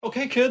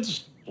Okay,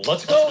 kids,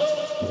 let's go.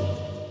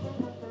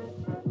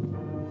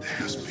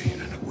 There's been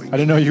an awakening. I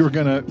didn't know you were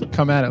going to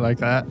come at it like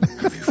that.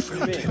 Have you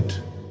felt it?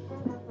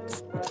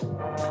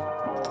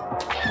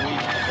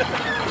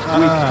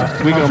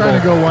 I'm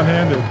trying to go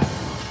one-handed.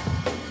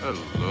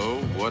 Hello,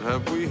 what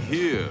have we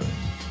here?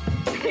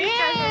 You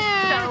guys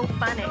are so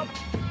funny.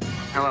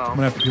 I'm going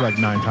to have to do like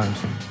 9 times.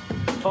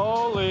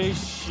 Holy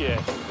shit.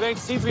 Great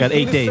C3 Got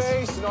 8 days.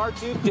 face and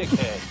R2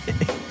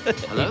 dickhead.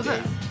 Hello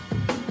there.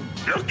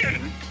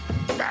 Looking?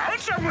 Found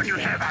someone you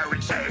have, I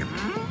would say.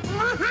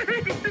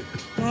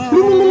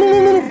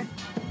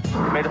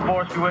 May the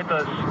force be with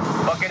us.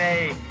 Fucking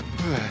A.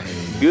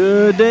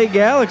 Good day,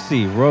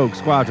 Galaxy. Rogue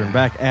Squadron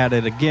back at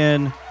it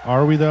again.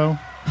 Are we, though?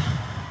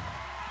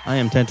 I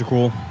am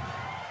Tentacruel.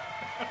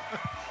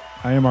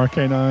 I am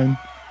RK9.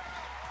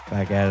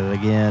 Back at it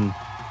again.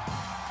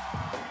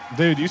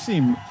 Dude, you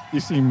seem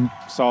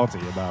salty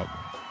about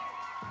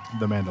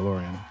The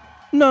Mandalorian.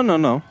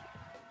 No.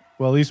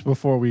 Well, at least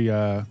before we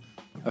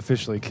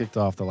officially kicked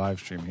off the live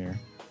stream here.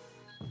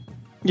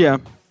 Yeah.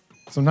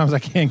 Sometimes I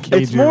can't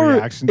gauge your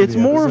reaction to It's the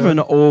more of episode.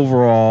 an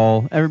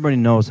overall. Everybody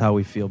knows how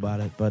we feel about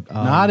it, but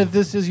Not if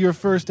this is your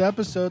first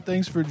episode.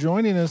 Thanks for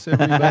joining us,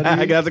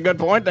 everybody. That's a good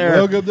point there.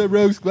 Welcome to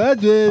Rogue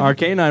Squadron.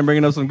 RK9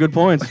 bringing up some good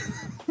points.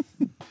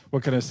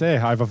 What can I say?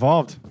 I've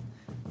evolved.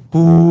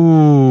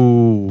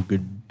 Ooh,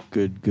 good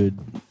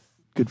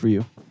for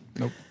you.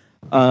 Nope.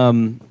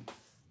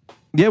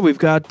 Yeah, we've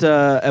got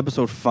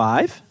episode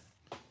 5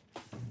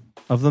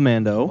 of the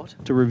Mando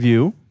to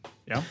review.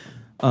 Yeah.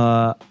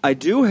 I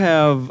do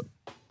have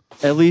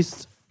at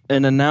least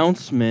an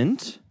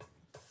announcement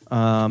that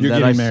I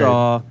getting married.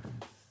 saw.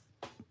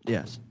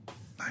 Yes.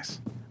 Nice.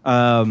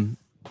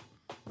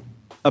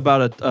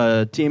 About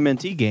a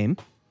TMNT game.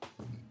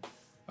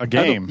 A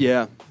game.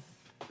 Yeah.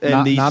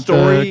 And Not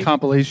story. the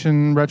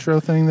compilation retro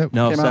thing that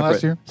No, came separate. out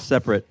last year?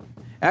 Separate.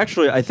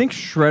 Actually, I think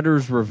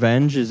Shredder's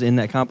Revenge is in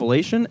that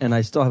compilation, and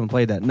I still haven't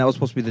played that. And that was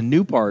supposed to be the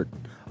new part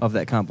of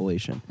that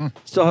compilation.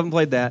 Still haven't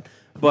played that,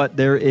 but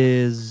there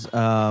is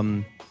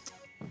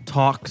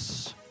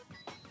talks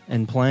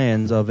and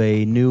plans of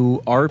a new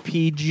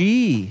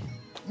RPG.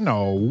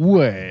 No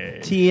way.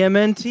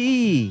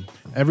 TMNT.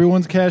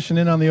 Everyone's cashing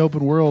in on the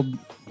open world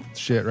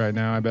shit right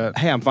now, I bet.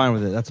 Hey, I'm fine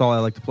with it. That's all I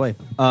like to play.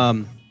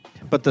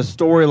 But the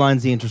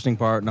storyline's the interesting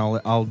part, and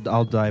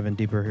I'll dive in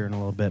deeper here in a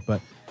little bit.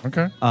 But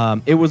Okay.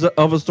 it was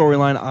of a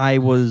storyline I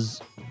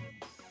was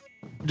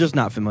just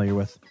not familiar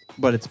with,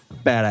 but it's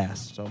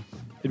badass. So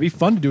It'd be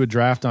fun to do a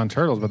draft on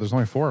Turtles, but there's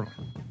only 4 of them.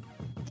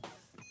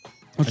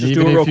 let's And just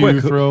even do it real if you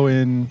quick. throw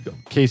in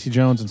Casey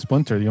Jones and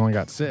Splinter, you only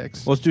got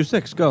 6. Let's do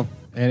 6. Go.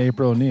 And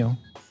April O'Neil.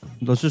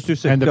 Let's just do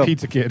 6. And the Go.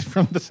 Pizza Kid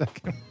from the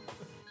second.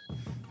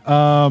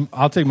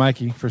 I'll take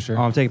Mikey for sure.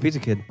 Oh, I'm taking Pizza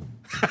Kid.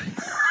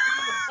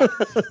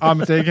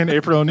 I'm taking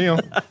April O'Neil.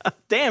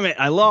 Damn it,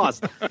 I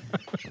lost.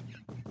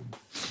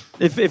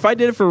 If I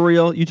did it for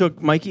real, you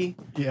took Mikey.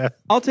 Yeah.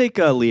 I'll take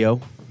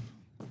Leo.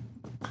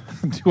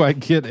 Do I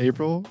get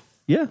April?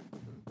 Yeah.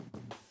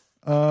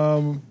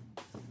 I'll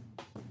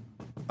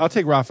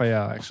take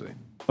Raphael, actually.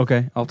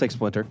 Okay, I'll take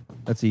Splinter.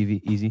 That's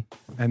easy.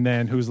 And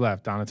then who's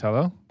left?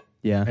 Donatello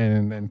Yeah.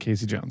 and then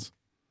Casey Jones.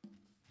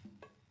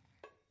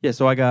 Yeah,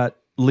 so I got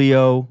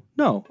Leo.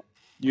 No,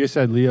 You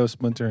said Leo,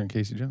 Splinter, and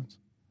Casey Jones.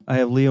 I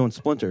have Leo and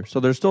Splinter. So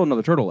there's still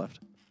another turtle left.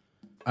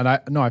 And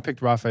I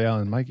picked Raphael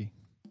and Mikey.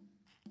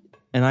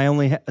 And I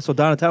only so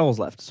Donatello's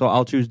left. So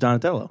I'll choose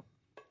Donatello.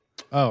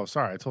 Oh,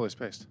 sorry, I totally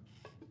spaced.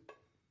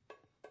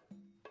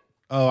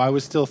 Oh, I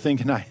was still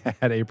thinking I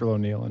had April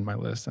O'Neil in my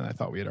list, and I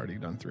thought we had already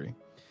done 3.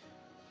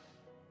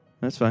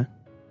 That's fine.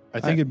 I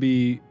think it'd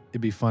be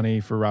funny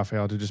for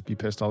Raphael to just be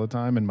pissed all the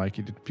time, and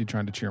Mikey to be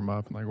trying to cheer him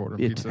up and like order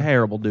Be a pizza.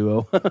 terrible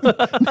duo.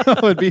 No,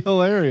 it'd be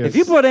hilarious. If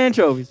you put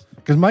anchovies.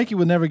 Because Mikey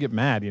would never get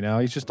mad, you know?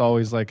 He's just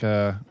always like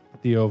a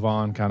Theo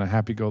Vaughn kind of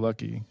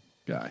happy-go-lucky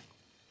guy.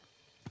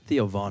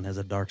 Theo Vaughn has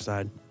a dark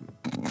side.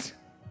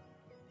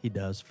 He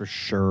does, for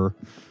sure.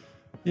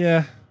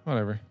 Yeah,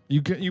 whatever.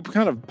 You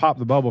kind of popped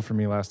the bubble for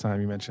me last time.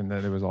 You mentioned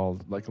that it was all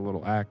like a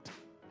little act.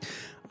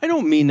 I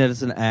don't mean that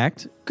it's an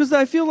act, because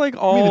I feel like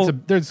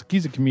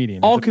he's a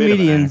comedian. all It's a bit of an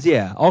comedians,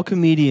 act. all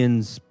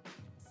comedians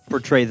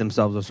portray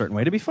themselves a certain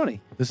way to be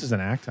funny. This is an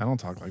act. I don't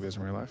talk like this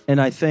in real life.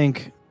 And I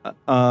think,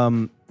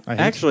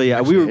 actually,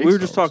 we were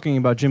just talking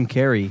about Jim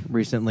Carrey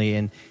recently,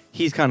 and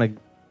he's kind of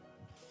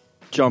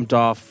jumped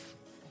off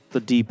the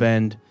deep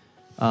end.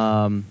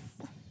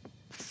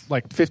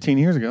 Like 15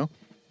 years ago.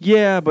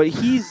 Yeah, but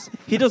he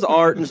does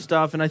art and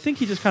stuff, and I think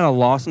he just kind of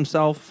lost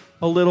himself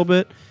a little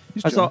bit.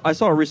 I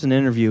saw a recent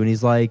interview, and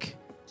he's like,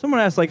 someone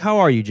asked, like, "How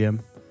are you,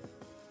 Jim?"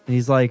 And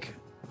he's like,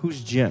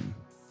 "Who's Jim?"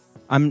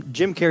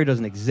 Jim Carrey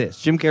doesn't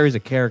exist. Jim Carrey's a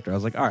character. I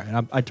was like, all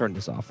right, I turned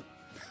this off.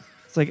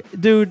 It's like,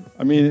 dude.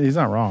 I mean, he's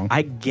not wrong.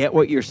 I get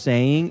what you're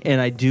saying, and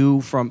I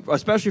do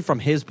especially from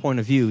his point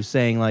of view,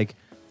 saying like,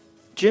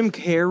 Jim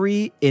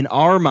Carrey in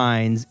our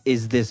minds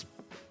is this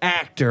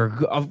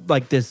actor of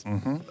like this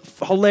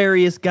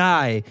hilarious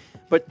guy,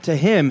 but to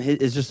him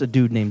is just a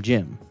dude named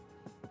Jim.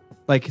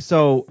 Like,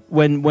 so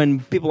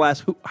when people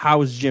ask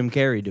how's Jim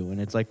Carrey doing,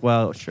 it's like,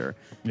 well, sure.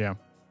 Yeah.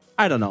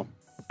 I don't know.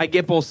 I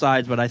get both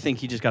sides, but I think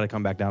he just got to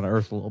come back down to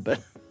earth a little bit.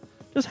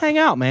 Just hang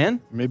out, man.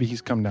 Maybe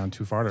he's come down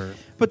too far to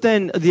earth. But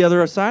then the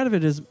other side of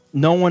it is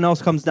no one else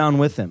comes down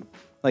with him.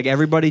 Like,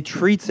 everybody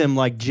treats him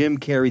like Jim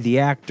Carrey, the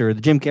actor,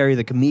 the Jim Carrey,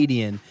 the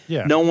comedian.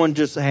 Yeah. No one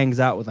just hangs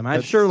out with him. I'm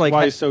That's sure, like,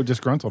 why he's so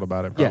disgruntled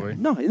about it, probably. yeah,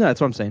 no, that's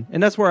what I'm saying.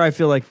 And that's where I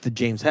feel like the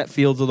James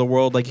Hetfields of the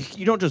world, like,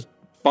 you don't just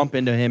bump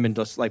into him and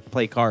just, like,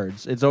 play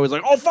cards. It's always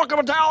like, oh, fuck,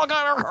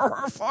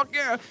 Metallica, fuck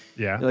yeah.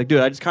 Yeah. You're like, dude,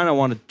 I just kind of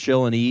want to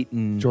chill and eat.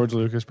 And George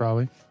Lucas,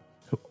 probably.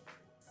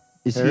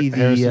 is he the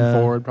Harrison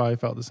Ford probably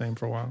felt the same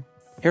for a while.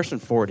 Harrison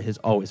Ford has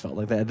always felt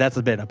like that. That's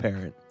been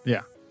apparent.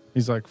 Yeah.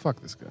 He's like, fuck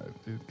this guy,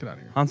 dude. Get out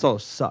of here. Han Solo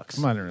sucks.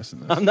 I'm not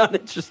interested in this. I'm not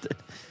interested.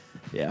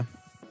 Yeah.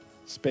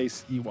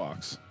 Space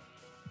Ewoks.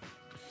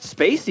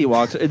 Space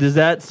Ewoks. Is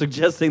that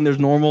suggesting there's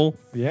normal?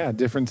 Yeah,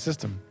 different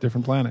system,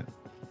 different planet.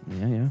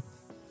 Yeah.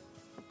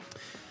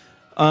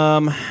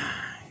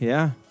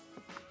 Yeah.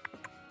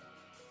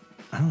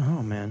 I don't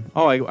know, man.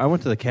 Oh, I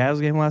went to the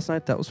Cavs game last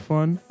night. That was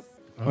fun.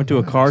 I went to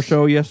a car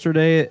show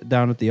yesterday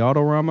down at the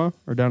Autorama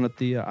or down at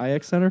the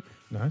IX Center.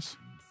 Nice.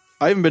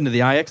 I haven't been to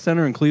the IX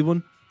Center in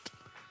Cleveland.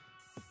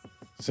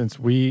 Since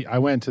I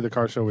went to the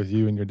car show with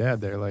you and your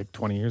dad there like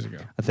 20 years ago.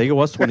 I think it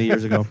was 20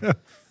 years ago.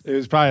 It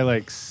was probably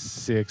like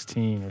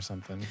 16 or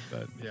something,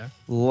 but yeah.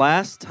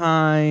 Last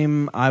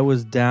time I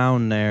was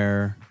down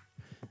there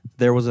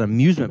was an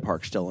amusement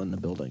park still in the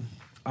building.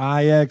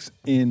 IX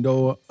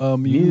Indoor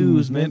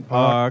Amusement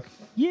Park.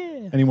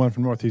 Yeah. Anyone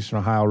from Northeastern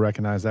Ohio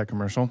recognize that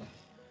commercial?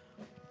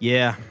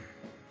 Yeah.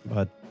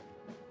 But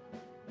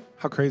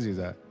How crazy is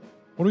that?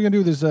 What are we going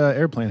to do with this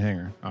airplane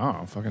hangar?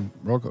 Oh, fucking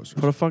roller coasters.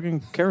 put a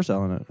fucking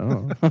carousel in it. I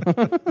don't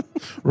know.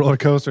 Roller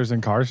coasters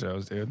and car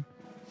shows, dude.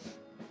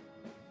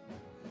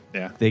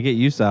 Yeah, They get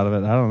use out of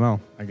it. I don't know.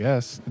 I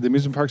guess. The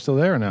amusement park's still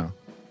there or no?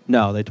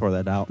 No, they tore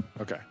that out.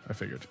 Okay, I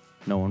figured.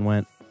 No one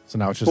went. So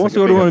now it's just Who wants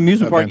like to go a to an big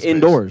amusement park event space.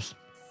 indoors?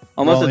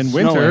 Unless Well, it's in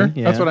winter, snowing.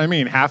 Yeah. that's what I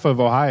mean. Half of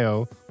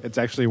Ohio, it's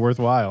actually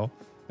worthwhile.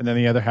 And then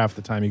the other half of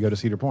the time you go to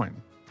Cedar Point.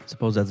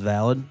 Suppose that's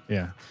valid.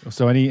 Yeah.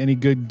 So any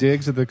good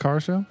digs at the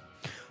car show?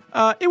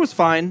 It was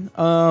fine.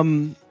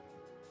 I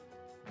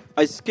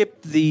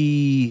skipped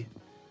the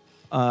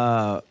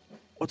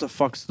what the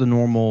fuck's the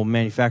normal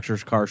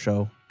manufacturer's car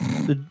show?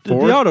 The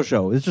auto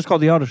show. It's just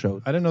called the auto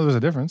show. I didn't know there was a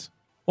difference.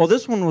 Well,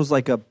 this one was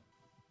like a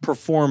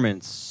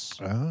performance.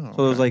 Oh.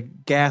 So it was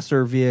like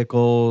gasser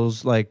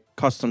vehicles, like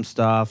custom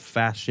stuff,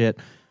 fast shit.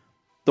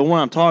 The one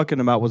I'm talking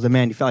about was the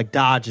manufacturer, like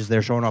Dodge is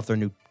there showing off their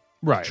new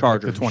Right.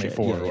 Charger Like the and shit.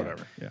 24 Yeah, or yeah.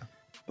 whatever. Yeah.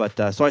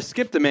 But so I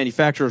skipped the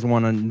manufacturer's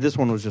one, and this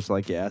one was just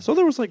like, yeah. So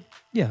there was like,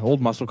 yeah, old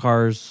muscle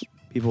cars.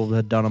 People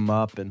had done them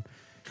up, and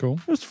Cool.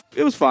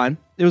 it was fine.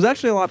 It was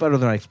actually a lot better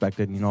than I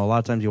expected. You know, a lot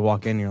of times you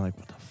walk in, and you're like,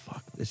 what the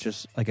fuck? It's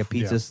just like a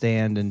pizza Yeah.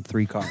 stand and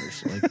 3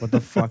 cars. Like, what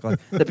the fuck? Like,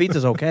 the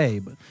pizza's okay,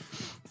 but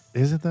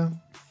Is it though?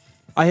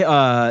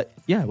 yeah,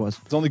 it was.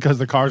 It's only because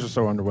the cars are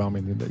so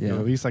underwhelming that Yeah.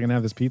 at least I can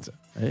have this pizza.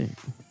 Hey.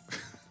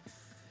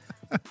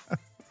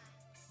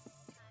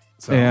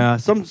 So, Yeah,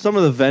 some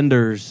of the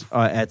vendors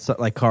at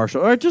like car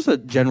show or just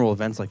at general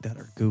events like that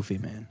are goofy,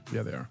 man.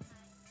 Yeah, they are.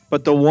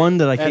 But the one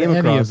that I At came any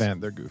across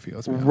event, they're goofy.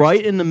 Let's be honest.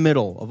 right in the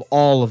middle of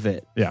all of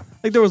it. Yeah.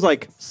 Like there was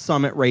like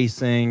Summit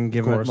Racing,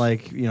 giving it course.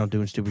 like, you know,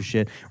 doing stupid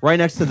shit. Right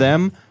next to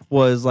them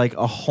was like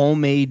a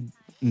homemade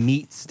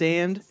meat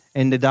stand,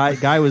 and the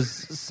guy was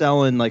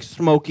selling like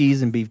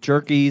Smokies and beef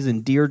jerkies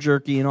and deer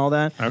jerky and all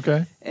that.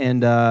 Okay. And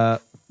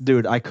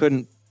dude, I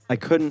couldn't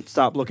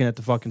stop looking at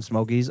the fucking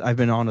Smokies. I've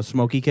been on a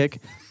Smoky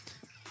kick,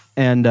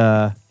 and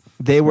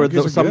they were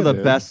Smokies are some of good, the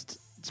dude. best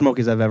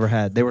Smokies I've ever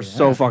had. They were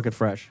so fucking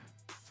fresh.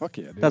 Fuck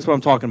yeah, dude. That's what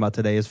I'm talking about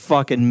today is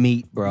fucking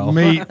meat, bro.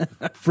 Meat.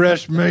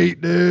 Fresh meat,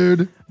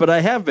 dude. But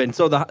I have been.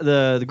 So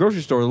the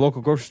grocery store, the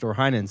local grocery store,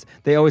 Heinen's,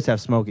 they always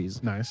have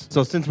Smokies. Nice.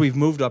 So since we've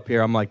moved up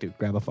here, I'm like, dude,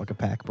 grab a fucking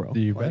pack, bro.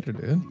 You Like, better,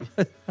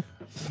 dude.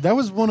 That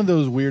was one of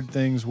those weird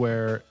things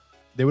where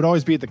they would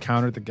always be at the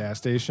counter at the gas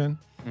station.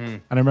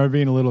 And I remember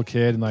being a little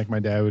kid and like my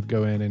dad would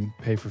go in and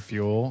pay for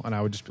fuel and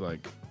I would just be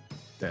like,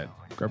 Dad,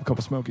 grab a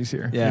couple Smokies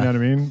here. Yeah. You know what I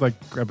mean?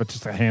 Like grab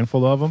just a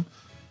handful of them.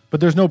 But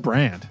there's no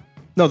brand.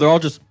 No, they're all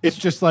just It's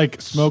just like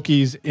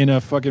Smokies in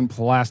a fucking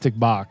plastic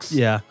box.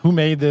 Yeah. Who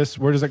made this?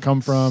 Where does it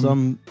come from?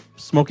 some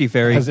Smoky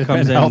Fairy Has it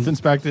comes been in. health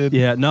inspected?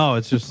 Yeah, no,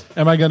 it's just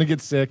Am I going to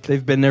get sick?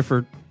 they've been there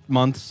for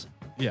months.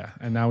 Yeah.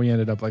 And now we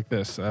ended up like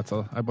this.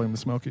 So I blame the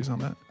Smokies on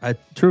that.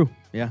 True.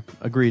 Yeah,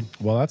 agreed.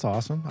 Well, that's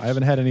awesome. I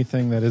haven't had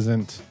anything that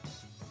isn't.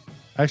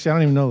 Actually, I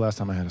don't even know the last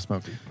time I had a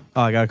Smoky.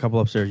 Oh, I got a couple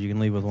upstairs. You can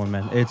leave with one,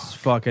 man. It's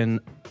fucking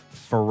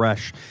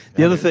fresh.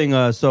 The other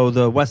thing, so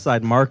the West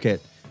Side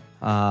Market,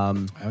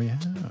 Oh, yeah.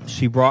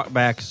 she brought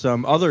back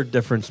some other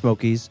different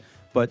Smokies,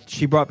 but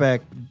she brought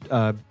back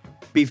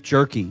beef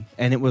jerky,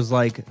 and it was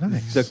like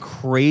Nice. the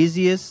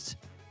craziest,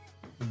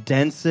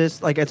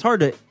 densest. Like it's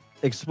hard to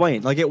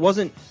explain. Like it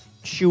wasn't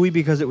chewy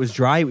because it was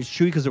dry. It was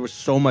chewy because there was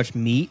so much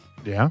meat,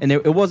 Yeah. and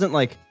it wasn't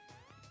like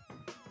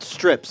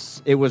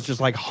strips. It was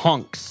just like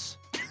hunks.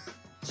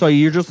 So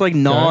you're just like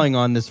gnawing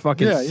on this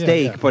fucking Yeah, yeah,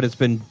 steak, yeah. but it's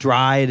been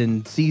dried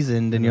and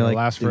seasoned, and you're It'll like,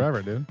 last dude,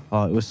 forever, dude.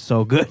 oh, it was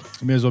so good.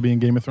 You may as well be in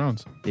Game of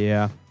Thrones.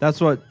 Yeah,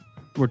 that's what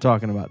we're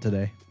talking about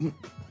today.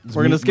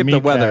 We're gonna skip the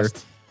Meat weather.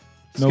 cast.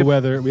 No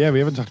weather. Yeah, we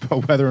haven't talked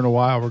about weather in a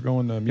while. We're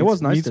going to meat,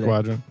 was nice meat today.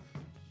 Squadron.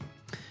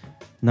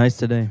 Nice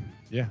today.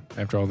 Yeah,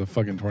 after all the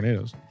fucking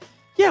tornadoes.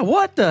 Yeah,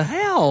 what the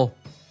hell?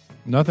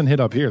 Nothing hit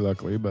up here,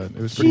 luckily, but it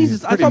was pretty,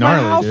 Jesus, I pretty thought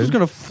gnarly, my house dude. was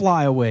gonna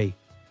fly away.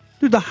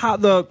 Dude,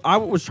 I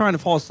was trying to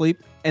fall asleep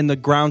and the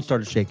ground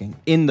started shaking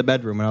in the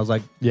bedroom, and I was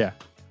like, Yeah,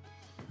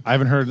 I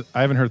haven't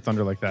heard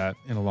thunder like that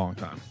in a long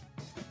time.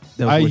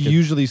 that was I wicked.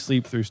 usually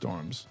sleep through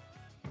storms,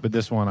 but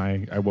this one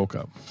I woke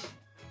up.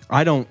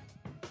 I don't.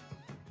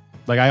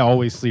 Like I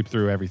always sleep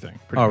through everything.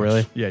 pretty Oh, much.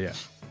 really? Yeah.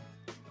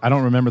 I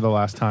don't remember the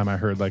last time I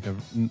heard like a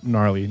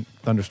gnarly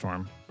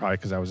thunderstorm. Probably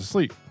because I was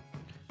asleep.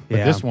 But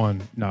Yeah. this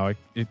one, no,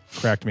 it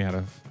cracked me out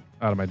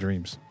of my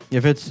dreams.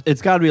 If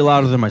it's got to be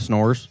louder than my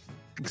snores.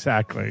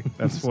 Exactly.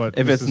 That's what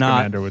If it's Mrs. not-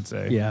 Commander would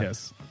say. Yeah.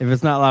 Yes. If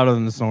it's not louder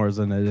than the snores,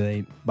 then it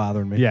ain't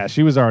bothering me. Yeah,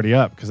 she was already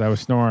up because I was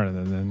snoring,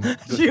 and then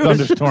the She was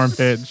thunderstorm just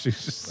hit.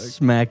 She's just like,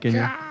 smacking. you.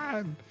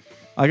 God.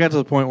 I got to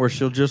the point where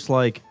she'll just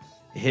like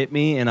hit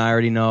me, and I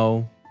already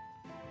know.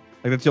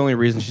 Like that's the only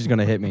reason she's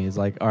gonna hit me. Is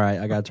like, all right,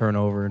 I gotta turn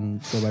over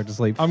and go back to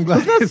sleep. I'm glad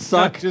Doesn't that it's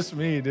not suck? just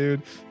me,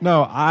 dude.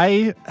 No,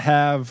 I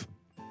have.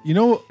 You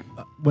know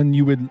when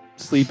you would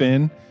sleep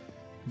in,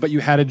 but you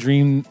had a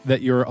dream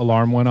that your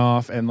alarm went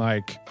off, and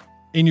like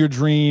in your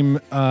dream,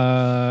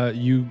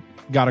 you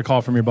got a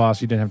call from your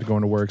boss. You didn't have to go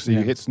into work, so you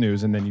Yeah. hit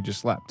snooze, and then you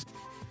just slept.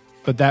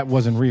 But that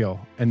wasn't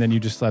real, and then you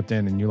just slept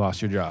in, and you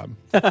lost your job.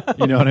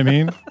 You know what I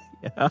mean?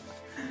 Yeah.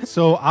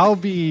 So I'll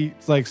be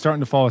like starting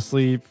to fall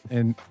asleep,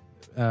 and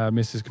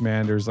Mrs.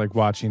 Commander's like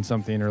watching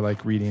something or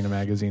like reading a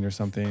magazine or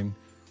something.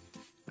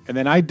 And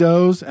then I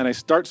doze and I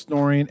start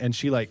snoring, and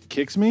she like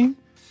kicks me,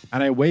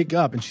 and I wake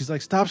up and she's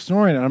like, "Stop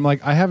snoring." And I'm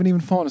like, I haven't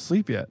even fallen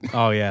asleep yet.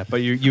 Oh yeah, but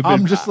you've been.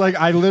 I'm just like,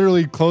 I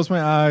literally close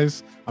my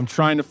eyes. I'm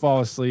trying to fall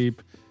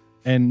asleep,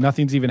 and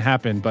nothing's even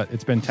happened, but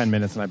it's been 10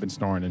 minutes and I've been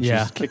snoring, and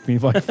Yeah. she's kicked me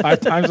like 5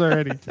 times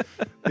already.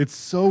 It's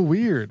so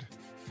weird.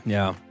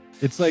 yeah.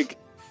 It's like,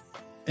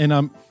 and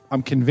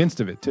I'm convinced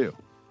of it too.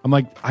 I'm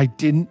like, I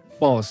didn't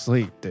fall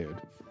asleep, dude.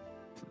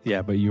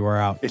 Yeah, but you are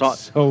out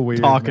It's so weird.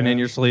 talking man. in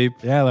your sleep.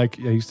 Yeah, like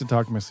I used to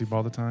talk in my sleep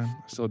all the time.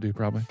 I still do,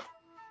 probably.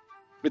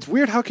 It's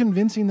weird how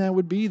convincing that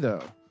would be,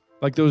 though.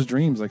 Like those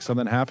dreams, like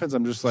something happens.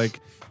 I'm just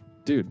like,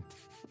 dude,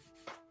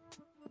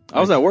 I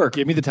was at work.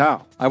 give me the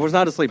towel. I was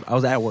not asleep. I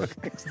was at work.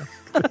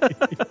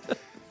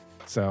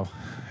 So,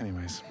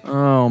 anyways,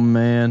 Oh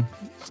man,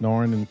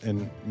 snoring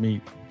and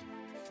meat,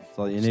 that's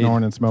all you need.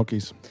 snoring and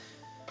smokies.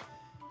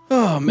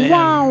 Oh man.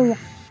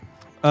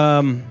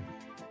 Wow.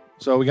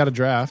 So we got a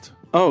draft.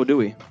 Oh, do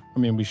we? I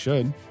mean, we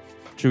should.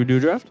 Should we do a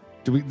draft?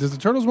 Do we? Does the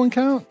Turtles one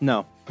count?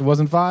 No. It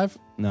wasn't 5.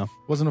 No.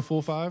 Wasn't a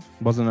full 5.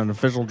 Wasn't an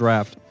official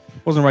draft.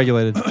 Wasn't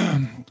regulated.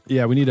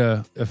 Yeah, we need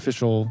a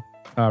official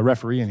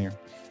referee in here.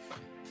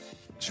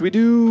 Should we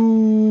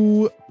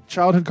do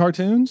childhood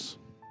cartoons?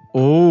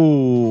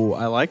 Oh,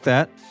 I like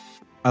that.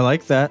 I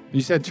like that.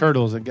 You said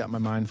turtles. It got my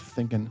mind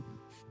thinking.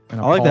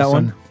 And I like that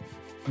one.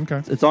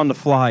 Okay. It's on the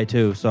fly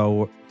too,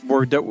 so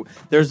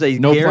there's a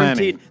No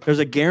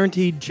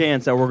guaranteed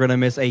chance that we're gonna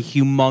miss a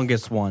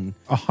humongous one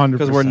 100%.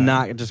 because we're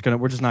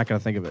just not gonna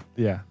think of it.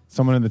 Yeah.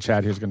 Someone in the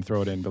chat here is going to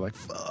throw it in and be like,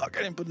 fuck,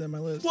 I didn't put that in my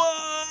list.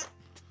 What?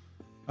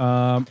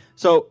 Um,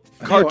 So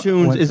I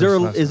cartoons, went is there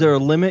first last is there a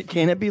limit?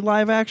 Can it be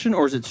live action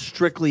or is it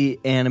strictly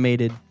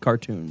animated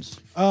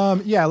cartoons?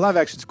 yeah, live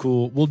action's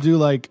cool. We'll do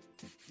like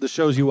the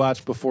shows you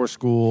watch before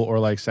school or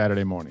like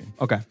Saturday morning.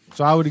 Okay.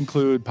 So I would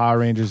include Power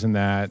Rangers in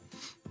that.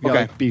 You got,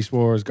 Okay. like Beast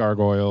Wars,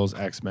 Gargoyles,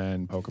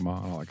 X-Men,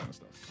 Pokemon, all that kind of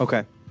stuff.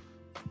 Okay.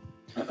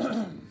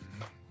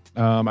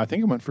 I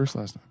think I went first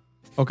last time.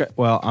 Okay.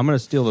 Well, I'm gonna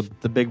steal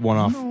the big one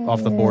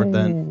off the board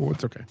then. Oh,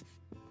 it's okay.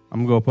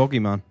 I'm gonna go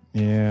Pokemon.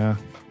 Yeah,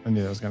 I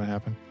knew that was going to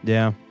happen.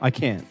 Yeah, I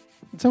can't.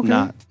 It's okay.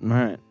 Not. All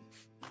right.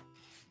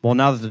 Well,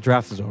 now that the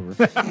draft is over,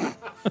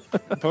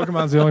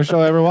 Pokemon's the only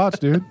show I ever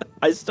watched, dude.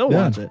 I still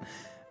Yeah. watch it.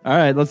 All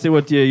right, let's see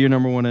what your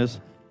number one is.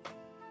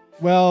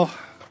 Well,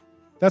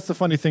 that's the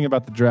funny thing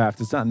about the draft.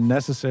 It's not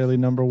necessarily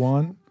number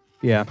one.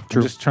 Yeah,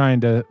 I'm just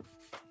trying to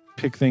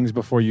pick things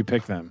before you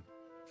pick them.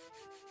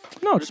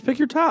 No, just pick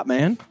your top,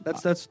 man.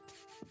 That's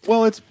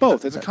Well, it's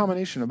both. It's a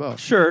combination of both.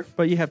 sure,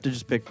 but you have to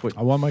just pick what.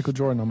 I want Michael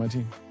Jordan on my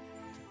team.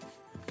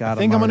 God I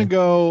think I'm going to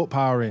almighty. go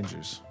Power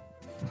Rangers.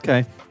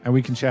 Okay. And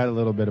we can chat a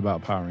little bit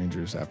about Power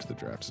Rangers after the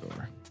draft's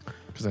over.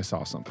 Because I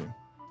saw something.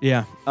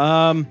 Yeah.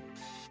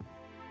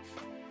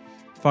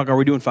 Fuck. Are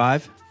we doing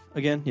 5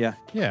 again? Yeah.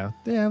 Yeah,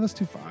 let's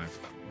do 5.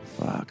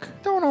 Fuck.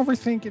 Don't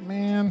overthink it,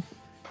 man.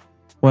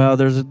 Well,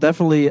 there's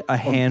definitely a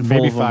handful.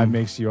 Maybe of 5 them.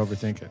 makes you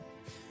overthink it.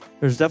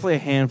 There's definitely a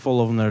handful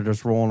of them that are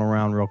just rolling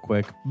around real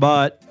quick.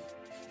 But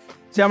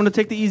see, I'm going to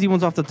take the easy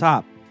ones off the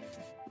top.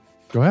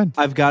 Go ahead.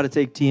 I've got to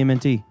take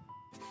TMNT.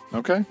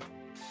 Okay.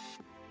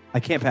 I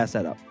can't pass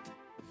that up.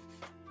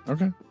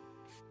 Okay.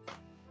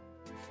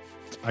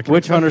 I can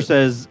Witch accept Hunter it.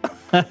 says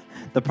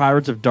The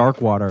Pirates of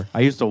Darkwater.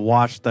 I used to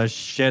watch the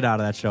shit out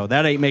of that show.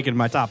 That ain't making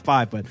my top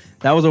 5, but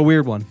that was a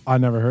weird one. I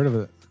never heard of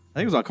it. I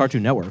think it was on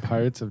Cartoon Network.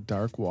 Pirates of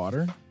Dark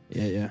Water.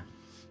 Yeah.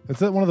 It's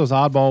one of those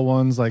oddball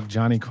ones like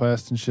Johnny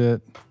Quest and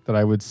shit that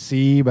I would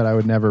see, but I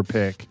would never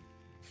pick.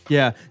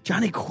 Yeah,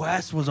 Johnny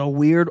Quest was a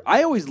weird.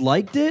 I always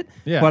liked it,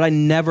 but I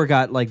never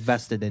got like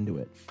vested into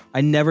it.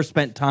 I never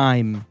spent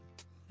time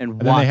and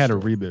watched. Then they had a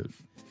reboot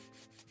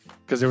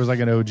because there was like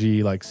an OG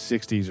like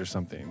 60s or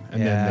something,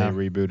 and then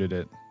they rebooted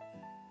it.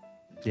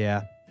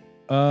 Yeah.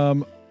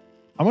 I'm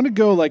gonna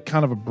go like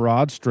kind of a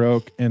broad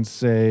stroke and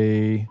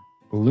say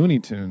Looney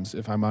Tunes,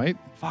 if I might.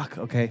 Fuck.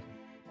 Okay.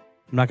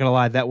 I'm not gonna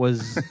lie. That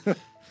was.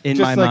 In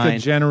just my like mind. a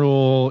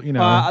general,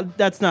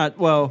 that's not,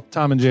 well...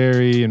 Tom and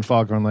Jerry and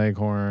Foghorn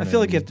Leghorn. I feel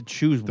like you have to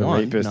choose the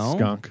one, Rapist no?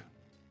 Skunk.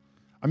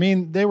 I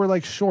mean, they were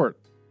like short.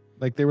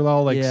 Like they were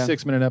all like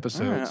 6-minute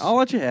episodes. All right, I'll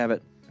let you have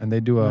it. And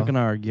they do I'm not going to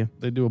argue.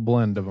 They do a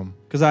blend of them.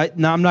 Because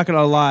I'm not going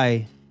to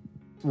lie,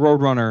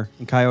 Roadrunner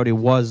and Coyote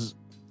was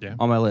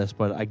on my list,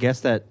 but I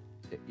guess that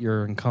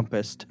you're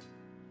encompassed.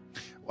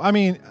 I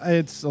mean,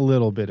 it's a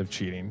little bit of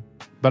cheating,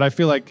 but I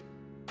feel like...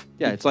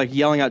 Yeah, it's like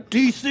yelling out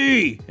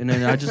DC, and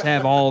then I just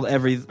have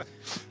every.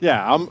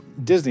 Yeah,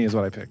 Disney is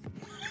what I pick.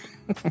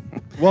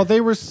 Well,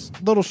 they were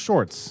little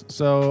shorts.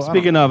 So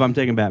speaking of, I'm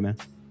taking Batman.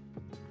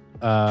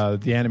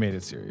 The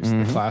animated series,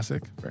 the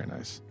classic, very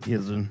nice.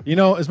 Yes. You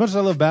know, as much as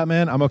I love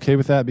Batman, I'm okay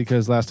with that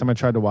because last time I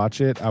tried to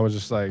watch it, I was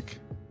just like,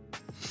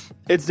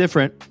 it's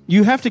different.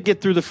 You have to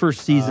get through the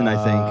first season,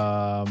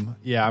 I think.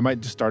 Yeah, I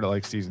might just start at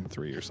like season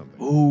 3 or something.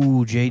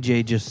 Ooh,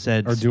 JJ just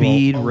said or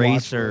Speed a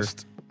Racer.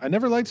 I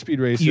never liked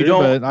Speed Racer,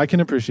 but I can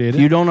appreciate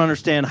it. You don't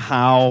understand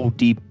how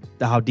deep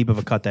of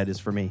a cut that is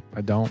for me. I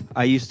don't.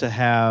 I used to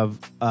have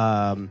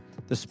the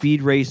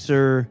Speed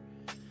Racer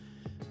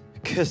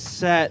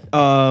cassette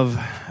of,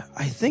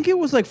 I think it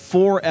was like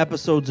 4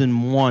 episodes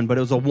in one, but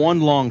it was a one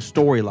long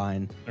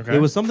storyline. Okay. It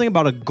was something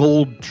about a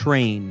gold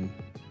train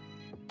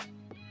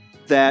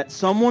that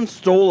someone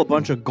stole a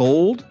bunch of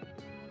gold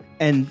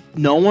and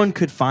no one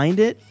could find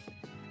it.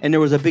 And there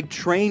was a big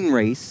train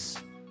race.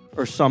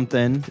 Or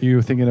something.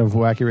 You thinking of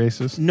Wacky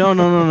Races? No.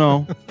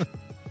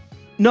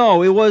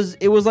 No, it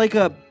was like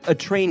a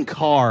train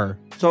car.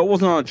 So it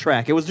wasn't on a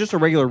track. It was just a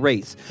regular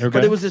race. Okay.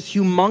 But it was this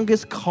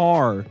humongous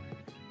car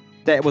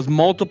that was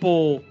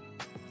multiple.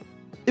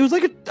 It was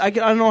like I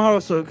don't know how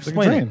to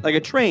explain it. Like a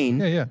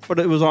train. Yeah. But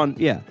it was on,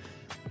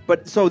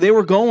 But so they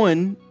were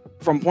going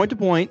from point to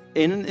point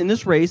in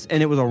this race,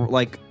 and it was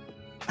a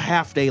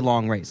half-day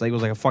long race. Like it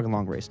was like a fucking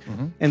long race.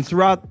 Mm-hmm. And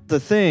throughout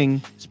the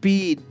thing,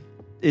 Speed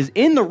is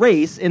in the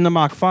race in the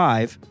Mach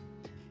 5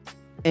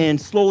 and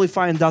slowly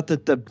finds out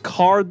that the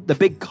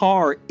big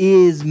car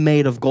is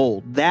made of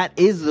gold. That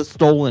is the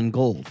stolen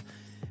gold.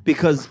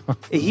 Because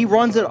he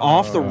runs it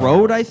off the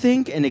road, I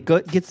think, and it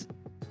gets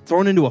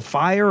thrown into a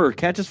fire or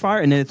catches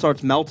fire, and then it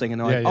starts melting.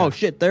 And they're like, oh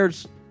shit, we're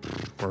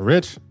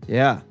rich.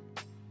 Yeah.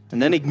 And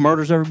then he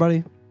murders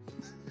everybody.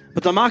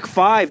 But the Mach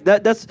 5,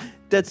 that's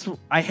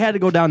I had to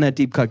go down that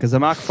deep cut because the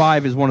Mach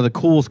 5 is one of the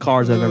coolest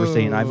cars I've ever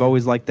seen. I've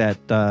always liked that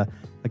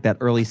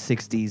early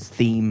 60s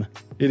theme.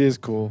 It is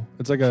cool.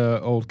 It's like a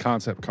old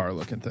concept car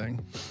looking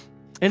thing.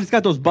 And it's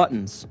got those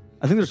buttons.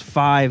 I think there's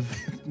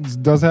 5.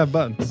 It does have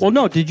buttons. Well,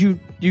 no, did you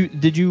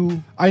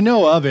I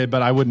know of it,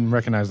 but I wouldn't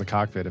recognize the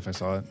cockpit if I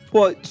saw it.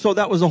 Well, so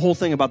that was the whole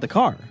thing about the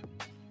car.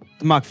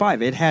 The Mach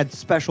 5, it had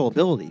special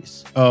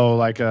abilities. Oh,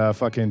 like a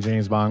fucking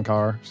James Bond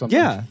car or something?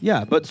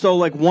 Yeah. But so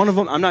like one of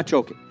them, I'm not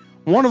joking.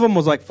 One of them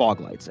was like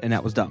fog lights, and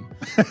that was dumb.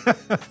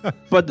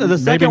 But the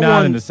second Maybe not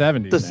one in the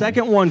 70s. The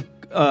second one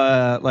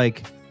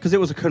because it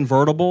was a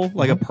convertible,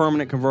 like a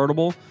permanent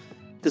convertible.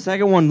 The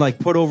second one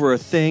put over a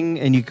thing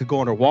and you could go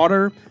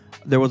underwater.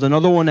 There was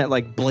another one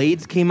that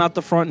blades came out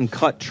the front and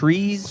cut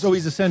trees. So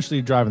he's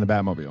essentially driving the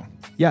Batmobile.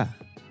 Yeah.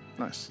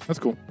 Nice. That's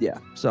cool. Yeah.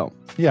 So.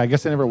 Yeah, I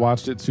guess I never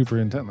watched it super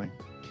intently.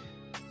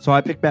 So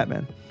I picked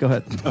Batman. Go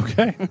ahead.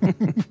 Okay.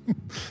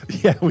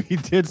 Yeah, we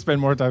did spend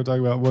more time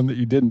talking about one that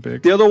you didn't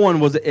pick. The other one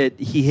was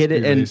he hit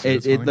it and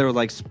there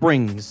were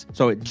springs,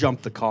 so it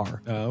jumped the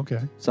car. Oh,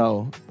 okay.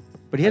 So,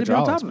 but he had to be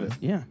on top of it.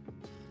 Yeah.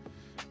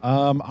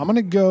 I'm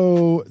gonna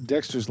go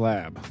Dexter's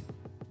Lab.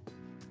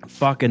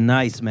 Fucking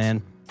nice,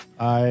 man.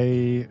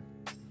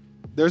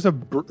 There's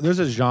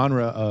a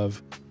genre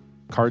of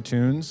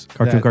cartoons.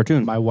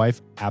 Cartoon. My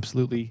wife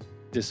absolutely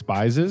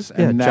despises.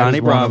 Yeah, and that Johnny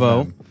is one of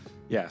Bravo. them.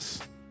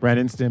 Yes, Ren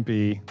and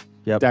Stimpy.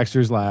 Yep.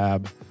 Dexter's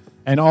Lab.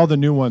 And all the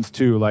new ones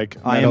too, like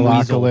I Am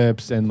Weasel.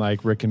 Metalocalypse and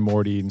like Rick and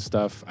Morty and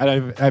stuff. I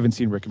haven't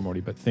seen Rick and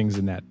Morty, but things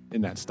in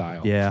that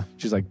style. Yeah.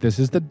 She's like, this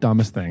is the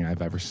dumbest thing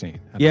I've ever seen.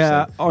 And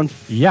Yeah. I said,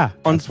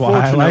 that's why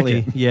I like Unfortunately,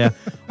 it. yeah.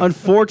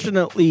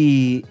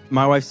 Unfortunately,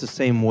 my wife's the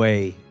same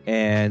way,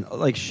 and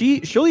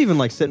she'll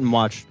even sit and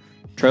watch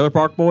Trailer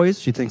Park Boys.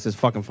 She thinks it's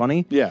fucking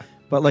funny. Yeah.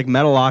 But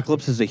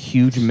Metalocalypse is a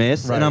huge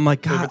miss, Right. and I'm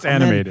like, If God, it's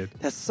animated. man,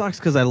 that sucks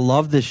because I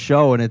love this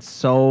show, and it's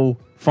so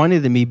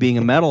funny to me being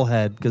a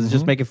metalhead because it's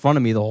just making fun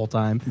of me the whole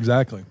time.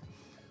 Exactly.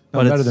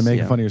 But Better than making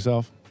yeah. fun of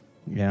yourself.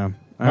 Yeah. All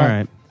right.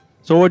 right.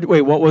 So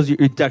what was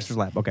your Dexter's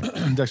Lab? Okay.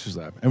 Dexter's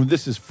Lab. And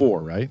this is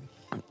 4, right?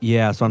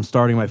 Yeah, so I'm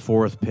starting my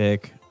 4th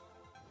pick.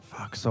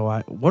 Fuck,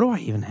 so what do I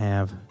even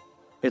have?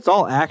 It's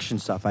all action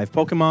stuff. I have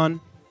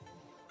Pokemon.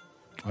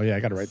 Oh, yeah,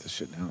 I got to write this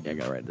shit down. Yeah, I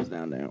gotta write this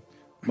down now.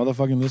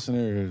 Motherfucking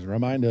listeners,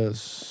 remind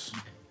us.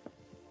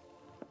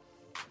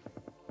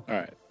 All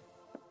right.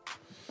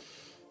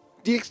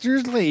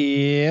 Dexter's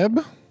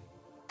Lab.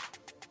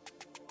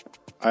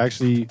 I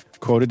actually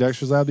quoted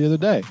Dexter's Lab the other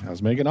day. I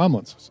was making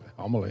omelets. I said,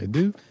 omelette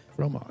du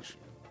fromage.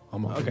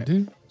 Omelette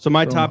du So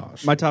my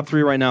fromage. top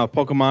 3 right now: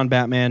 Pokemon,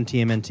 Batman,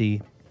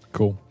 TMNT.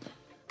 Cool.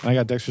 And I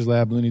got Dexter's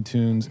Lab, Looney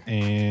Tunes,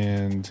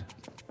 and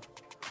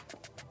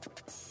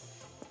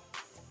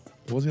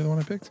what was the other one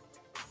I picked?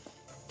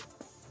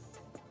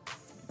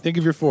 Think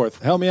of your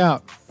fourth. Help me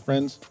out,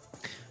 friends.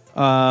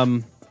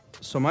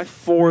 So my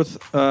fourth.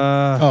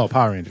 Oh,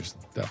 Power Rangers.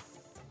 Duh.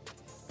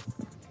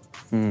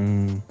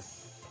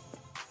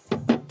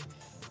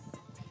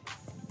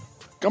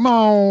 Come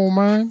on,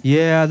 man.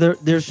 Yeah,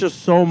 there's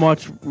just so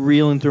much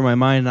reeling through my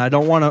mind, and I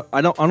don't want to.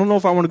 I don't know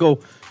if I want to go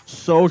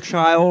so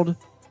childhood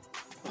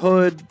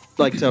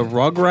like to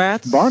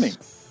Rugrats, Barney.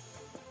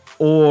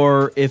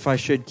 or if I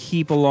should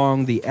keep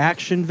along the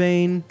action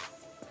vein.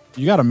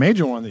 You got a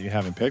major one that you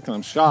haven't picked, and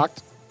I'm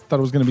shocked. Thought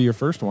it was going to be your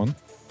first one.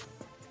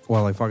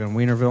 Well, like fucking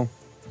Wienerville.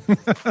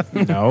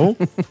 No.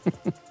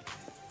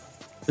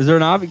 Is there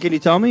an obvious? Can you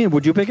tell me?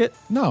 Would you pick it?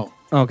 No.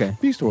 Okay.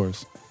 Beast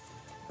Wars.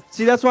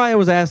 See, that's why I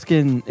was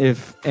asking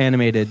if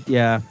animated.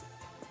 Yeah,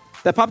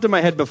 that popped in my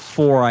head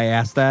before I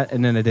asked that,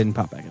 and then it didn't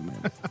pop back in my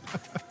head.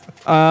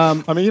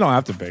 I mean, you don't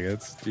have to pick it.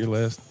 It's your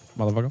list,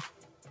 motherfucker.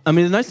 I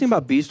mean, the nice thing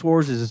about Beast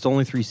Wars is it's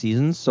only 3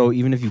 seasons, so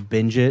even if you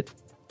binge it,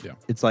 Yeah.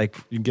 it's like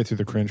You can get through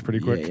the cringe pretty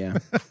quick. Yeah.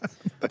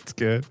 That's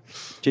good.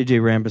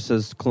 JJ Rambus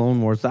says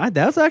Clone Wars.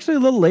 That's actually a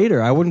little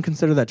later. I wouldn't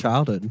consider that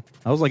childhood.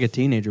 I was like a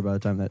teenager by the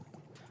time that.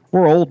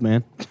 We're old,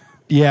 man.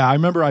 Yeah, I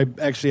remember I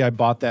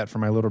bought that for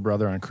my little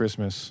brother on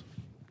Christmas,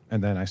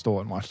 and then I stole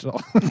it and watched it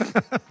all.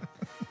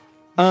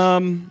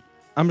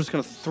 I'm just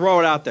gonna throw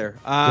it out there.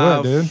 Do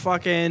it, dude.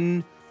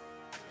 Fucking.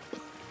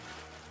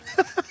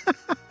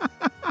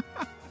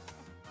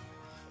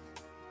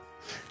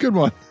 Good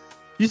one.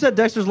 You said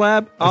Dexter's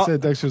Lab. I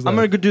said Dexter's Lab. I'm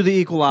gonna go do the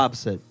equal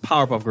opposite.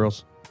 Powerpuff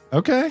Girls.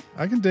 Okay,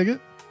 I can dig it.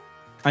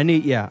 I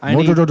need. Yeah. I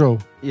Mojo need.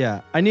 Jojo.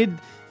 Yeah. I need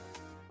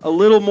a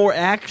little more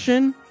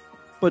action,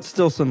 but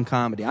still some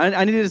comedy.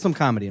 I needed some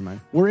comedy in mine.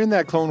 We're in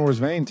that Clone Wars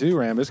vein too,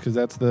 Rambus, because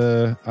that's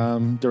the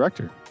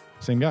director,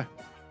 same guy.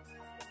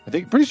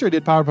 Pretty sure he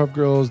did Powerpuff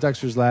Girls,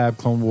 Dexter's Lab,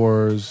 Clone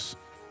Wars,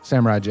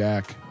 Samurai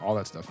Jack, all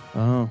that stuff.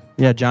 Oh.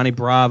 Yeah. Johnny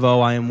Bravo.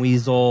 I Am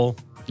Weasel.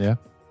 Yeah.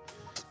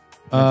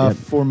 Yep.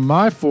 For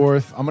my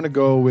fourth, I'm gonna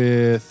go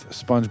with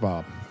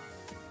SpongeBob.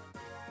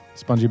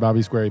 Spongy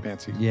Bobby Squarey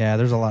Pantsy. Yeah.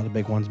 There's a lot of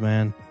big ones,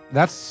 man.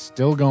 That's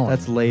still going.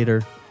 That's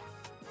later.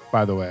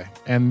 by the way,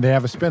 and they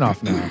have a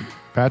spinoff now.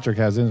 Patrick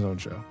has his own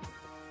show.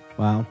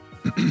 Wow.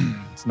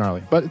 It's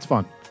gnarly, but it's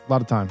fun. A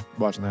lot of time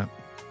watching that.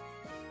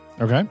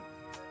 Okay.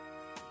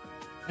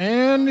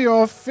 And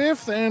your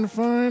fifth and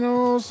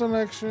final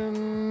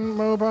selection,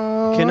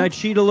 Mobile. Can I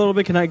cheat a little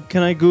bit? Can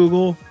I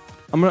Google?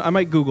 I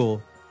might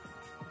Google.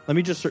 Let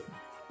me just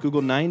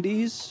Google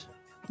 90s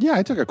Yeah,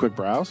 I took a quick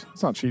browse.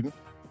 It's not cheating.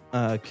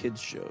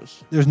 kids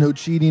shows. There's no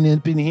cheating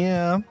in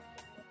here.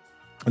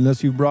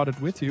 Unless you brought it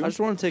with you. I just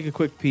want to take a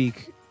quick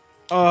peek.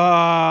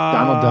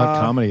 Donald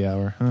Duck Comedy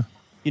Hour. Huh?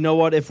 You know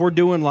what? If we're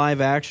doing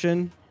live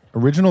action,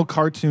 Original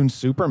cartoon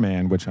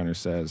Superman, Witch Hunter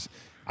says.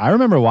 I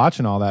remember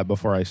watching all that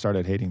before I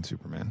started hating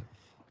Superman.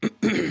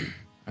 I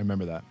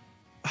remember that.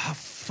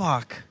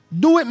 fuck.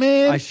 Do it,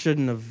 man. I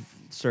shouldn't have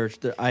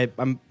searched it.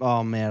 I'm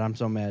oh man, I'm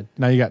so mad.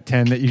 Now you got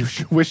 10 that you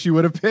wish you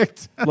would have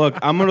picked. Look,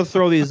 I'm gonna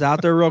throw these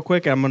out there real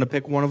quick. I'm gonna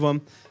pick one of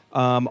them.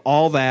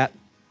 All That.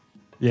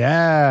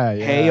 Yeah.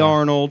 Hey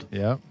Arnold.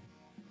 Yep.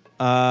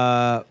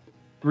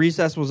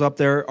 Recess was up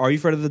there. Are You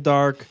Afraid of the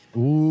Dark?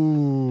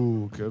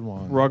 Ooh, good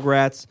one.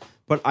 Rugrats.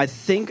 But I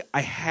think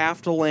I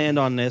have to land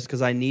on this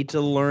because I need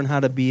to learn how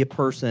to be a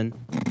person.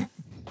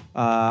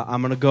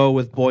 I'm gonna go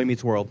with Boy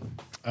Meets World.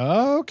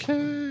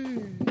 Okay.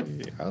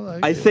 I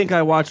like I it. think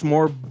I watched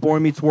more Boy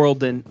Meets World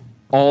than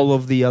all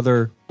of the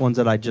other ones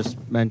that I just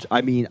mentioned.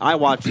 I mean, I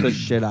watched the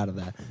shit out of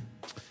that.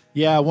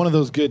 Yeah, one of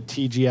those good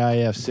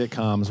TGIF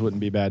sitcoms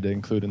wouldn't be bad to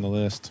include in the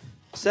list.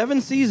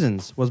 7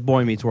 seasons was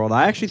Boy Meets World.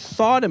 I actually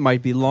thought it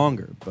might be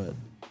longer, but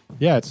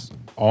Yeah, it's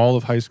all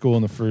of high school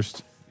in the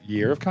first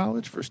year of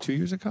college, first 2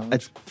 years of college.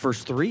 it's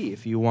first 3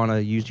 if you want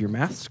to use your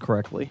maths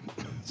correctly.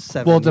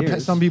 7 well, it years.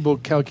 depends. Some people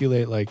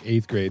calculate like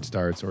 8th grade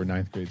starts or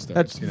 9th grade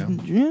starts, That's you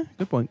know, yeah.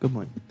 Good point. Good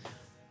point.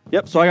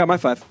 Yep. So I got my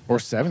 5. or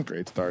 7th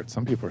grade starts.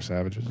 Some people are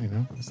savages, you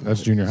know.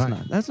 That's junior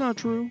high. That's not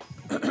true.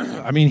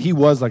 I mean, he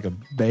was like a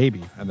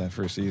baby in that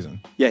first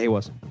season. Yeah, he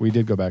was. We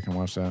did go back and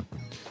watch that.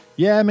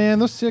 Yeah, man,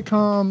 those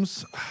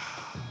sitcoms.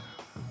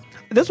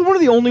 That's one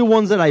of the only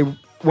ones that I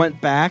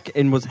went back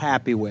and was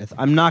happy with.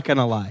 I'm not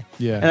gonna lie.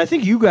 Yeah. And I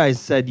think you guys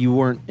said you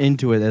weren't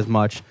into it as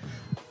much.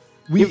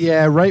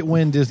 Right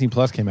when Disney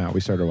Plus came out, we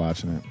started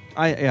watching it.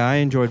 I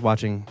enjoyed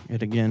watching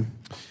it again.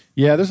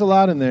 Yeah, there's a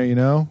lot in there, you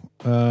know.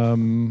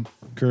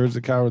 Courage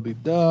the Cowardly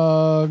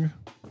Dog,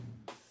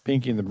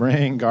 Pinky and the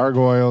Brain,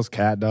 Gargoyles,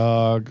 Cat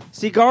Dog.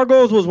 See,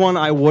 Gargoyles was one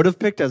I would have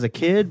picked as a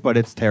kid, but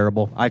it's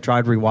terrible. I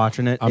tried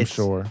rewatching it. I'm It's-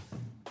 sure.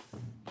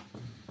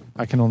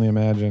 I can only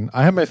imagine.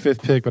 I had my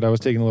 5th pick, but I was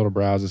taking a little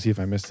browse to see if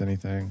I missed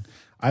anything.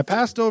 I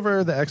passed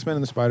over the X-Men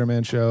and the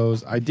Spider-Man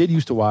shows. I did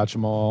used to watch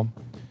them all,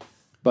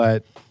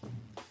 but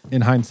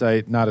in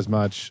hindsight, not as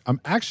much.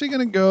 I'm actually going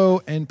to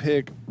go and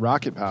pick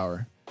Rocket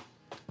Power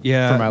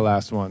for my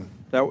last one.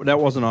 That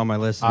wasn't on my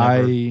list.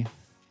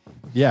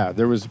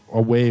 There was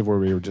a wave where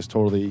we were just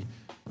totally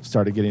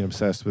started getting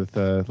obsessed with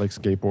like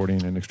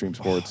skateboarding and extreme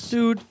sports.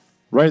 Dude.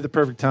 Right at the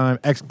perfect time.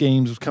 X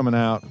Games was coming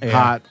out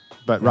hot,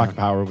 but Rocket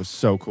Power was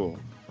so cool.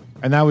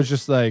 And that was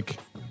just like,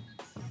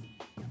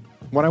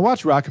 when I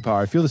watch Rocket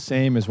Power, I feel the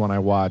same as when I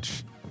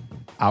watch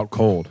Out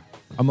Cold.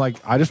 I'm like,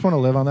 I just want to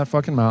live on that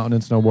fucking mountain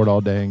and snowboard all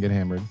day and get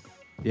hammered.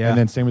 Yeah. And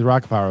then same with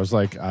Rocket Power. I was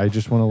like, I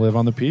just want to live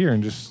on the pier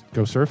and just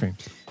go surfing.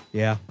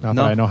 Yeah. Not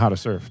that I know how to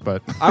surf,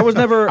 but I was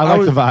never. I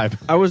like the vibe.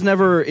 I was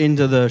never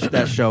into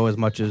that show as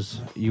much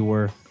as you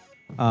were.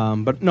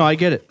 But no, I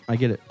get it.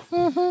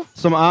 Mm-hmm.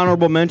 Some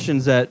honorable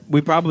mentions that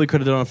we probably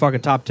could have done a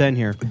fucking top 10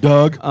 here.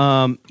 Doug,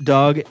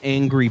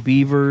 Angry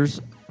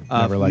Beavers.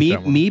 Never liked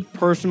that one. Me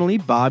personally,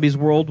 Bobby's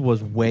World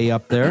was way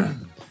up there.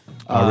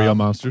 Real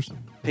Monsters.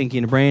 Pinky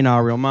and the Brain,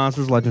 Our Real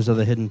Monsters, Legends of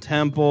the Hidden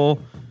Temple.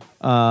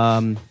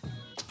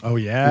 Oh,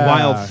 yeah.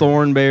 Wild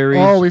Thornberries.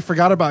 Oh, we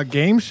forgot about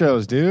game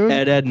shows, dude.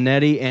 Ed, and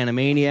Eddie,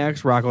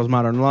 Animaniacs, Rocko's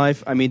Modern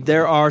Life. I mean,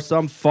 there are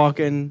some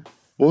fucking...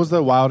 What was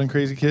the Wild and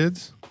Crazy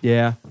Kids?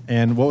 Yeah.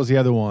 And what was the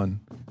other one?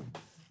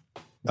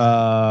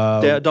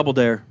 Double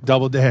Dare.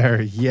 Double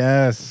Dare,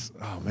 yes.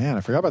 Oh, man,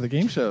 I forgot about the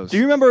game shows. Do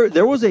you remember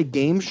there was a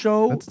game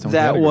show that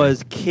category.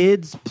 was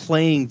kids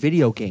playing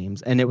video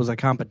games, and it was a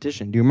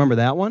competition? Do you remember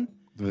that one?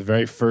 The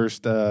very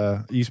first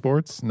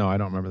esports? No, I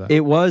don't remember that.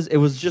 It was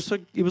just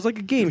it was like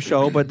a game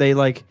show, but it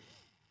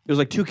was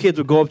like two kids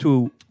would go up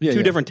to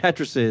two different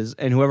Tetrises,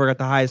 and whoever got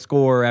the highest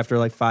score after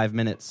like 5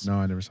 minutes. No,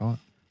 I never saw it.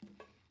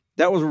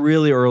 That was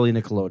really early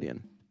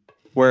Nickelodeon,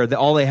 where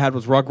all they had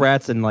was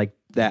Rugrats and like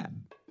that,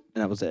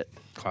 and that was it.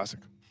 Classic.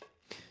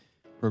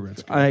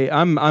 Rugrats.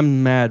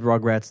 I'm mad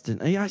Rugrats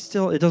didn't.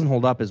 It doesn't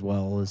hold up as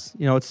well as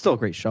it's still a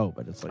great show,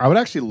 but it's like I would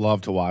actually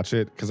love to watch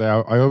it because I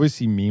always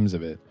see memes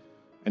of it,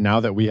 and now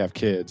that we have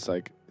kids,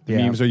 like the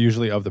memes are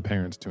usually of the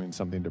parents doing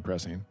something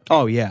depressing.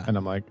 Oh yeah, and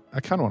I'm like,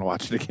 I kind of want to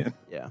watch it again.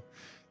 Yeah,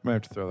 might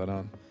have to throw that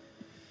on.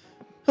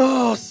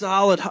 Oh,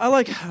 solid.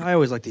 I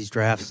always like these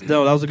drafts.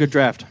 No, that was a good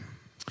draft.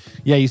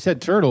 Yeah, you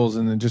said Turtles,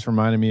 and it just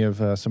reminded me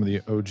of some of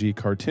the OG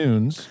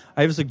cartoons.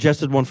 I have a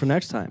suggested one for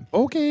next time.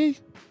 Okay.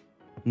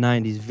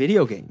 90s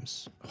video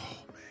games. Oh,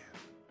 man.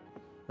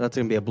 That's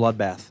going to be a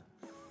bloodbath.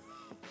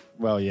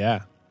 Well,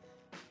 yeah.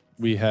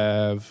 We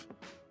have...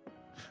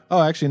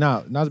 Oh, actually,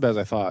 not as bad as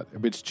I thought.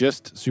 It's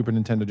just Super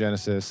Nintendo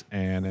Genesis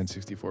and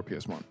N64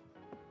 PS1.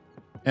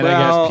 And I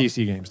guess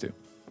PC games, too.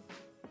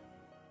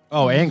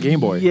 Oh, and Game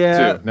Boy, too.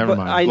 Never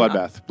mind.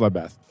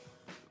 Bloodbath.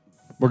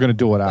 We're going to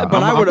duel it out.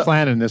 I'm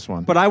planning this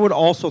one. But I would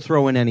also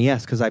throw in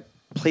NES because I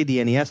played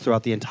the NES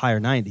throughout the entire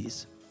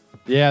 90s.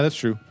 Yeah, that's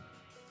true.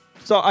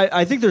 So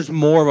I think there's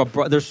more of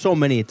a... There's so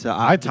many to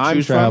I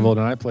time traveled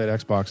and I played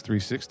Xbox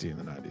 360 in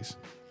the 90s.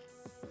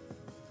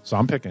 So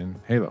I'm picking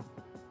Halo.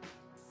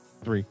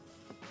 3.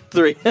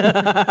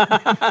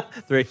 Now,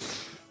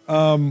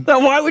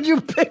 why would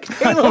you pick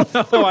Halo?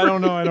 I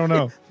don't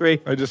know.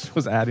 3. I just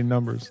was adding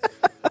numbers.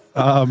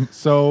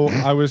 So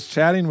I was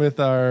chatting with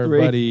our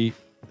buddy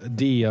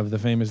D of the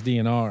famous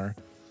DNR,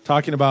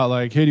 talking about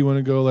like, hey, do you want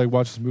to go like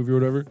watch this movie or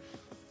whatever?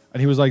 And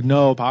he was like,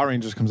 no, Power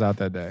Rangers comes out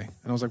that day.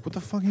 And I was like, what the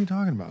fuck are you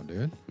talking about,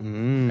 dude?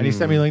 And he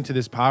sent me a link to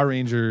this Power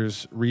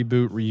Rangers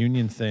reboot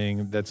reunion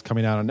thing that's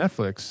coming out on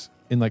Netflix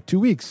in like 2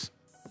 weeks.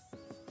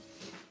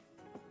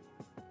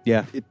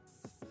 Yeah. It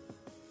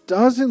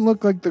doesn't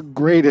look like the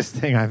greatest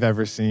thing I've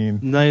ever seen.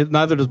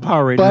 Neither does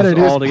Power Rangers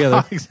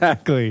altogether.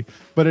 Exactly.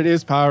 But it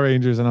is Power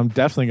Rangers, and I'm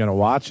definitely going to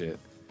watch it.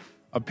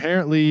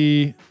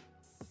 Apparently,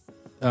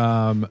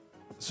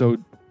 so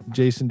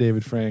Jason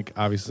David Frank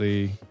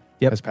obviously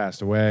has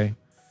passed away.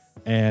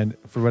 And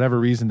for whatever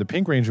reason, the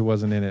Pink Ranger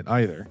wasn't in it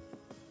either.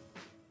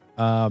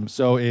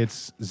 So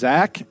it's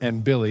Zach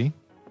and Billy.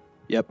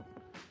 Yep.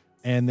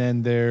 And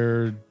then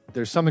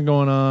there's something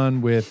going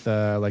on with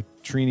like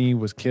Trini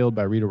was killed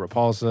by Rita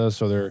Repulsa,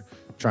 so they're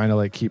trying to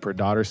like keep her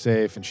daughter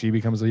safe, and she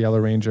becomes the Yellow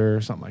Ranger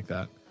or something like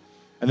that.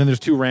 And then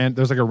there's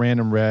like a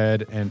random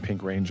Red and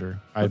Pink Ranger.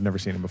 I've never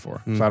seen them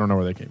before, so I don't know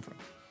where they came from.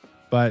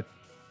 But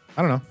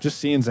I don't know, just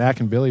seeing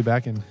Zach and Billy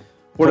back in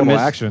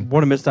action.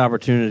 What a missed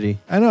opportunity.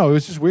 I know, it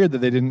was just weird that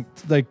they didn't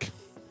like.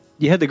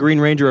 You had the Green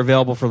Ranger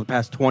available for the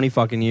past 20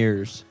 fucking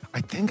years. I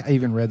think I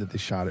even read that they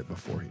shot it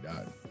before he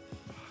died.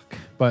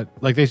 But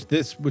like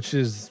this, which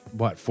is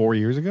what, 4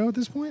 years ago at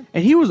this point,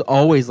 and he was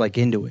always like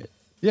into it.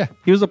 Yeah,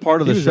 he was a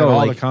part of the show, at all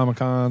like the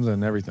Comic-Cons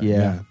and everything.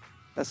 Yeah,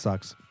 that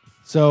sucks.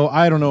 So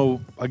I don't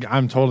know. Like,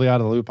 I'm totally out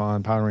of the loop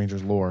on Power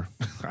Rangers lore.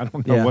 I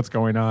don't know what's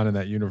going on in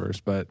that universe,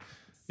 but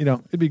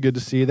it'd be good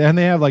to see. And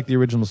they have like the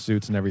original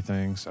suits and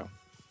everything. So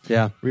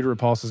yeah, Rita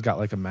Repulsa's got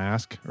like a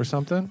mask or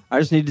something. I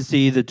just need to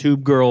see the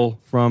Tube Girl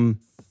from.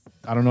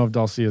 I don't know if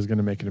Dulcia is going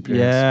to make an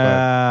appearance.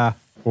 Yeah,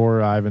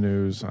 or Ivan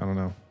Ooze. I don't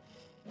know.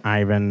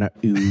 Ivan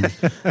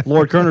Ooze.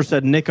 Lord Kerner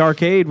said Nick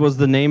Arcade was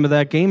the name of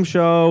that game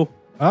show.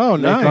 Oh,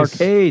 Nick nice.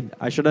 Arcade.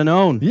 I should have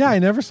known. Yeah, I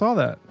never saw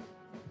that.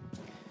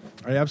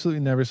 I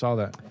absolutely never saw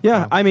that.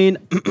 Yeah, I mean,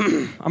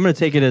 I'm going to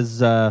take it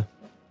as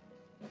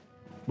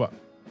What?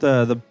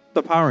 the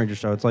Power Ranger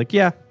show. It's like,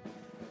 yeah,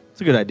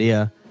 it's a good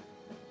idea.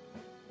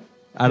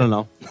 I don't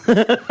know.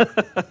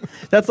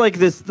 That's like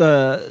this.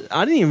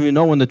 I didn't even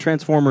know when the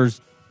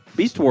Transformers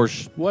Beast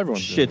Wars everyone's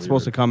shit's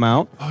supposed to come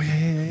out. Oh,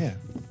 yeah.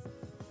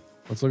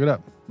 Let's look it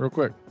up real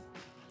quick.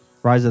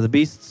 Rise of the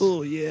Beasts.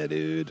 Oh, yeah,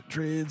 dude.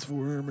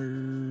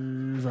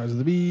 Transformers, Rise of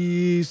the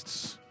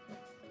Beasts,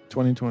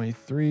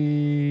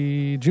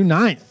 2023, June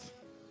 9th.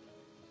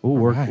 Ooh,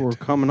 Right. we're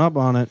coming up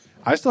on it.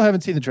 I still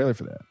haven't seen the trailer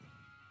for that.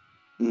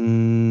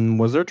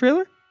 Was there a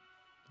trailer?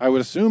 I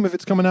would assume if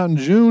it's coming out in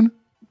June,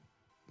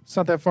 it's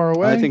not that far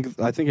away. I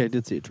think I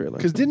did see a trailer.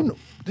 Because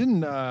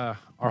didn't our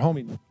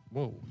homie...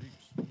 Whoa.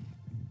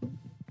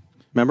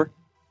 Remember?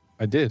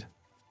 I did.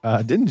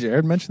 Didn't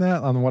Jared mention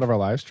that on one of our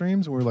live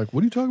streams? We were like,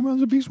 what are you talking about?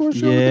 Is it a Beast Wars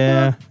show?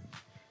 Yeah.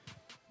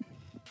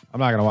 I'm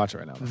not going to watch it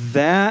right now.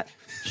 That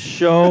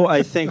show,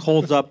 I think,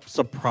 holds up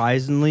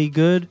surprisingly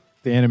good.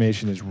 The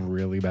animation is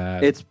really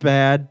bad. It's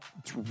bad.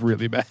 It's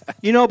really bad.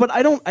 You know, but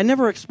I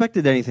never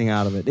expected anything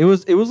out of it. It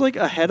was like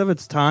ahead of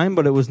its time,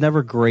 but it was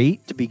never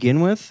great to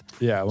begin with.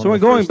 Yeah. So when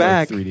going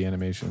back, 3D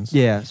animations.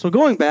 Yeah. So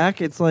going back,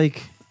 it's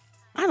like,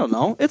 I don't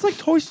know. It's like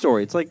Toy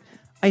Story. It's like,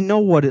 I know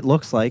what it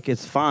looks like.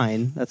 It's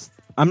fine.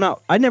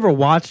 I never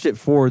watched it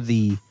for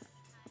the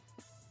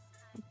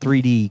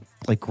 3D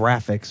like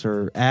graphics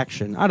or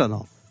action. I don't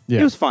know. Yeah.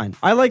 It was fine.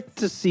 I like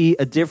to see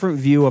a different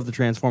view of the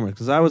Transformers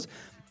because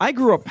I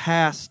grew up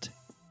past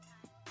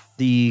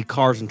the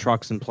cars and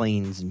trucks and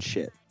planes and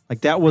shit.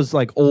 Like that was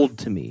like old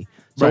to me.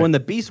 So Right. when the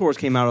Beast Wars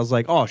came out, I was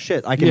like, oh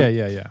shit, I can.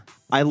 Yeah.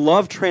 I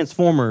love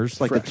Transformers,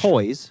 like Fresh. the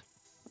toys,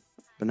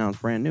 but now it's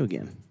brand new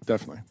again.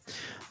 Definitely.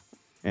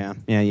 Yeah.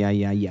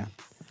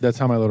 That's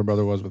how my little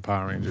brother was with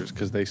Power Rangers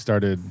because they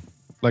started,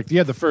 like, you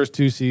had the first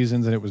 2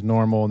 seasons and it was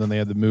normal, and then they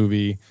had the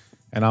movie,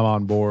 and I'm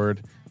on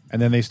board.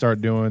 And then they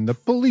start doing the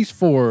Police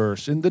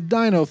Force and the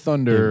Dino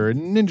Thunder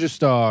and Ninja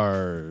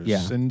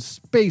Stars and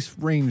Space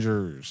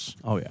Rangers.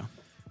 Oh yeah.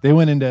 They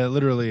went into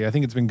literally, I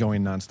think it's been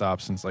going nonstop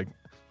since like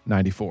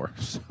 94.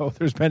 So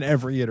there's been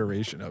every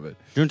iteration of it.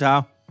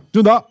 Juntao.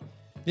 Do that.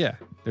 Yeah.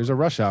 There's a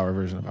Rush Hour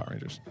version of Power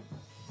Rangers.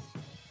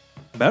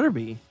 Better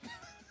be.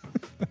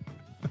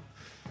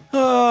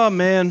 Oh,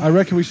 man. I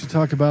reckon we should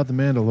talk about The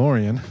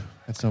Mandalorian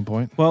at some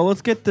point. Well,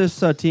 let's get this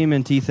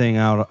TMNT thing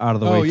out of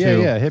the way,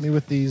 too. Yeah. Hit me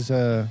with this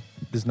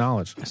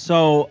knowledge.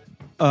 So,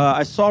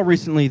 I saw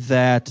recently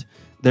that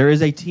there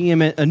is a new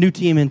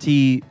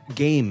TMNT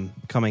game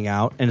coming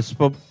out, and it's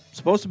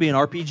supposed to be an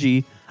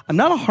RPG. I'm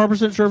not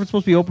 100% sure if it's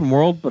supposed to be open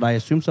world, but I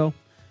assume so.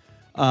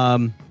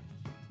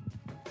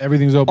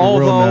 Everything's open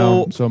world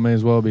now, so it may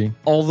as well be.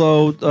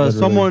 Although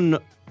someone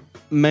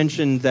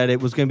mentioned that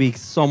it was going to be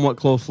somewhat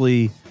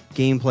closely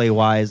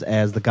gameplay-wise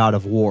as the God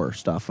of War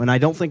stuff, and I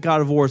don't think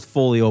God of War is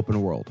fully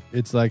open world.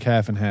 It's like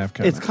half and half.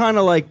 Kinda. It's kind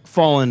of like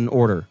Fallen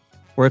Order,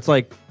 where it's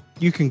like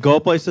you can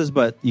go places,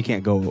 but you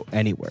can't go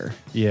anywhere.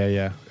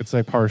 Yeah. It's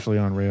like partially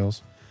on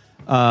rails.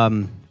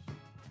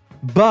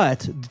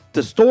 But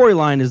the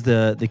storyline is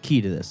the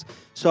key to this.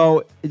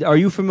 So, are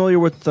you familiar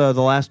with The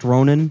Last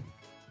Ronin?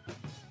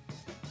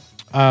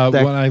 When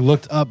I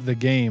looked up the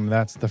game,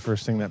 that's the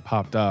first thing that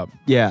popped up.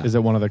 Yeah. Is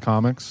it one of the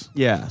comics?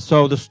 Yeah.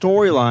 So the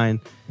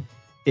storyline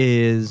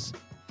is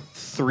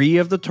 3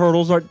 of the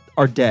turtles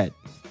are dead.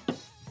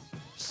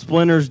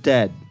 Splinter's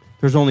dead.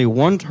 There's only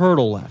 1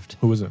 turtle left.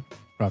 Who was it?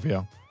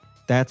 Raphael.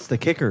 That's the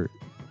kicker.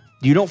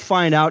 You don't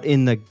find out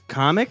in the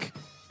comic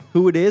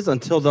who it is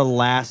until the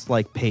last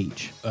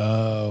page.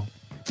 Oh.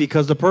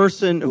 Because the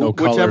person, No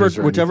colors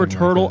or whichever anything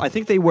turtle, like that. I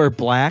think they wear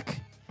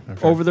black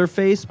over their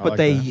face, but like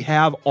they that.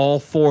 have all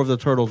 4 of the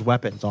turtles'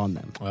 weapons on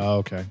them. Oh,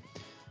 okay.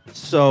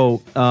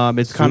 So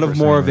it's kind of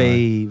Super more of samurai.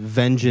 a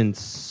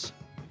vengeance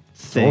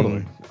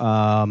thing.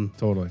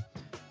 Totally.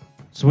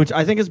 So which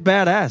I think is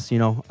badass,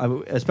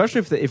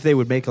 especially if they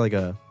would make like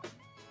a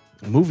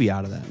movie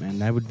out of that, man.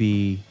 That would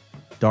be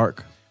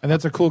dark. And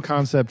that's a cool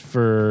concept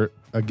for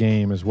a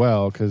game as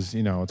well, because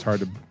it's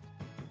hard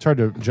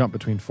to jump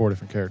between 4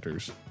 different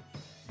characters.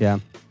 Yeah.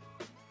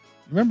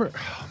 Remember?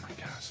 Oh my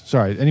gosh.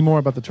 Sorry. Any more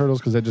about the turtles?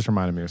 Because that just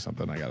reminded me of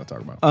something I got to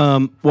talk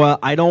about. Well,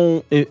 I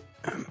don't.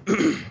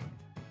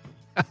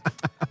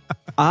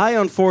 I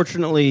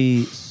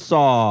unfortunately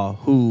saw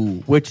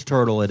which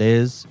turtle it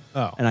is,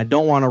 and I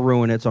don't want to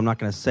ruin it, so I'm not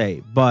going to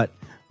say. But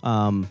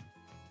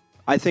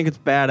I think it's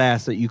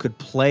badass that you could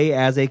play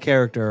as a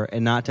character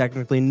and not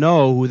technically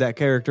know who that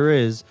character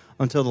is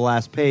until the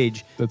last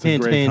page. That's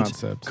hint, a great hint,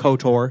 concept.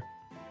 KOTOR.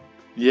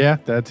 Yeah,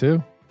 that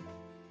too.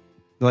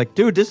 Like,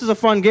 dude, this is a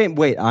fun game.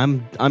 Wait,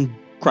 I'm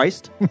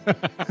Christ. You're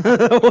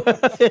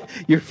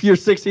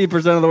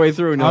 16% of the way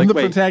through, and you're I'm like, the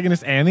wait,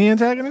 protagonist and the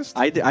antagonist?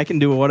 I can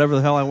do whatever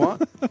the hell I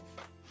want.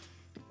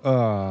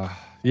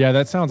 Yeah,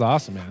 that sounds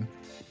awesome, man.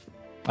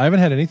 I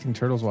haven't had anything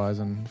Turtles-wise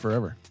in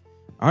forever.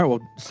 All right, well,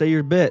 say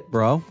your bit,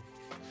 bro.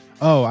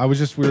 Oh, we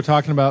were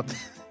talking about...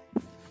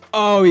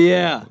 Oh,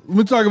 yeah.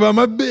 We're talking about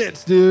my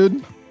bits,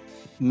 dude.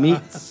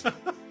 Meats.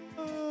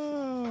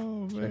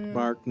 Oh,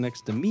 mark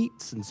next to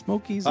meats and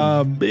smokies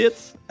and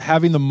bits.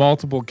 Having the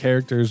multiple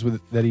characters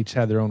that each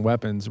had their own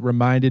weapons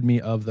reminded me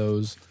of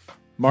those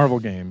Marvel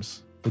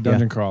games, the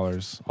Dungeon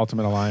Crawlers,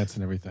 Ultimate Alliance,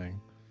 and everything.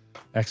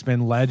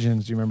 X-Men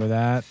Legends, do you remember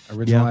that?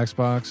 Original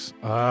Xbox.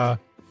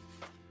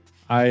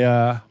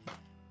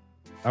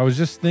 I was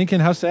just thinking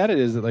how sad it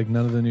is that like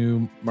none of the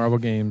new Marvel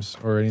games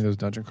or any of those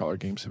Dungeon Crawler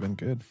games have been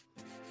good.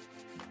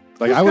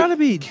 Like There's I would gotta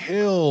be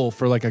kill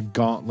for like a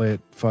Gauntlet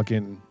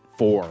fucking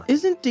 4.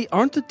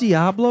 aren't the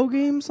Diablo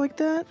games like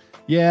that?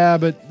 Yeah,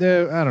 but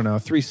I don't know.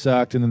 3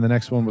 sucked, and then the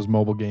next one was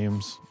mobile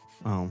games.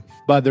 Oh,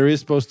 But there is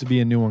supposed to be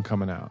a new one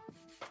coming out.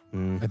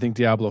 Mm. I think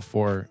Diablo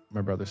 4,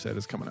 my brother said,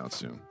 is coming out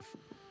soon.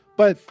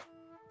 But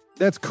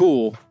that's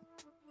cool.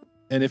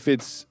 And if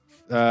it's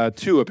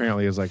 2,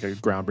 apparently is like a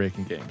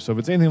groundbreaking game. So if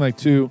it's anything like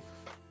 2,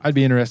 I'd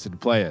be interested to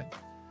play it.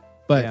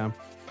 But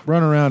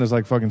run around as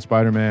like fucking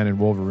Spider-Man and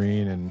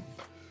Wolverine and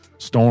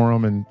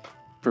Storm and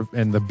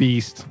the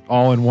Beast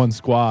all in one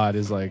squad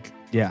is like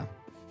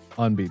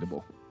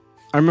unbeatable.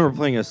 I remember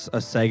playing a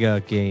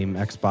Sega game,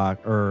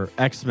 Xbox or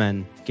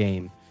X-Men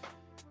game,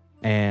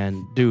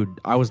 and dude,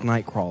 I was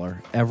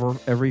Nightcrawler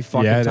every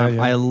fucking time.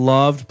 Yeah. I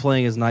loved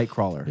playing as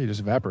Nightcrawler. You just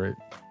evaporate.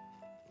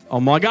 Oh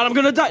my god, I'm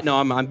gonna die! No,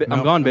 I'm gone, bitch.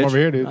 I'm over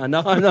here, dude.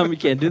 No, we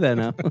can't do that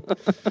now.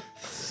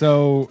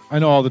 So I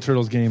know all the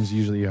Turtles games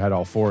usually you had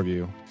all 4 of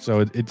you. So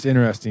it's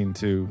interesting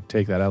to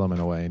take that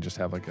element away and just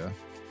have like a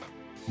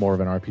more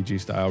of an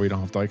RPG style where you don't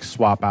have to like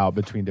swap out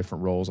between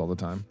different roles all the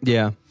time.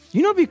 Yeah,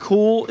 you know what'd be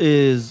cool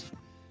is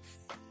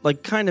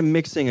like kind of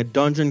mixing a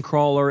dungeon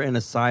crawler and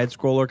a side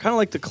scroller, kind of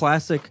like the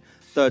classic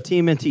the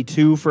TMNT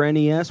 2 for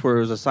NES, where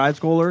it was a side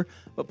scroller,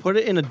 but put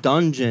it in a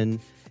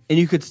dungeon. And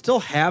you could still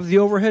have the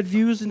overhead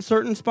views in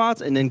certain spots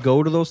and then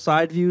go to those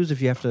side views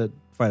if you have to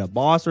fight a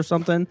boss or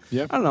something.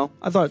 Yeah. I don't know.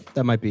 I thought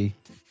that might be...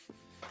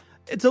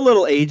 It's a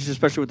little aged,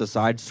 especially with the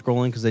side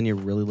scrolling, because then you're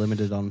really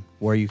limited on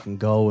where you can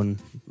go and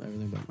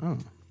everything. But I don't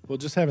know. Well,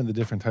 just having the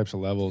different types of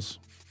levels.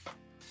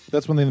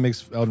 That's one thing that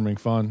makes Elden Ring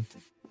fun.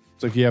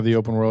 It's like you have the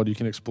open world you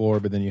can explore,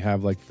 but then you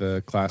have like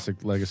the classic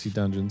legacy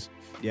dungeons.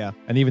 Yeah.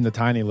 And even the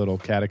tiny little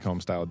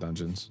catacomb style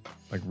dungeons.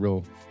 Like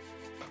real...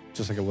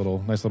 Just like a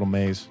nice little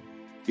maze.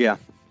 Yeah.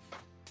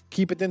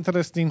 Keep it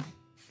interesting.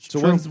 So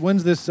True.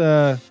 when's this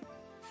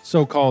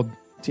so-called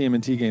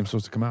TMNT game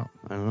supposed to come out?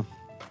 I don't know.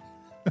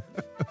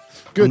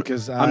 Good,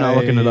 because I'm not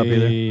looking it up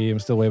either. I'm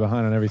still way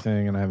behind on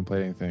everything, and I haven't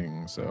played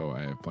anything, so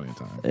I have plenty of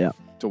time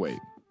to wait.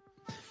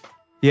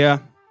 Yeah.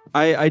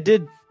 I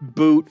did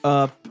boot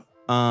up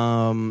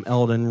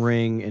Elden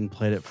Ring and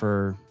played it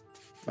for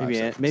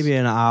maybe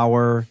an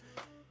hour.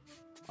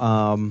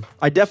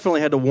 I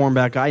definitely had to warm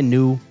back. I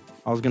knew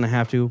I was going to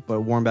have to,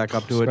 but warm back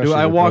up to it. Dude,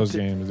 I walked those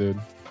games, dude.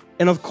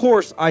 And of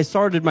course, I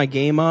started my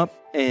game up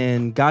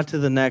and got to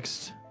the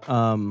next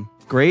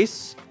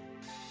Grace,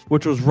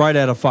 which was right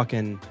at a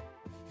fucking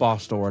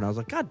boss door. And I was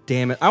like, God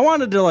damn it. I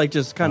wanted to like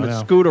just kind of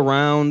scoot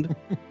around.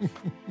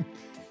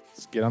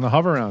 Let's get on the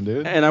hover around,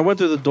 dude. And I went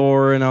through the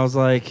door and I was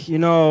like, you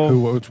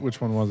know. Which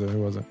one was it?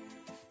 Who was it?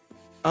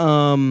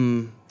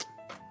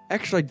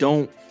 Actually, I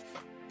don't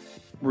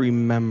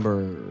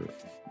remember.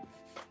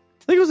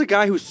 I think it was a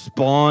guy who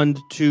spawned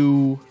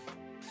two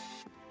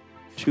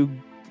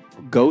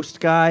ghost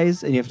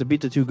guys, and you have to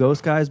beat the 2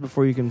 ghost guys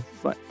before you can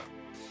fight.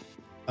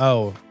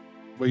 Oh,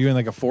 were you in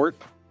like a fort?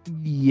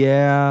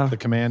 Yeah. The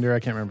commander, I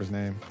can't remember his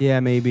name. Yeah,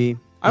 maybe.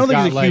 I don't think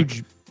he's a like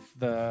huge...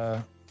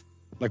 the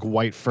like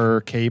white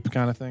fur cape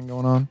kind of thing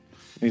going on.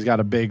 And he's got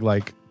a big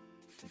like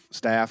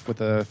staff with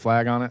a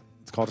flag on it.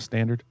 It's called a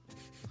standard.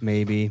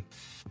 Maybe.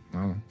 I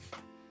don't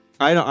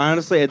know.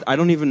 Honestly, I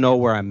don't even know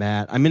where I'm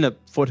at. I'm in the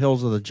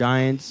foothills of the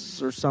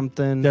Giants or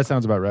something. That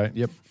sounds about right.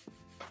 Yep.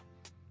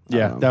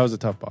 Yeah, that was a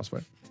tough boss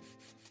fight.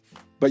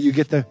 But you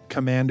get the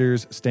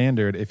commander's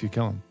standard if you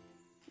kill him.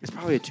 It's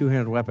probably a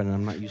 2-handed weapon, and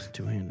I'm not used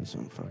to 2-handed, so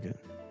fuck it.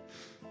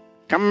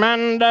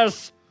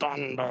 Commander's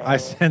standard. I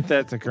sent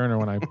that to Kerner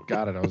when I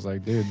got it. I was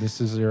like, dude, this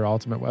is your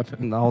ultimate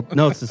weapon. No,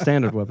 it's the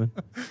standard weapon.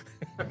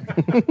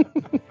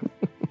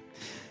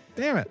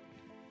 Damn it.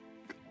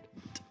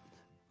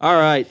 All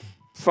right.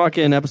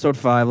 Fucking episode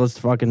 5. Let's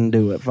fucking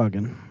do it.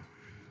 Fucking.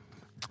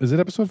 Is it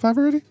episode 5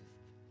 already?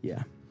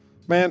 Yeah.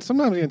 Man,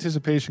 sometimes the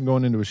anticipation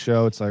going into a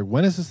show, it's like,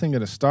 when is this thing going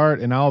to start?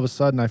 And all of a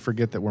sudden, I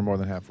forget that we're more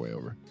than halfway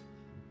over.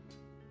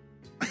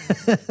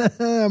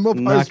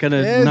 Not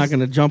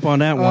gonna jump on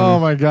that one. Oh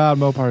my God,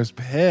 Mopar's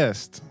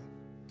pissed.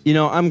 You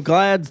know, I'm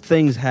glad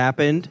things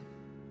happened.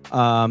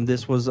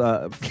 This was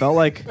felt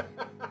like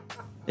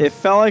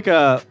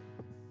a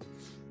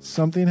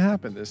something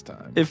happened this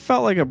time. It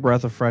felt like a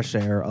breath of fresh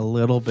air a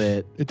little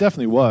bit. It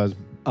definitely was.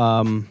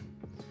 You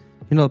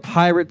know, the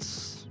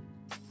pirates,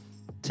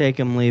 take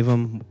them, leave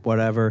them,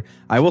 whatever.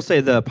 I will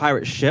say the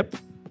pirate ship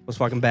was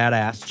fucking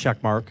badass.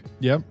 Check mark.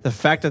 Yep. The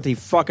fact that he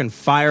fucking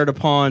fired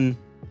upon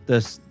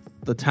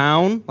the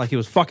town like he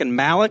was fucking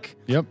Malik.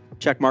 Yep.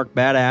 Check mark.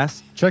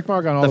 Badass. Check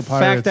mark on all the pirates. The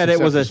fact that it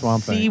was a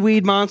Swamp Thing.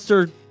 seaweed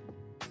monster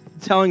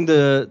telling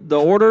the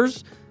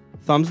orders.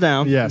 Thumbs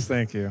down. Yes,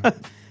 thank you.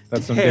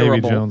 That's some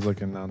Terrible. Davy Jones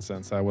looking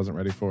nonsense I wasn't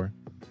ready for.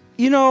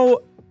 You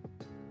know,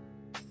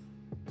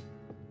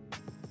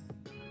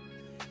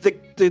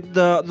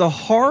 the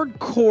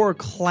hardcore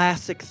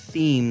classic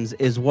themes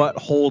is what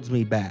holds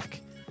me back.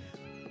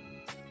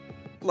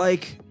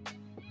 Like,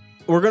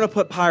 we're gonna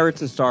put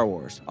pirates in Star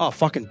Wars. Oh,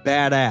 fucking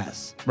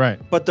badass. Right.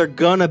 But they're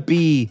gonna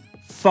be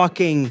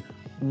fucking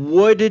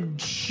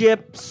wooded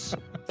ships,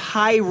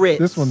 pirates.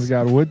 This one's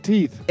got wood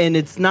teeth. And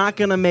it's not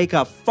gonna make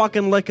a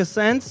fucking lick of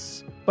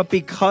sense. But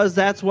because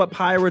that's what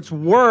pirates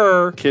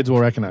were, Kids will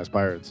recognize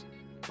pirates.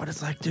 but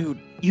it's like, dude,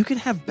 you can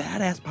have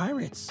badass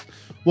pirates.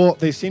 Well,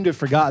 they seem to have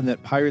forgotten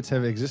that pirates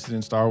have existed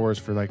in Star Wars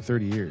for like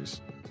 30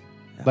 years.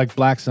 Like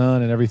Black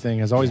Sun and everything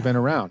has always been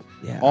around.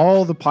 Yeah.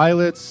 All the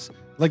pilots,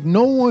 like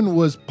no one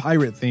was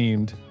pirate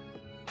themed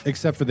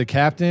except for the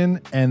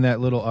captain and that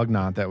little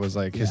Ugnaught that was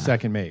like his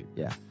second mate.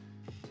 Yeah.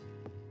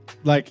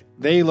 Like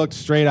they looked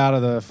straight out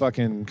of the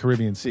fucking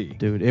Caribbean Sea.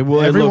 Dude,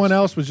 Everyone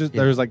else was just,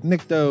 there's like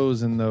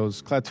Niktos and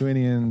those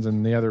Klatooinians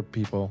and the other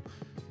people.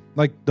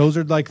 Like those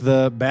are like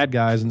the bad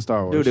guys in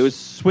Star Wars. Dude, it was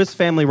Swiss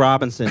Family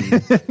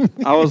Robinson.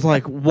 I was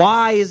like,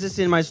 why is this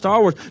in my Star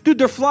Wars? Dude,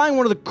 they're flying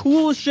one of the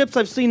coolest ships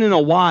I've seen in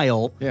a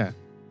while. Yeah.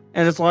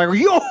 And it's like,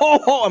 yo!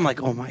 I'm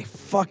like, oh my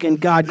fucking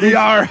God. Grief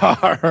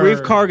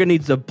Karga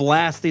needs to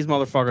blast these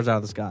motherfuckers out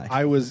of the sky.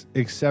 I was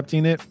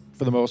accepting it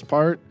for the most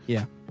part.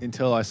 Yeah.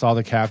 Until I saw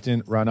the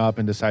captain run up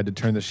and decide to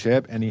turn the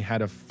ship, and he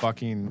had a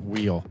fucking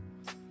wheel.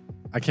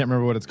 I can't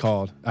remember what it's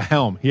called. A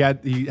helm. They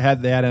had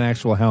an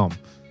actual helm.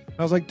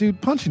 I was like, dude,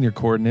 punch in your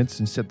coordinates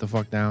and sit the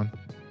fuck down.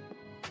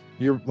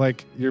 You're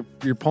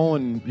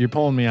pulling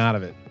me out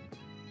of it.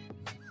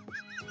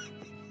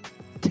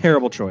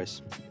 Terrible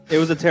choice. It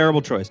was a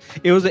terrible choice.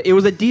 It was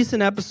a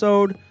decent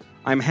episode.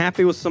 I'm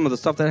happy with some of the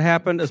stuff that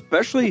happened,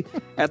 especially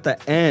at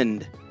the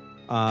end.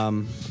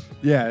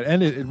 Yeah,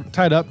 and it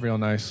tied up real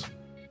nice.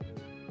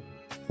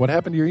 What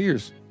happened to your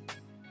ears?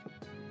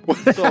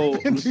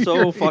 I'm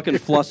so fucking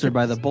flustered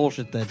by the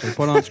bullshit that they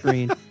put on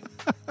screen.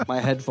 My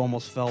head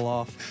almost fell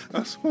off.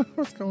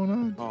 What's going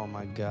on? Oh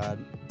my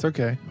God. It's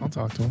okay. I'll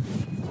talk to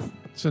him.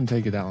 Shouldn't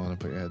take it that long to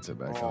put your headset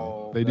back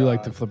on. They do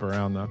like to flip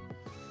around though.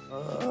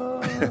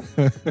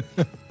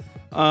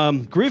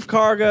 Grief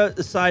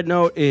Karga, side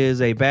note,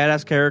 is a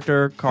badass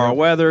character. Carl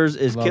Weathers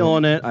is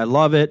killing it. I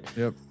love it.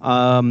 Yep.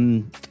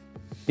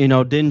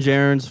 Din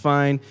Djarin's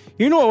fine.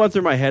 You know what went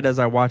through my head as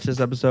I watched this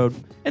episode?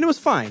 And it was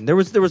fine. There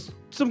was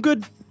some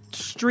good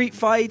street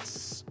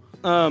fights,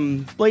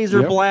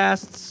 laser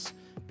blasts.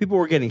 People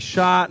were getting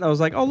shot. And I was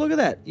like, oh, look at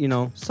that.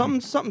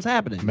 Something's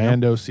happening.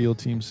 Mando SEAL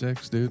Team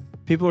 6, dude.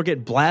 People were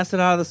getting blasted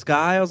out of the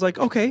sky. I was like,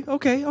 okay.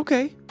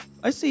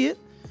 I see it.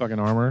 Fucking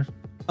armor.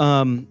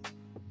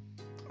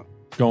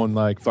 Going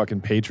like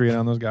fucking Patriot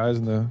on those guys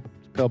in the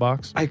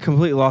pillbox. I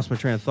completely lost my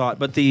train of thought.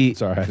 But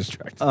Sorry, I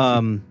distracted.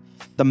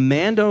 The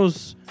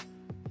Mandos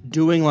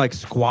doing like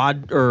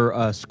squad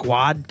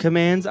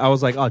commands, I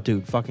was like, oh,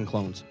 dude, fucking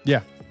clones.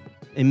 Yeah.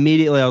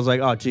 Immediately, I was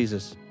like, oh,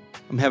 Jesus.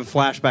 I'm having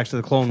flashbacks to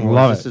the Clone Wars.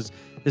 Love it.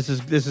 This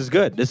is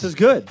good. This is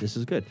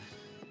good.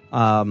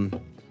 And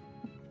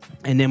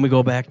then we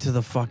go back to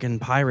the fucking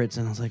pirates,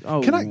 and I was like,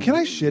 oh. Can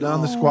I shit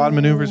on the squad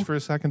maneuvers for a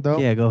second though?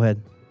 Yeah, go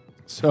ahead.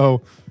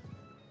 So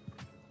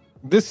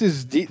this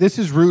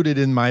is rooted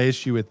in my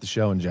issue with the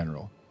show in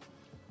general.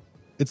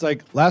 It's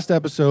like last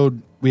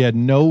episode we had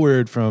no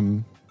word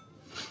from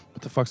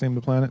what the fuck's the name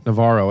of the planet?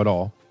 Navarro at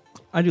all.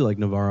 I do like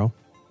Navarro.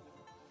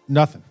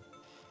 Nothing.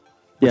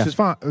 Which Yeah. is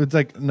fine. It's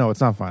like, no,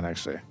 it's not fine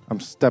actually. I'm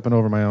stepping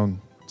over my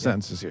own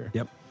sentences here.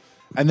 Yep.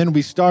 And then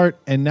we start,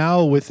 and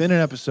now within an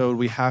episode,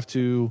 we have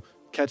to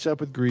catch up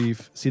with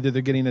Grief, see that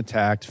they're getting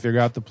attacked, figure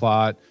out the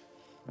plot,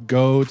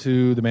 go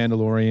to the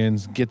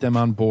Mandalorians, get them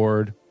on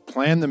board,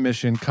 plan the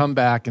mission, come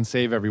back and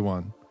save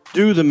everyone.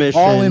 Do the mission.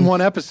 All in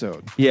one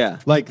episode. Yeah.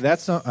 Like,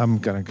 that's not, I'm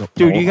going to go.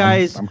 Dude, you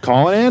guys. I'm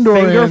calling Andor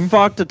finger in.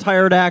 fucked a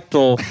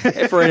pterodactyl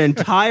for an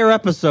entire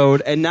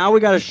episode, and now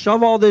we got to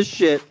shove all this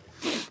shit.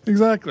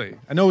 Exactly.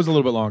 I know it was a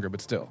little bit longer,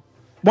 but still.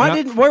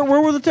 Where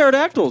were the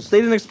pterodactyls? They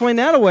didn't explain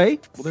that away.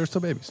 Well, they're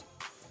still babies.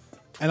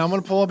 And I'm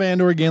going to pull up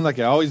Andor again like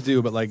I always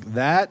do, but like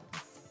that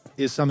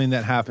is something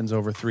that happens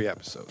over 3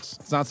 episodes.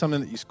 It's not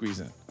something that you squeeze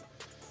in.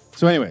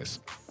 So anyways.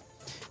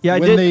 Yeah,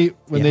 when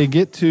they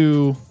get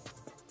to,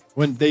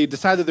 when they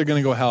decide that they're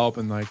going to go help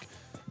and like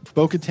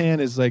Bo-Katan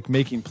is like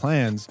making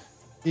plans,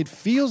 it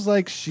feels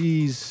like a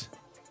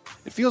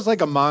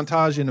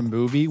montage in a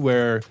movie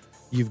where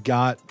you've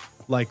got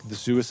like the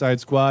Suicide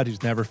Squad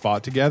who's never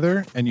fought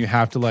together and you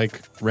have to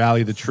like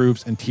rally the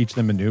troops and teach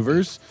them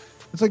maneuvers.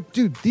 It's like,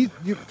 dude,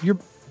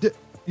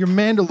 you're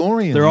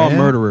Mandalorian. They're all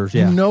murderers,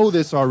 yeah. You know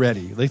this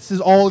already. Like, this is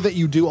all that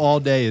you do all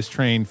day is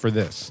train for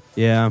this.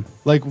 Yeah.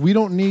 Like, we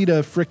don't need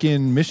a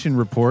freaking mission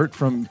report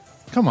from,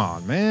 come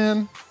on,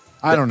 man.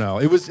 I don't know.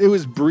 It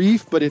was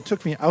brief, but it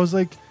took me, I was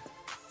like,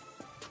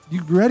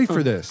 you ready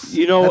for this?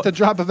 At the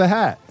drop of a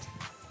hat.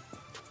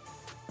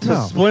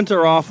 To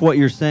splinter off what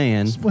you're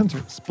saying.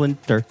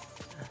 Splinter.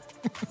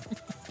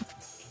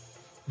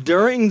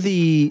 During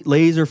the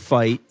laser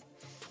fight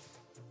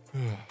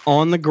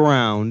on the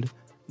ground,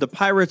 the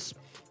pirates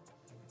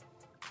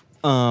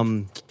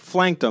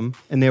flanked them,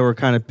 and they were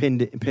kind of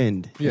pinned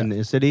in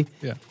the city.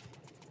 Yeah.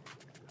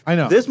 I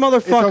know. This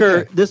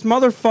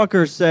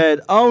motherfucker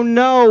said, "Oh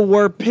no,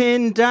 we're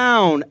pinned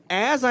down."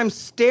 As I'm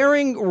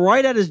staring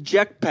right at his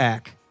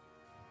jetpack.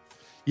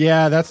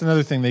 Yeah, that's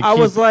another thing. I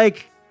was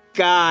like,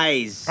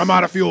 guys. I'm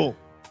out of fuel.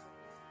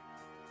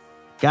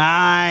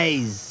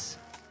 Guys.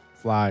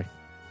 Fly.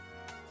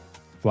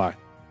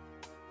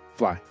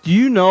 Do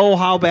you know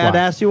how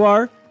badass you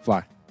are?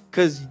 Fly.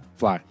 Because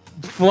Fly,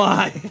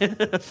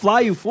 fly,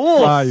 you fools.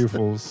 Fly, you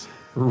fools.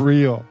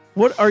 Real.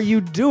 What are you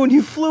doing?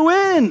 You flew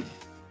in.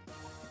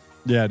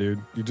 Yeah,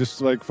 dude. You just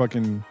like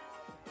fucking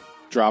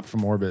dropped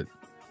from orbit.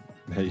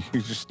 Hey,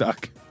 you're just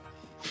stuck.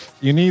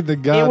 You need the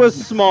gun. It was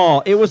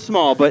small,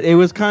 but it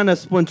was kind of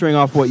splintering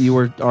off what you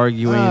were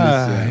arguing.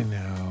 I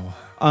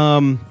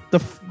know.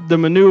 The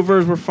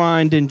maneuvers were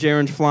fine. Din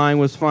Djarin's flying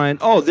was fine.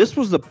 Oh, this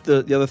was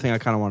the other thing I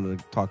kind of wanted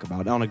to talk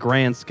about on a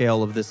grand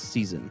scale of this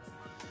season.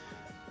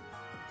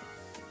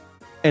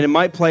 And it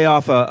might play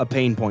off a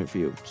pain point for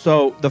you.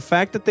 So the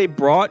fact that they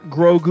brought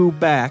Grogu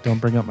back. Don't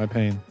bring up my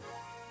pain.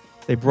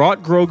 They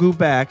brought Grogu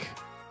back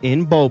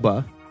in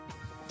Boba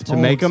to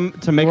make him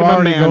a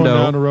Mando.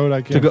 Down the road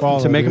I can't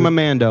follow, to make him a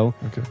Mando.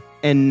 Okay.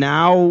 And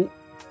now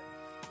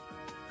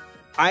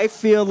I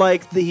feel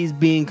like he's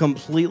being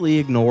completely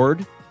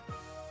ignored.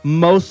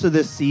 Most of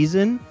this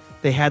season,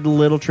 they had the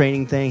little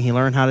training thing. He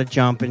learned how to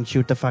jump and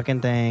shoot the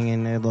fucking thing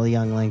and the little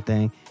youngling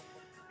thing.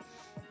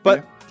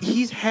 But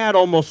he's had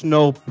almost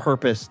no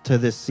purpose to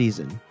this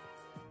season.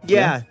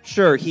 Yeah,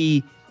 sure,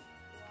 he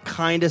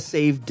kind of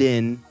saved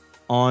Din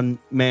on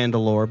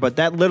Mandalore, but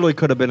that literally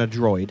could have been a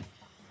droid.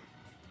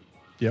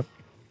 Yep.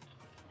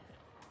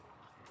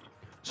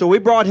 So we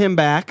brought him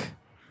back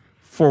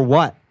for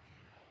what?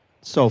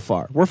 So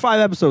far, we're 5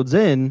 episodes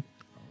in.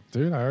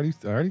 Dude, I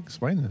already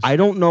explained this. I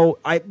don't know.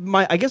 I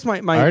guess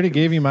my I already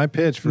gave you my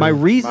pitch for my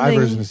reasoning, my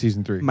version of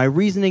season 3. My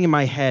reasoning in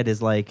my head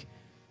is like,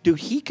 dude,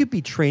 he could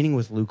be training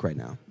with Luke right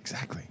now.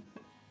 Exactly.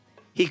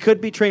 He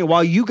could be training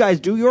while you guys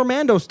do your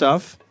Mando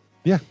stuff.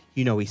 Yeah.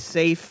 You know, he's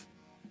safe.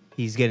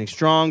 He's getting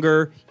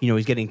stronger. You know,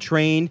 he's getting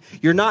trained.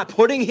 You're not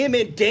putting him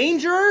in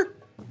danger.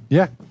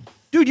 Yeah.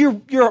 Dude,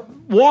 you're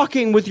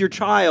walking with your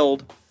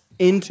child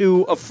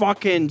into a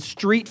fucking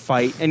street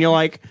fight, and you're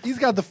like, He's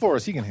got the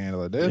Force. He can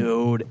handle it, dude.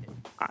 dude,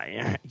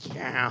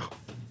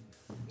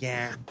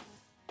 yeah.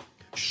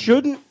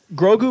 Shouldn't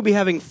Grogu be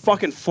having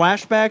fucking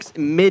flashbacks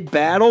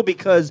mid-battle?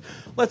 Because,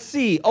 let's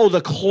see,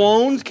 the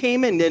clones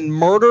came in and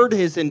murdered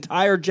his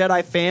entire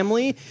Jedi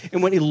family,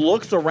 and when he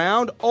looks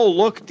around,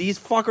 look, these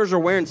fuckers are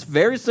wearing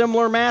very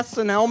similar masks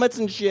and helmets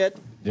and shit.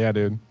 Yeah,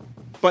 dude.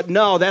 But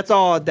no, that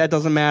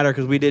doesn't matter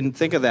because we didn't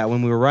think of that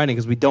when we were writing,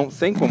 because we don't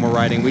think when we're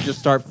writing. We just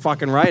start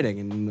fucking writing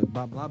and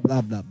blah, blah,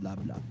 blah, blah, blah,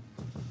 blah.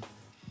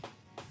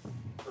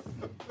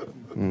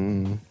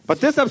 But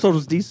this episode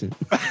was decent.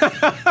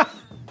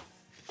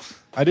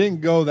 I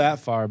didn't go that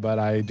far, but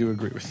I do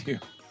agree with you.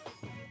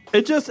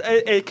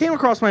 It came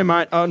across my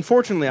mind.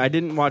 Unfortunately, I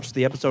didn't watch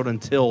the episode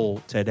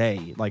until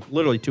today, like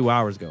literally 2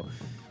 hours ago.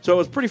 So it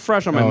was pretty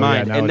fresh on my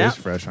mind. Yeah, now it is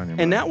fresh on your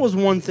mind. And that was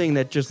one thing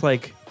that just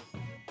like,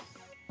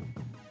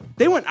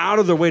 they went out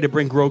of their way to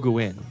bring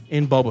Grogu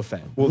in Boba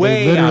Fett. Well,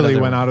 they literally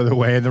went out of the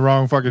way in the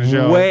wrong fucking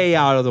show. Way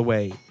out of the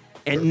way.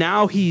 And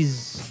now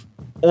he's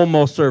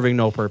almost serving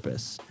no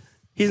purpose.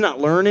 He's not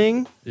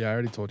learning. Yeah, I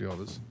already told you all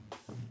this.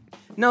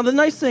 Now, the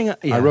nice thing...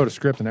 Yeah. I wrote a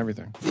script and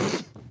everything.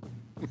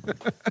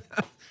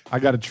 I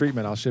got a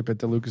treatment. I'll ship it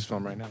to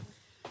Lucasfilm right now.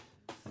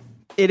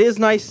 It is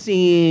nice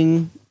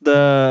seeing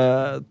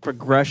the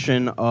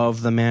progression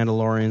of the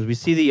Mandalorians. We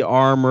see the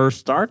armor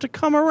start to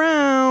come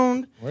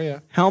around. Oh, yeah.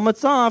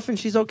 Helmet's off, and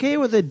she's okay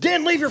with it.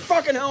 Didn't leave your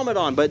fucking helmet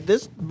on. But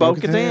this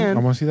Bo-Katan... I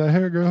want to see that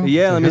hair, girl.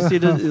 Yeah, let me see.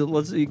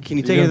 Can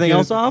you take anything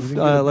else off?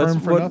 Let's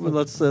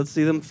Let's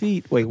see them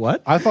feet. Wait,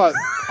 what? I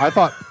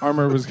thought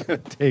Armor was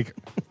going to take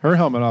her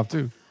helmet off,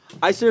 too.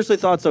 I seriously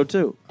thought so,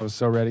 too. I was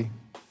so ready.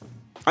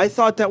 I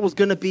thought that was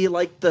going to be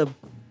like the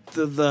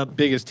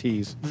biggest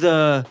tease.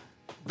 The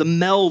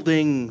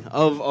melding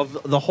of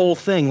the whole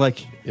thing.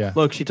 Like, yeah.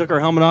 Look, she took her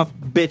helmet off.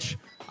 Bitch,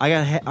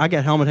 I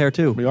got helmet hair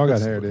too. We all got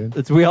hair,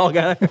 dude. We all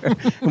got hair.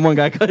 And one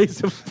guy cut his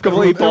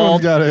completely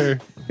bald. Everyone's got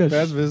hair.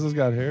 That's Vizsla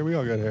got hair. We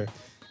all got hair.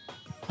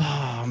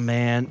 Oh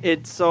man,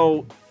 it's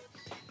so.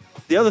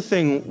 The other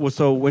thing was,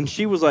 so when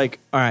she was like,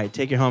 "All right,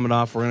 take your helmet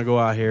off. We're gonna go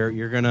out here.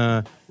 You're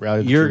gonna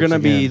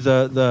be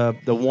the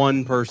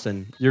one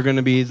person. You're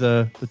gonna be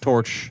the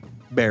torch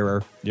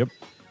bearer." Yep.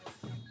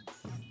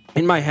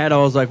 In my head, I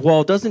was like,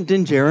 well, doesn't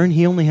Din Djarin,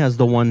 he only has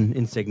the one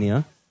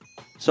insignia.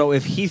 So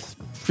if he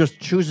just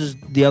chooses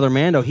the other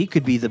Mando, he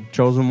could be the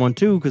chosen one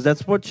too, because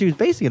that's what she was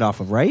basing it off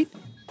of, right?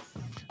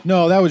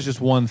 No, that was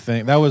just one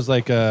thing. That was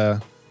like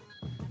that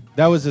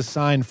was a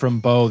sign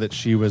from Bo that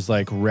she was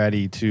like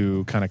ready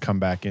to kind of come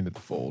back into the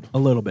fold. A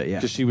little bit, yeah.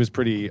 Because she was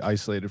pretty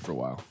isolated for a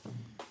while.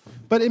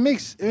 But it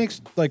makes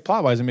like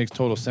plot-wise, it makes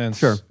total sense.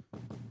 Sure.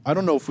 I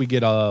don't know if we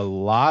get a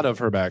lot of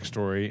her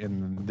backstory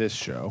in this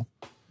show.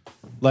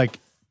 Like,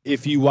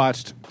 if you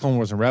watched Clone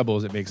Wars and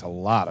Rebels, it makes a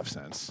lot of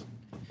sense.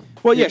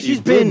 Well, yeah,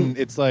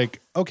 it's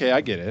like, okay, I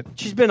get it.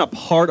 She's been a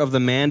part of the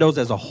Mandos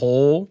as a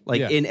whole,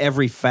 like Yeah. in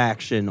every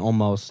faction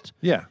almost.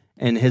 Yeah.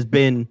 And has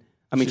been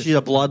I mean, she's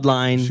a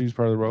bloodline. She's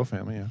part of the royal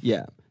family, yeah.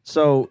 Yeah.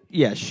 So,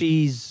 yeah,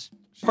 she's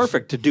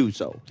perfect to do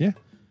so. Yeah,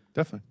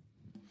 definitely.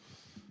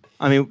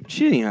 I mean,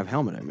 she didn't even have a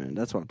helmet. I mean,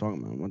 that's what I'm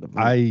talking about. What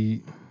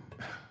the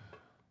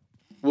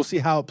We'll see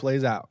how it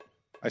plays out.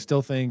 I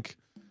still think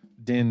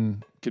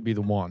Din could be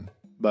the one,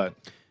 but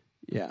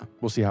yeah,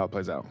 we'll see how it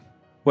plays out.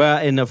 Well,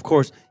 and of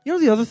course, you know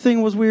the other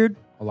thing was weird?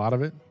 A lot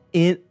of it?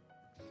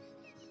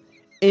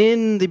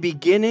 In the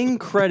beginning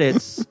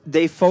credits,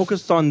 they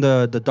focused on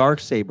the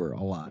Darksaber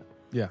a lot.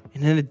 Yeah.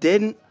 And then it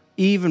didn't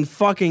even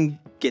fucking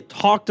get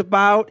talked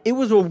about. It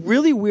was a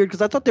really weird,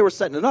 because I thought they were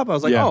setting it up. I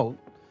was like, oh,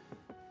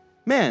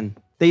 man.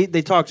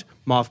 They talked,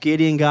 Moff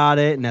Gideon got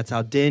it, and that's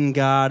how Din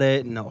got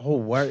it, and the whole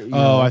word.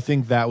 I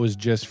think that was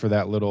just for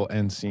that little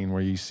end scene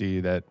where you see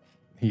that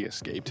he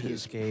escaped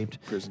his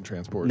prison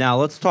transport. Now,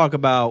 let's talk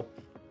about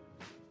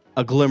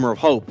a glimmer of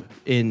hope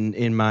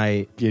in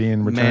my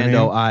Gideon returning.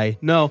 Mando eye.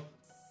 No.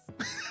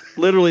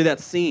 Literally that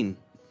scene.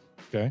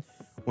 Okay.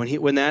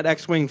 When that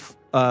X-Wing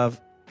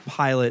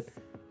pilot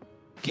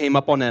came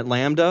up on that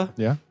Lambda.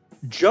 Yeah.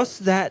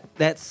 Just that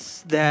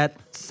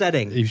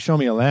setting. If you show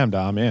me a Lambda,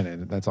 I'm in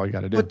it. That's all you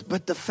got to do.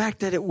 But the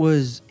fact that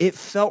it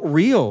felt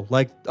real.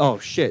 Like, oh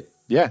shit.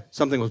 Yeah.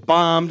 Something was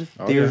bombed.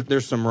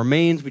 There's some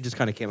remains. We just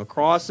kind of came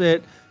across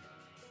it.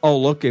 Oh,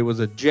 look, it was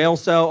a jail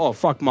cell. Oh,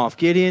 fuck, Moff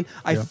Gideon.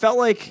 I felt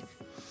like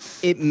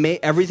it made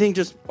everything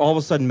just all of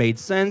a sudden made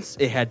sense.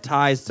 It had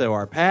ties to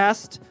our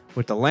past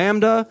with the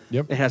Lambda.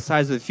 Yep. It has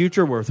ties to the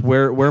future with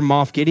where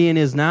Moff Gideon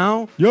is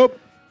now. Yep.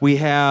 We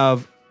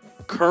have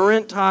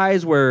current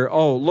ties where,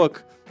 oh,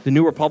 look, the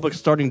New Republic's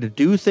starting to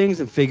do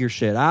things and figure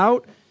shit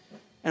out.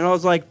 And I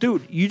was like,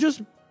 dude, you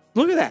just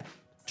look at that.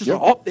 Just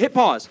hit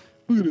pause.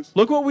 Look at this.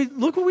 Look what we did.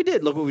 Look what we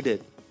did. Look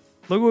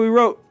what we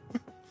wrote.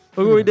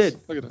 Look what we did.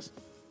 Look at this.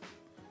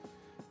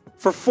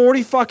 For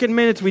 40 fucking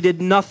minutes, we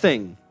did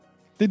nothing.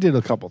 They did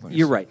a couple things.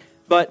 You're right.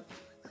 But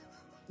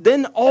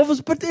then all of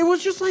us, but it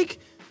was just like,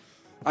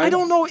 I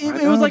don't know.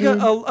 It was like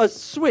a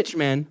switch,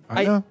 man.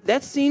 I know.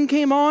 That scene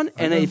came on,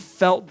 and it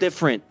felt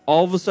different.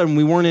 All of a sudden,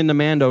 we weren't in the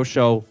Mando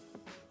show.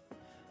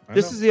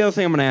 This is the other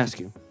thing I'm going to ask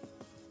you.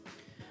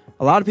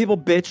 A lot of people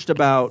bitched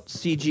about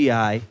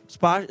CGI,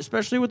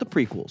 especially with the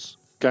prequels.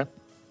 Okay.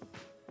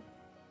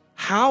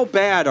 How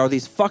bad are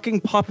these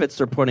fucking puppets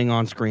they're putting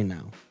on screen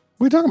now?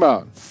 What are you talking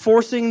about?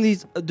 Forcing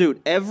these...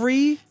 dude,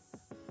 every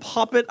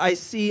puppet I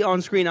see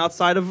on screen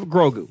outside of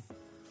Grogu,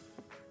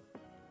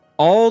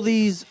 all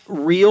these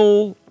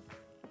real...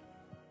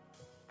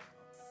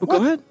 Go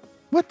ahead.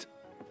 What?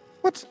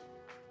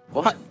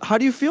 How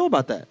do you feel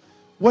about that?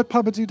 What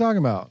puppets are you talking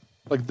about?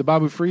 Like the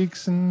Babu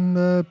Freaks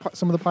and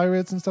some of the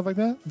pirates and stuff like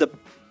that?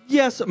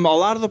 Yes, a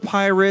lot of the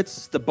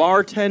pirates, the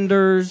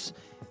bartenders,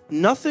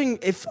 nothing.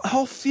 It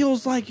all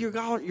feels like you're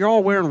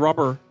all wearing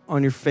rubber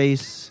on your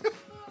face.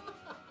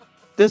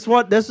 This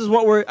is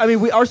what we're. I mean,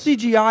 our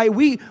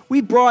CGI.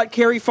 We brought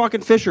Carrie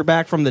fucking Fisher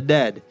back from the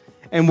dead,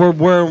 and we're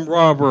wearing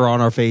rubber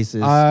on our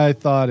faces. I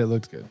thought it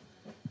looked good.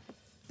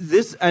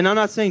 And I'm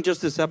not saying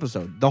just this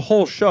episode. The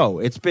whole show,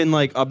 it's been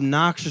like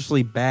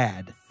obnoxiously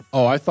bad.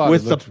 Oh, I thought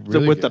with it looked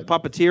really with good. the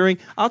puppeteering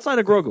outside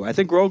of Grogu. I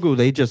think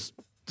Grogu,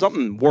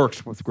 something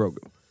works with Grogu.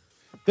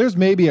 There's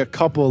maybe a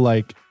couple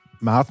like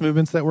mouth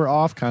movements that were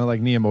off, kind of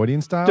like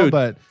Neimoidian style, Dude,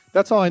 but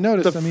that's all I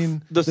noticed.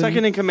 The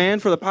second in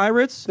command for the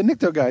pirates, the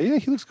Nikto guy, yeah,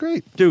 he looks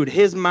great. Dude,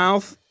 his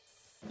mouth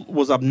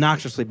was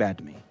obnoxiously bad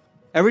to me.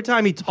 Every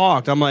time he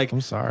talked, I'm like,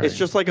 I'm sorry. It's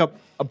just like a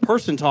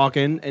person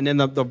talking, and then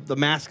the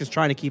mask is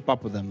trying to keep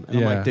up with him. And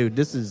I'm like, dude,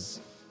 this is...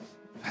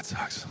 That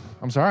sucks.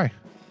 I'm sorry.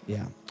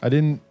 Yeah.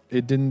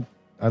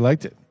 I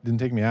liked it. Didn't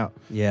take me out.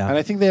 Yeah. And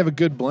I think they have a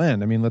good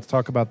blend. I mean, let's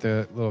talk about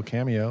the little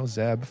cameo,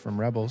 Zeb from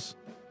Rebels,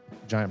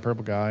 giant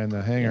purple guy in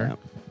the hangar.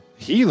 Yeah.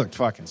 He looked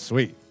fucking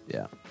sweet.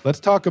 Yeah.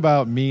 Let's talk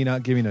about me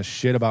not giving a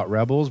shit about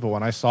Rebels, but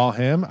when I saw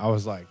him, I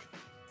was like,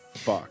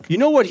 fuck. You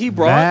know what he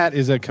brought? That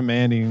is a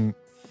commanding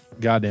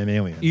goddamn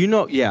alien.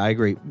 Yeah, I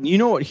agree. You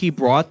know what he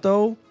brought,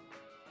 though?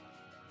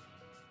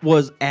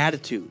 Was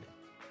attitude.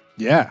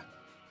 Yeah.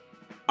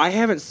 I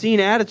haven't seen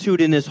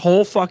attitude in this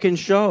whole fucking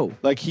show.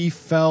 Like, he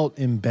felt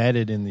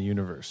embedded in the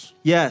universe.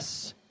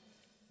 Yes.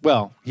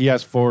 Well, he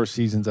has 4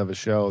 seasons of a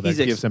show that He's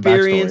gives him backstory.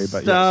 experienced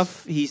But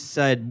stuff. He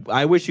said,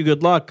 I wish you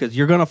good luck because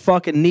you're going to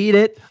fucking need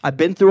it. I've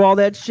been through all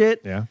that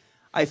shit. Yeah.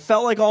 I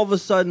felt like all of a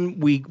sudden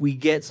we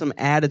get some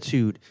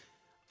attitude.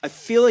 I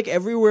feel like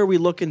everywhere we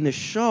look in this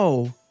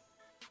show,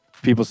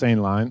 people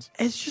saying lines.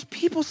 it's just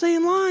people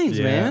saying lines,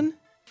 Yeah. man.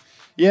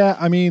 Yeah,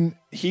 I mean,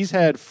 he's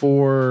had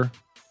 4.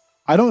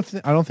 I don't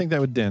think that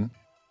with Din,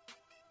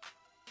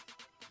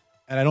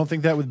 and I don't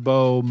think that with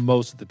Bo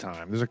most of the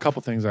time. There's a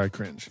couple things I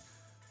cringe,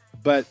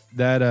 but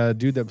that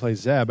dude that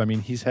plays Zeb, I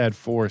mean, he's had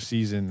 4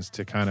 seasons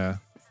to kind of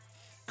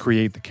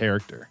create the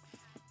character.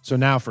 So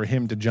now for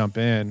him to jump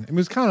in, it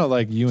was kind of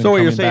like you. So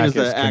what you're coming saying is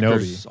back as the Kenobi.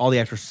 actors, all the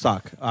actors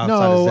suck. Outside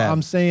No, of Zeb.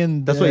 I'm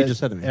saying That's what you just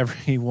said to me.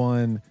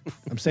 Everyone,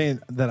 I'm saying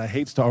that I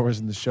hate Star Wars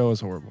and the show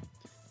is horrible.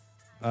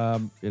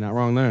 You're not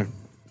wrong there.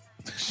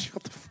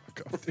 Shut the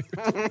fuck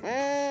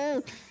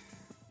up, dude.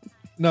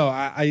 No,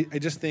 I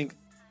just think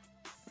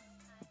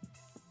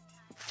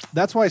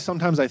that's why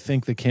sometimes I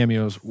think the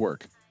cameos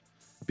work.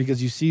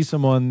 Because you see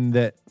someone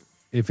that,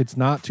 if it's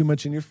not too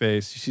much in your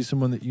face, you see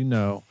someone that you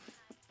know,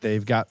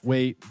 they've got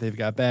weight, they've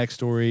got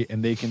backstory,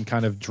 and they can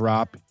kind of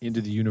drop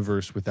into the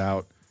universe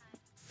without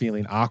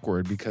feeling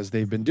awkward because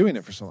they've been doing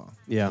it for so long.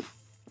 Yeah.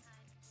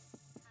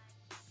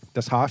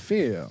 That's how I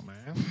feel,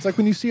 man. It's like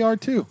when you see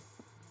R2.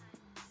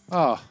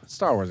 Oh,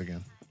 Star Wars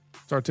again.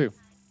 It's R2.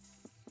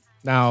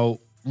 Now,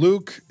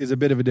 Luke is a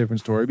bit of a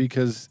different story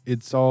because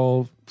it's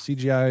all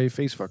CGI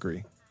face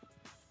fuckery.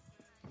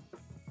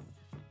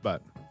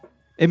 But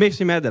It makes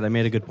me mad that I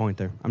made a good point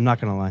there. I'm not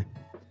going to lie.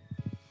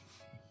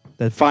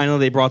 That finally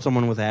they brought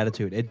someone with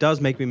attitude. It does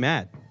make me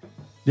mad.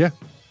 yeah,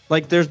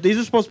 Like, these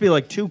are supposed to be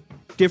like two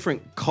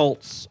different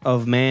cults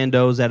of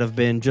Mandos that have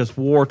been just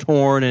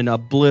war-torn and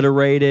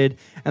obliterated,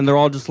 and they're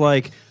all just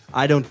like,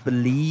 I don't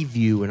believe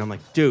you. And I'm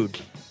like, dude,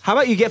 how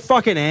about you get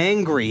fucking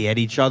angry at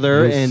each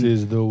other? this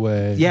is the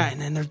way. Yeah, and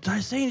then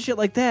they're saying shit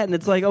like that, and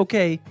it's like,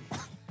 okay,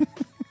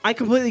 I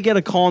completely get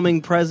a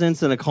calming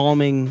presence and a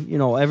calming,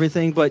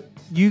 everything, but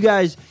you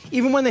guys,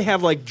 even when they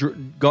have, like,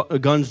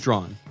 guns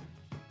drawn,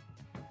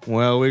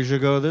 well, we should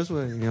go this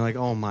way. And you're like,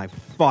 oh, my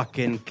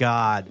fucking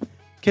God.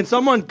 Can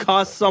someone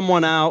cuss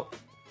someone out?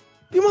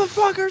 You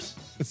motherfuckers.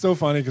 It's so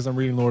funny because I'm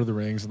reading Lord of the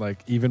Rings, and like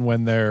even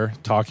when they're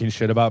talking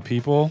shit about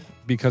people,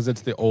 because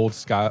it's the old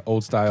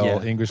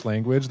style English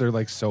language, they're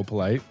like so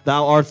polite.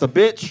 Thou art the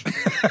bitch.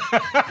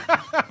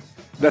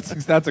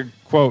 That's a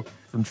quote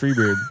from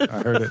Treebeard.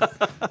 I heard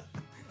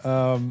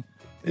it.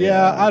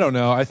 Yeah, I don't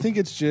know. I think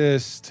it's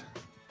just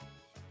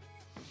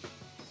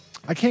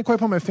I can't quite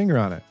put my finger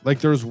on it. Like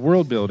there's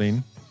world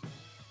building,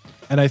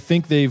 and I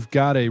think they've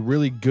got a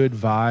really good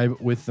vibe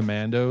with the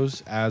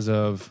Mandos as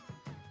of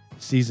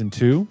season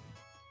 2.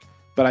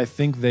 But I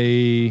think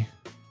maybe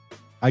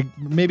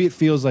it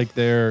feels like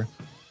they're,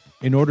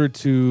 in order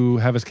to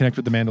have us connect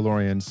with the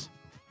Mandalorians,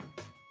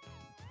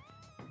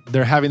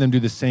 they're having them do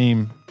the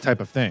same type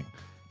of thing.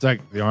 It's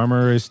like the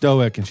armor is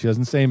stoic and she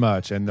doesn't say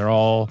much, and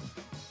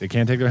they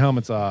can't take their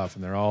helmets off,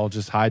 and they're all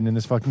just hiding in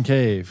this fucking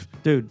cave.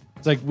 Dude.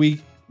 It's like we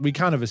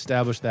kind of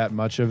established that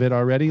much of it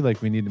already.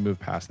 Like we need to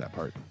move past that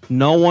part.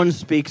 No one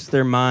speaks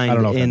their mind I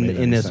don't know if that made in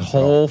any this sense at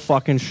whole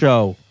fucking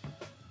show.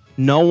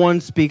 No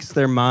one speaks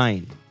their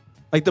mind.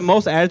 Like the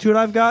most attitude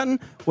I've gotten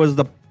was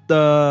the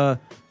not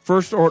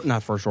First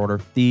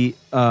Order, the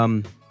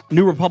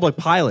New Republic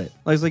pilot.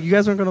 Like, it's like, you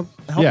guys aren't going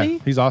to help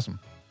me? He's awesome.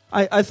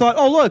 I thought,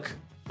 oh, look,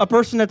 a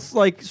person that's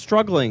like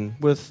struggling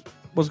with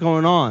what's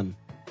going on.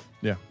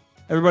 Yeah.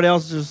 Everybody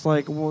else is just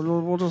like,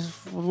 we'll just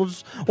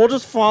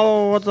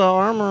follow what the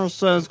armor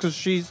says because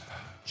she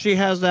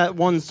has that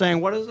one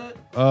saying. What is it?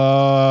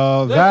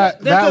 That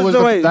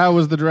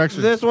was the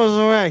direction. This was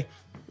the way.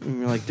 And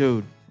you're like,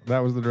 dude. That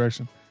was the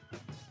direction.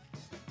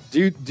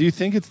 Do you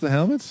think it's the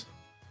helmets?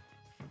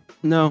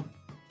 No,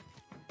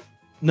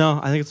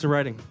 I think it's the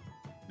writing.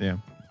 Yeah.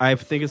 I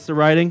think it's the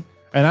writing.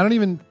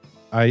 And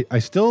I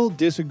still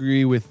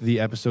disagree with the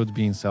episodes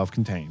being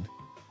self-contained.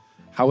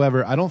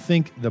 However, I don't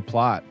think the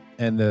plot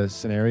and the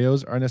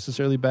scenarios are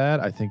necessarily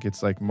bad. I think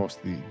it's like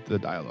mostly the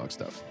dialogue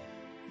stuff.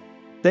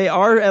 They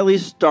are at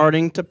least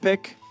starting to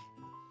pick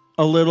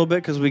a little bit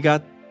because we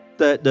got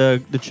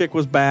the chick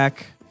was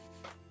back,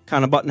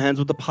 kind of button heads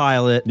with the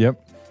pilot.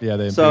 Yep.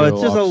 Yeah, so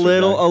it's just a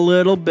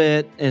little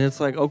bit, and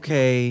it's like,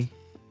 okay.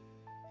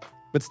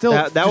 But still,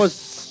 that was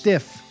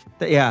stiff.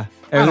 Yeah,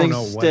 I don't know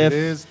everything's what stiff. it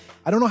is.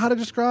 I don't know how to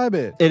describe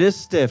it. It is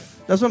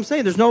stiff. That's what I'm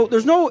saying. There's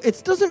no.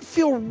 It doesn't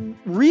feel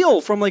real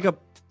from like a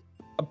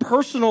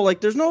personal. Like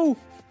there's no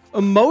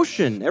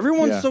emotion.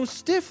 Everyone's so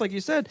stiff, like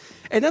you said,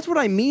 and that's what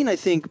I mean. I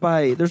think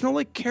by there's no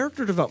like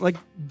character development.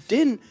 Like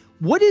Din,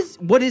 what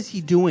is he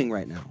doing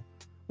right now?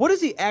 What is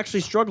he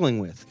actually struggling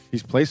with?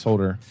 He's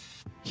placeholder.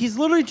 He's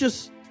literally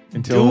just.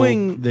 Until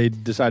they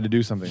decide to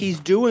do something. He's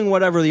doing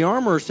whatever the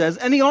armor says,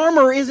 and the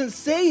armor isn't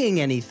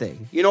saying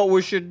anything. You know what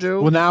we should do?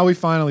 Well, now we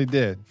finally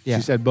did. Yeah.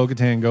 She said,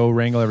 Bo-Katan, go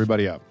wrangle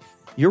everybody up.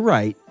 You're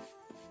right.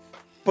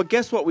 But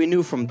guess what we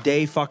knew from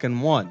day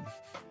fucking 1?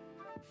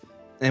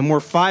 And we're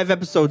 5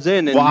 episodes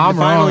in. And well, I'm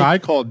wrong. I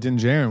called Din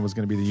Djarin was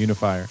going to be the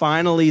unifier.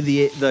 Finally,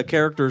 the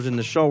characters in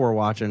the show we're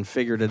watching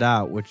figured it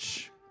out,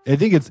 which... I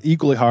think it's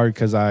equally hard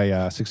because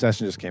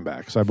Succession just came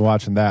back. So I've been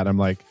watching that, and I'm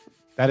like,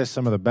 that is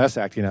some of the best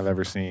acting I've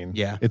ever seen.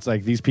 Yeah. It's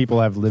like these people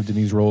have lived in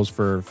these roles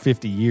for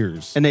 50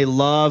 years. And they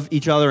love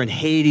each other and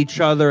hate each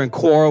other and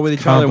quarrel with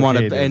each other.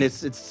 And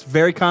it's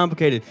very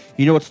complicated.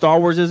 You know what Star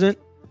Wars isn't?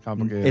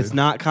 Complicated. It's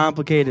not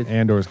complicated.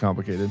 Andor's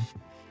complicated.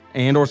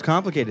 Andor's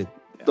complicated.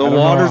 The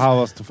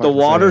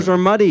waters are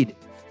muddied.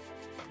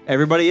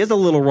 Everybody is a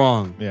little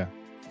wrong. Yeah.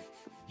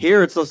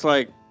 Here it's just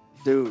like,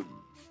 dude.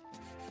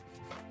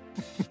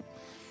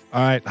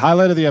 All right.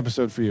 Highlight of the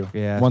episode for you.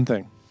 Yeah. One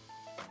thing.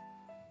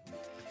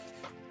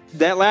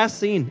 That last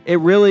scene,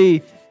 it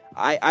really,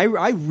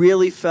 I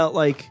really felt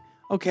like,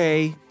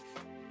 okay,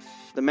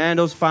 the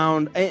Mandos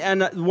found,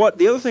 and what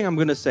the other thing I'm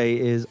going to say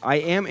is I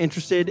am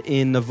interested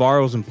in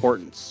Navarro's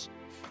importance.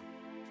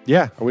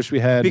 Yeah, I wish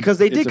we had, because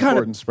they did kind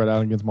of spread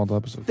out against multiple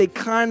episodes. They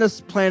kind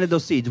of planted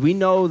those seeds. We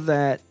know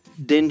that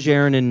Din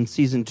Djarin in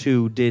season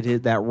 2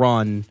 did that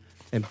run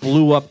and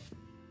blew up.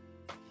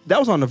 That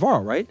was on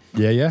Navarro, right?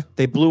 Yeah.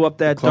 They blew up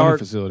that cloning dark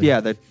facility.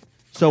 Yeah,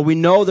 so we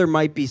know there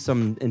might be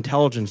some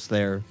intelligence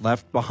there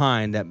left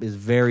behind that is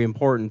very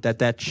important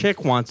that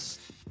chick wants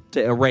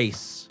to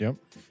erase. Yep.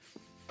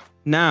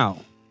 Now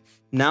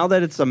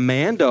that it's a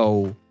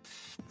Mando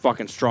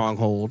fucking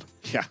stronghold,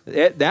 Yeah.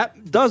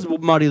 that does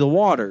muddy the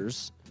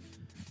waters.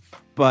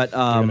 But We're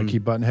gonna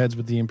keep butting heads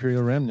with the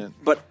Imperial Remnant.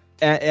 But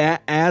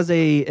as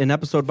an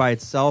episode by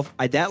itself,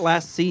 that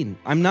last scene,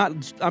 I'm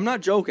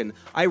not joking.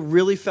 I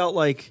really felt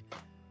like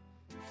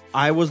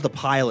I was the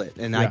pilot,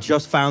 and I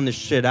just found this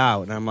shit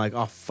out, and I'm like,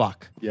 oh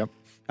fuck. Yep.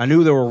 I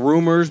knew there were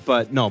rumors,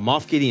 but no,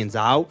 Moff Gideon's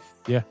out,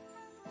 Yeah.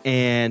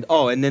 and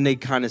then they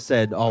kind of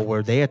said, oh,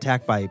 were they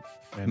attacked by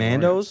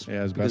Mandos?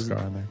 Yeah, his best car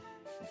on there.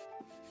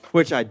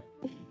 Which I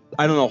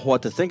don't know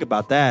what to think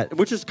about that.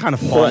 Which is kind of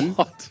fun.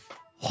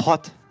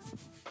 Hot.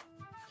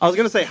 I was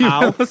gonna say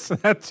how. That's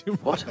not too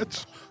much.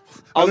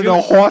 I don't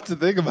know what to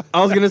think about.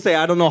 I was gonna say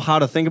I don't know how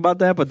to think about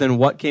that, but then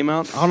what came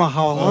out? I don't know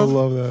how. I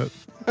love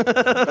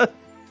that.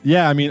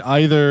 Yeah, I mean,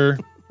 either.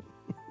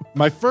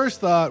 My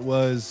first thought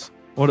was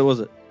What was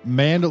it?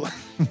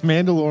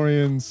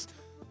 Mandalorians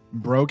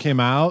broke him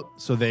out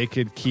so they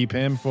could keep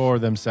him for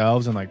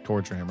themselves and like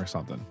torture him or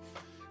something.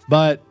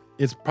 But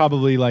it's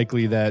probably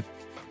likely that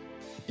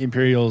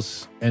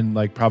Imperials and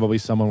like probably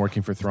someone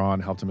working for Thrawn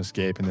helped him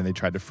escape, and then they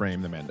tried to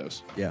frame the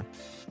Mandos. Yeah.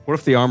 What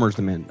if the armor's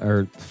the man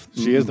or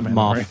She is the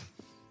Mandalorian. Moff?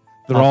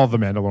 They're all the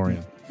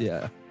Mandalorian.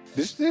 Yeah.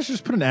 They should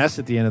just put an S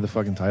at the end of the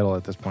fucking title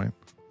at this point.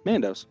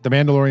 Mandos. The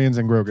Mandalorians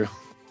and Grogu.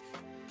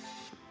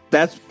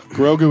 That's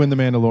Grogu and the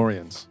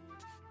Mandalorians.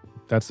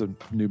 That's a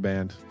new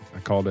band. I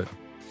called it.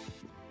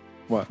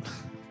 What?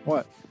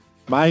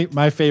 My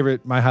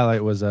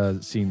highlight was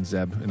seeing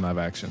Zeb in live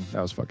action.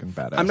 That was fucking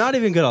badass. I'm not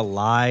even gonna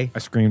lie. I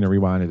screamed and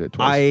rewinded it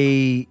twice.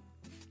 I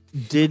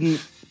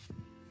didn't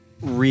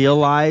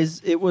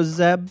realize it was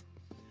Zeb,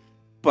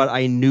 but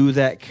I knew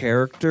that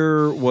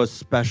character was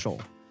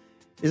special.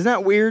 Isn't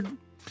that weird?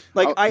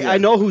 Like I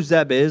know who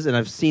Zeb is, and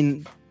I've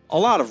seen a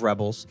lot of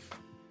Rebels,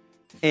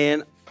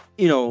 and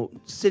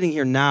sitting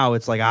here now,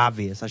 it's like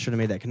obvious. I should have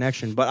made that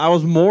connection, but I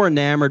was more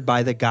enamored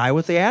by the guy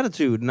with the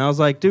attitude, and I was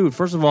like, dude,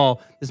 first of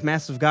all, this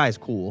massive guy is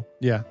cool.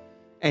 Yeah.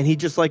 And he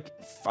just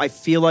I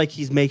feel like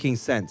he's making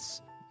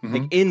sense.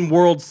 Like in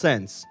world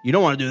sense. You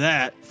don't want to do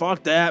that.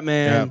 Fuck that,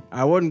 man. Yeah.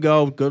 I wouldn't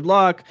go. Good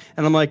luck.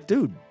 And I'm like,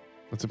 dude,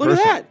 That's a look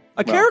person. at that.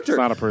 A character. It's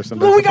not a person.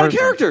 But Oh, it's we got person.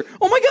 a character.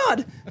 Oh my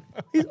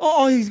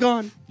God. He's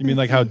gone. You mean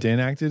like how Din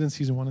acted in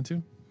season 1 and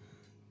 2?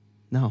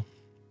 No.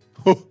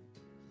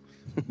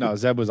 No,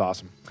 Zeb was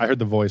awesome. I heard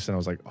the voice and I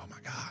was like, oh my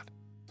God.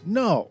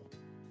 No.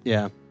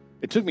 Yeah.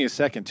 It took me a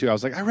second too. I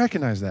was like, I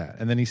recognize that.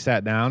 And then he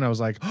sat down and I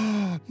was like,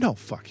 oh, no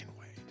fucking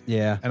way.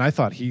 Yeah. And I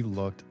thought he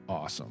looked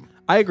awesome.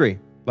 I agree.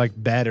 Like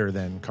better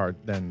than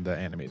the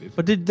animated.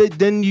 But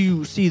then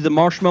you see the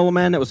marshmallow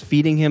man that was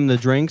feeding him the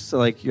drinks?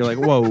 Like you're like,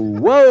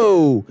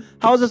 whoa.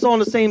 How is this all in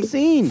the same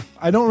scene?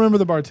 I don't remember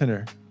the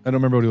bartender. I don't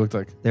remember what he looked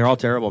like. They're all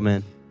terrible,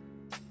 man.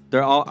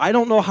 They're all. I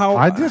don't know how.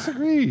 I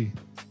disagree.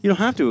 You don't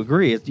have to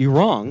agree. You're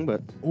wrong,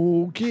 but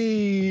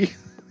Okay.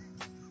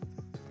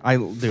 I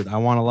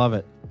want to love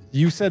it.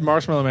 You said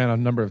Marshmallow Man a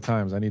number of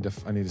times. I need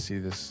to see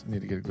this. I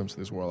need to get a glimpse of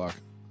this warlock.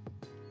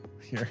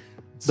 Here.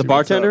 The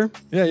bartender?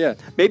 Yeah.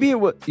 Maybe it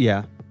was.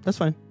 Yeah, that's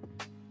fine.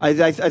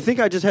 I think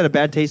I just had a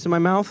bad taste in my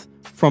mouth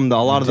from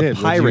a lot of the What'd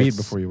you pirates eat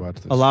before you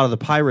watched this? A lot of the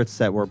pirates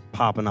that were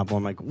popping up.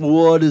 I'm like,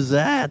 what is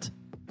that?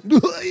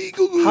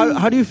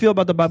 How do you feel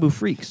about the Babu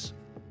Freaks?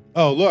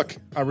 Oh, look.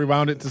 I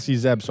rewound it to see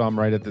Zeb, so I'm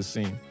right at this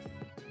scene.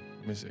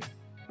 Let me see.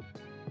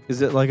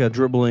 Is it like a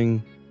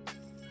dribbling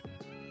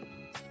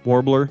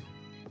warbler?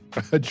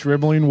 A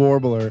dribbling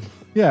warbler.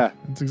 Yeah,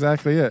 that's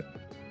exactly it.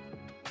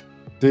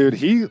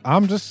 Dude,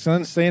 I'm just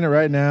saying it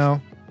right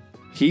now.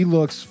 He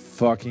looks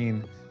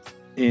fucking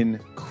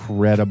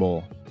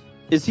incredible.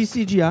 Is he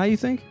CGI, you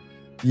think?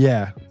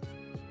 Yeah.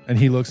 And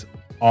he looks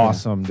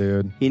awesome,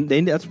 dude.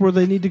 That's where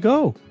they need to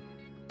go.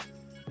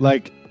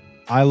 Like,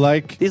 I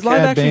like These live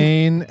Cad action-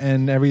 Bane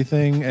and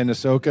everything and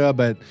Ahsoka,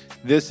 but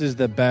this is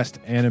the best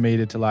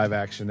animated to live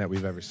action that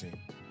we've ever seen.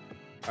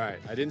 All right,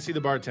 I didn't see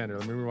the bartender.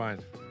 Let me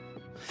rewind.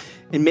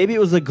 And maybe it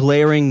was a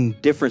glaring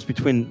difference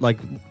between like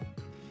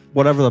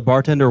whatever the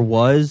bartender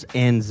was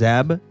and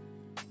Zeb.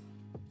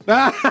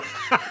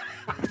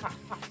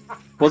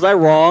 Was I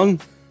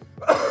wrong?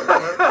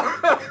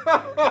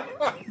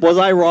 Was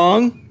I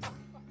wrong?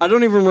 I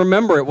don't even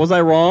remember it. Was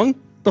I wrong?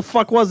 The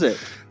fuck was it?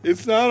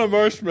 It's not a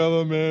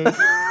marshmallow, man.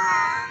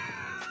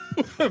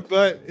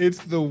 But it's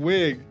the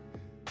wig.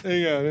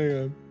 Hang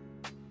on.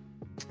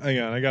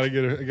 I gotta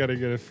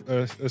get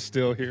a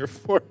still here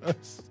for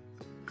us.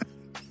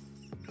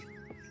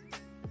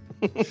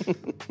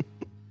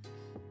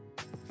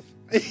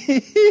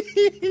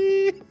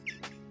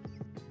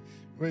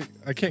 Wait,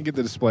 I can't get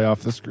the display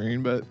off the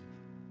screen, but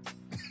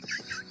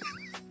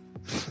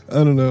I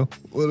don't know.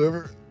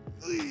 Whatever.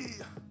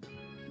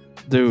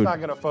 Dude. It's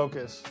not gonna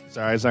focus.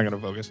 Sorry, it's not gonna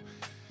focus.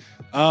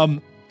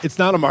 It's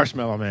not a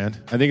marshmallow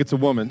man. I think it's a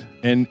woman,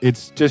 and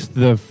it's just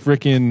the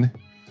freaking.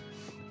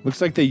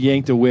 Looks like they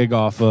yanked a wig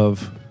off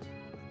of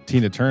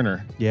Tina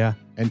Turner Yeah.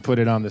 and put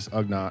it on this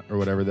Ugnaught or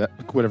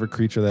whatever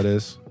creature that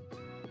is.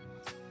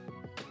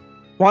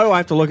 Why do I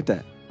have to look at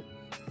that?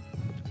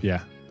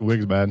 Yeah, the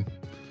wig's bad.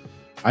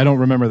 I don't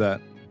remember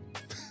that.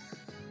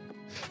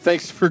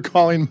 Thanks for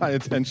calling my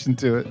attention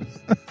to it.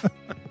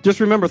 Just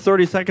remember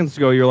 30 seconds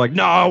ago, you're like,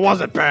 no, it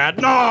wasn't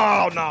bad.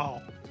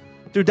 No.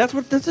 Dude, that's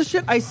the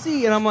shit I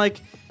see. And I'm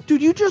like,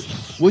 dude, you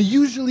just... Well,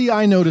 usually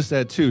I notice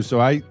that too. So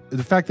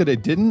the fact that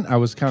it didn't, I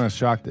was kind of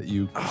shocked that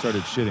you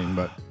started shitting.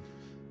 But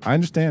I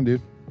understand,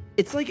 dude.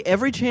 It's like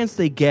every chance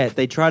they get,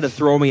 they try to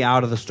throw me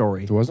out of the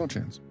story. There was no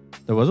chance.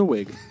 There was a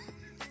wig.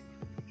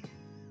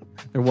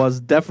 There was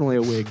definitely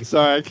a wig.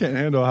 Sorry, I can't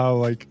handle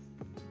how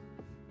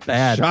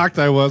Bad. shocked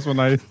I was when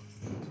I...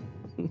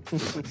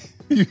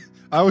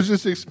 I was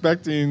just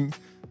expecting...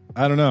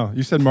 I don't know.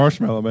 You said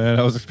Marshmallow Man.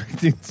 I was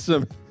expecting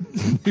some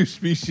new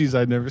species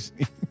I'd never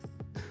seen.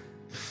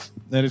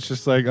 And it's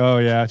just like, oh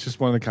yeah, it's just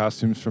one of the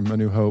costumes from A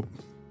New Hope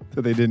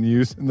that they didn't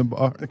use in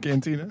the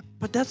cantina.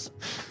 But that's...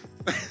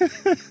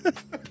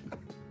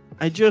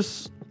 I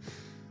just...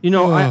 You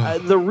know, I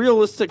the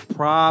realistic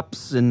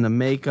props and the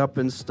makeup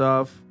and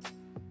stuff...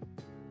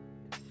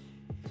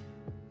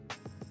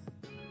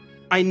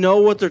 I know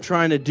what they're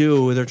trying to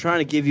do. They're trying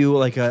to give you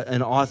like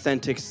an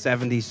authentic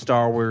 70s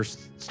Star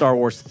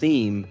Wars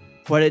theme,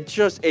 but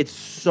it's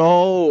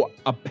so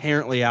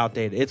apparently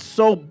outdated. It's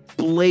so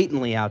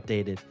blatantly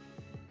outdated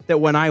that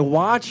when I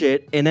watch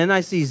it and then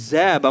I see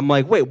Zeb, I'm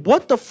like, wait,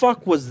 what the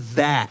fuck was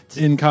that?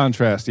 In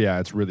contrast, yeah,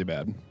 it's really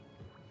bad.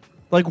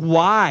 Like,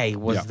 why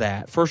was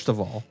that, first of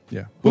all?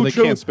 Yeah. Well, they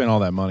can't spend all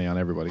that money on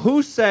everybody.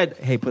 Who said,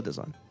 hey, put this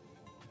on?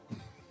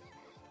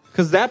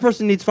 Because that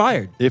person needs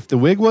fired. If the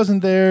wig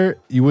wasn't there,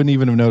 you wouldn't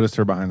even have noticed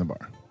her behind the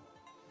bar.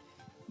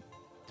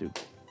 Dude.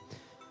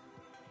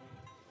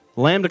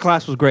 Lambda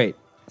class was great.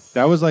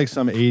 That was like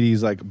some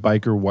 80s like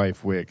biker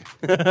wife wig.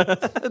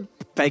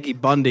 Peggy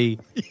Bundy.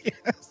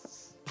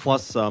 Yes.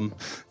 Plus some.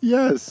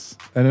 Yes.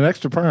 And an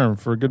extra perm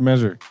for a good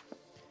measure.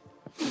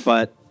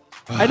 But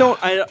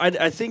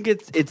I think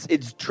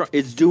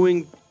it's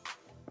doing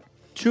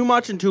too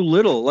much and too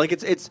little. Like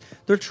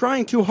they're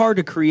trying too hard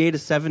to create a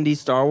 70s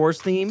Star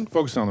Wars theme.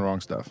 Focusing on the wrong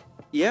stuff.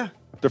 Yeah.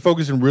 They're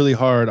focusing really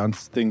hard on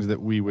things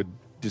that we would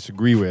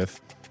disagree with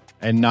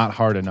and not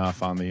hard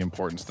enough on the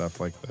important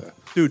stuff like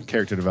the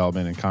character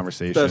development and The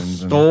conversations.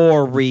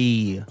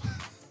 story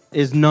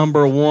is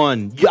number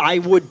one. I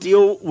would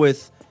deal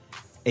with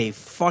a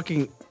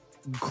fucking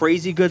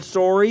crazy good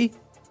story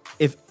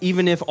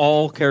even if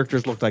all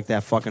characters looked like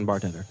that fucking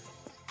bartender.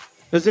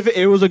 As if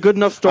it was a good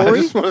enough story.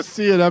 I just want to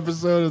see an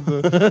episode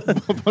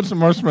of a bunch of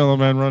Marshmallow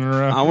Men running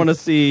around. I want to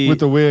see with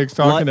the wigs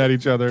talking at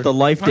each other. The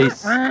Life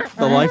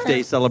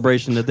Day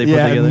celebration that they put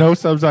together. No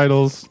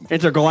subtitles,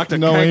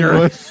 intergalactic no kegger.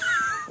 English.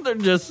 They're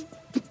just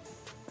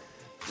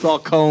it's all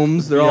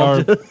combs. They're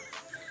all just...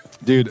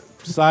 Dude,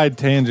 side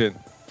tangent.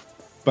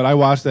 But I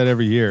watch that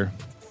every year,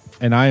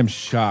 and I am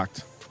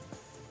shocked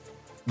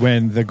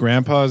when the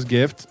Grandpa's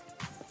Gift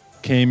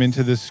came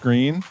into the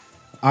screen.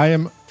 I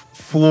am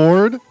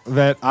floored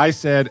that I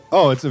said,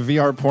 "Oh, it's a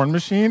VR porn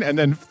machine," and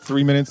then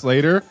 3 minutes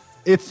later,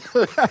 it's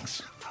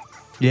actually.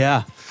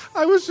 Yeah,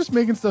 I was just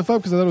making stuff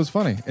up because I thought it was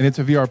funny, and it's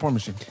a VR porn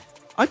machine.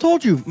 I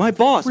told you, my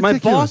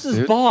Ridiculous, boss's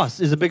dude. boss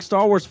is a big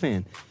Star Wars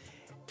fan,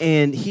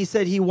 and he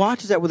said he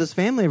watches that with his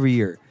family every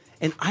year.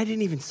 And I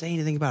didn't even say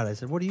anything about it. I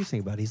said, "What do you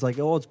think about it?" He's like,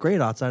 "Oh, it's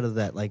great outside of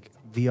that like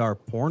VR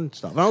porn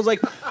stuff." And I was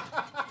like,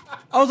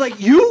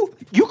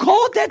 "You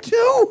call it that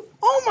too?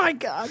 Oh my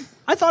god!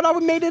 I thought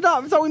we made it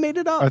up.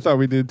 I thought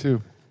we did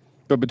too,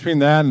 but between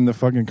that and the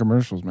fucking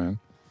commercials, man.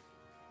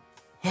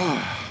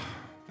 All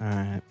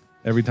right.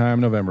 Every time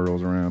November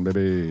rolls around,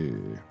 baby.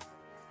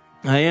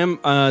 I am.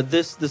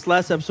 This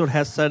last episode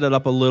has set it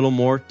up a little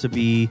more to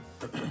be.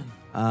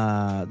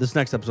 This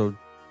next episode.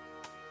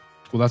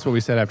 Well, that's what we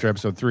said after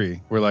episode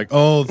 3. We're like,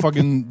 oh, the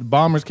fucking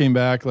bombers came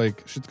back.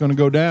 Like, shit's going to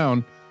go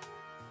down.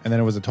 And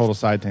then it was a total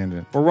side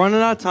tangent. We're running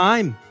out of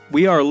time.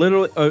 We are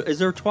literally... is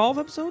there 12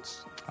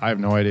 episodes? I have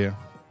no idea.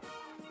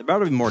 There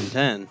better be more than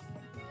 10.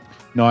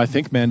 No, I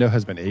think Mando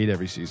has been 8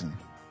 every season.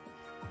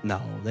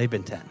 No, they've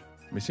been 10.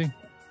 Let me see.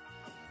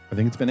 I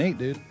think it's been 8,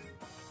 dude.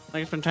 I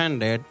think it's been 10,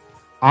 dude.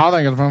 I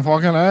think it's been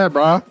fucking 8,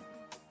 bro.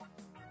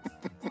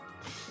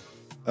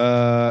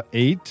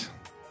 8.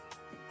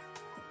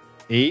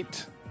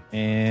 8.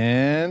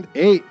 And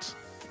 8.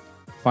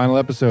 Final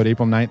episode,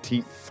 April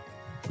 19th.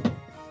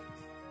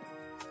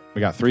 We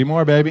got 3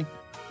 more, baby.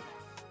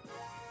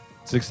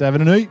 6,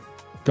 7, and 8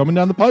 coming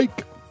down the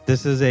pike.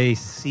 This is a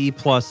C+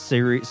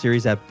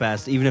 series at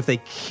best, even if they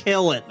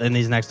kill it in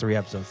these next 3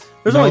 episodes.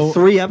 There's only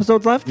 3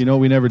 episodes left? You know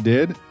what we never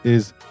did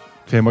is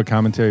fanboy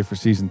commentary for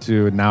season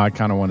 2, and now I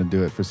kind of want to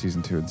do it for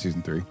season 2 and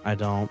season 3. I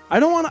don't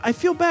want to. I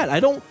feel bad.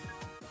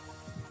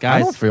 Guys, I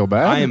don't feel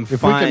bad. I am if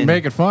fine. we can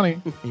make it funny.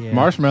 Yeah.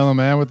 Marshmallow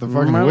Man with the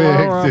fucking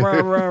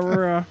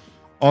wig.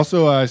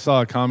 Also, I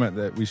saw a comment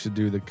that we should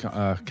do the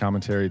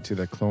commentary to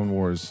the Clone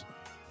Wars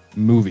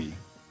movie.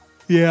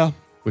 Yeah.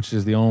 Which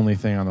is the only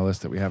thing on the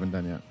list that we haven't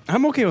done yet.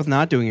 I'm okay with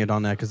not doing it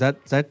on that because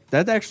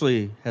that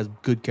actually has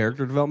good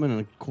character development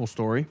and a cool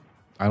story.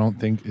 I don't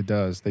think it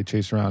does. They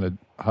chase around a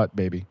hut,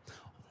 baby.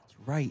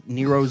 Right.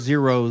 Nero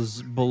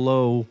Zero's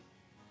below.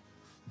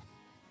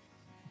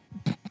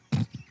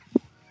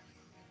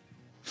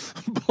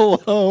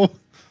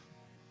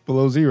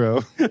 below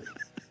zero.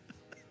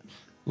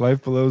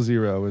 Life below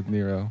zero with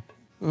Nero,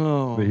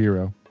 Oh. the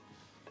hero.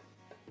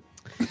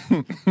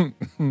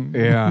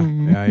 Yeah.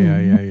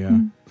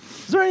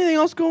 Is there anything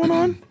else going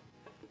on?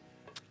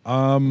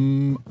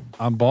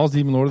 I'm balls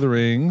deep in Lord of the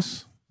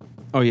Rings.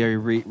 Oh, yeah, you're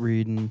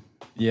reading.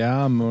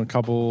 Yeah, I'm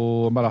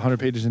about 100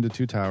 pages into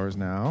Two Towers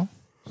now.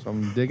 So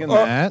I'm digging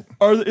that.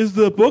 Is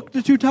the book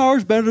The Two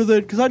Towers better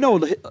than... Because I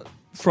know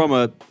from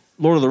a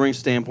Lord of the Rings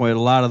standpoint,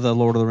 a lot of the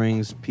Lord of the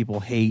Rings people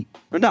hate...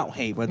 Or not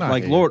hate, but Not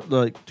like hate.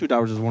 the Two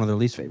Towers is one of their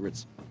least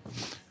favorites.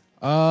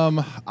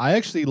 I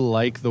actually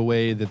like the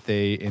way that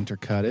they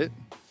intercut it.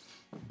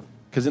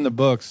 Because in the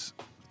books,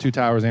 Two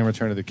Towers and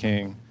Return of the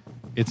King,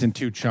 it's in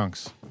two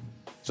chunks.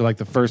 So like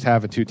the first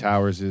half of Two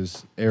Towers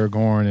is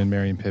Aragorn and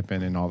Merry and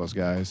Pippin and all those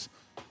guys.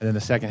 And then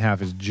the second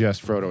half is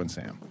just Frodo and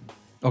Sam.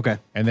 Okay.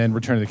 And then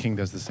Return of the King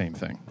does the same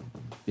thing.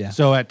 Yeah.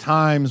 So at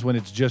times when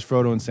it's just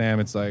Frodo and Sam,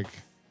 it's like,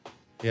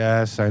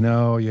 yes, I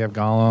know you have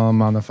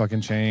Gollum on the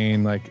fucking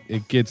chain. Like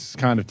it gets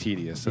kind of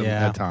tedious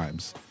at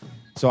times.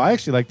 So I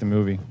actually like the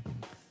movie.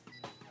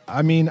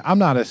 I mean, I'm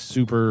not a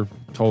super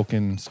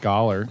Tolkien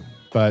scholar,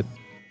 but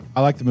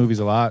I like the movies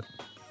a lot.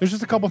 There's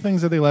just a couple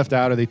things that they left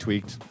out or they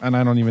tweaked, and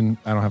I don't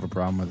have a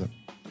problem with it.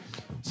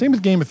 Same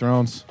as Game of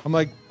Thrones. I'm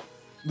like,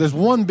 there's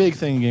one big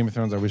thing in Game of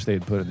Thrones I wish they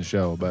had put in the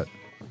show, but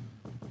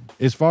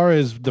as far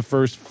as the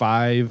first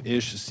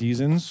 5-ish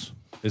seasons,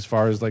 as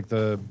far as like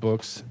the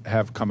books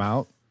have come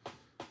out,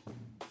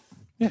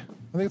 yeah,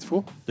 I think it's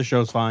cool. The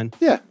show's fine.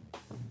 Yeah.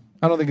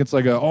 I don't think it's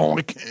like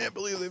I can't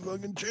believe they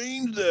fucking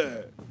changed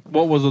that.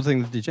 What was the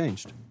thing that they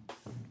changed?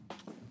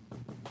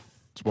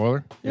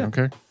 Spoiler? You Yeah. don't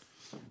care?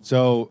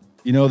 So,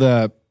 you know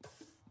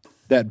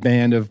that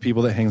band of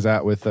people that hangs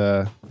out with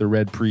the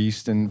Red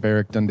Priest and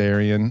Beric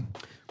Dondarrion?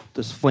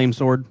 This flame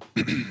sword?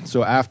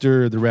 So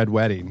after the Red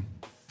Wedding,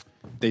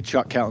 they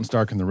chuck Catelyn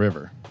Stark in the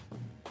river.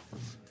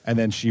 And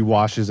then she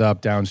washes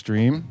up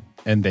downstream,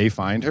 and they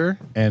find her,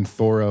 and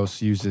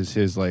Thoros uses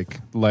his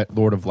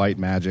Lord of Light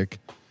magic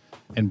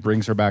and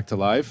brings her back to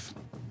life,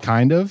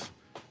 kind of.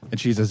 And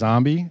she's a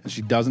zombie, and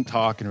she doesn't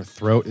talk, and her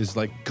throat is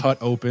cut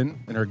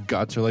open, and her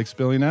guts are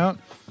spilling out.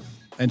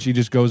 And she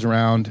just goes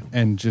around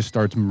and just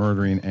starts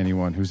murdering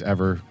anyone who's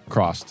ever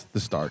crossed the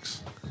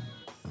Starks.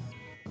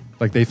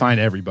 They find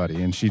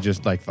everybody, and she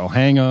just they'll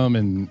hang them,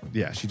 and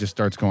yeah, she just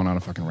starts going on a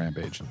fucking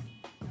rampage.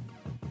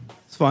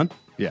 It's fun.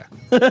 Yeah.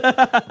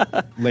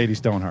 Lady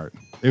Stoneheart.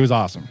 It was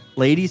awesome.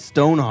 Lady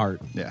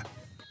Stoneheart. Yeah.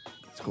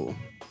 It's cool.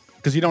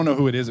 Because you don't know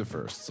who it is at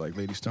first. It's like,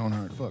 Lady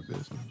Stoneheart, fuck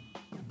this.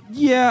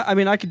 Yeah, I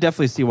mean, I could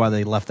definitely see why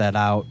they left that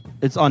out.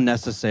 It's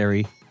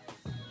unnecessary.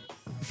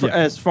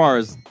 As far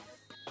as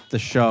the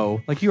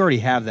show, you already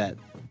have that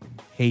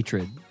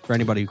hatred for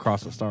anybody who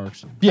crossed the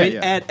Starks. Yeah, I mean,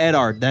 yeah. At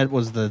Eddard, that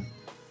was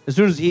as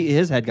soon as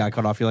his head got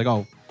cut off, you're like,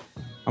 oh,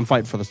 I'm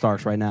fighting for the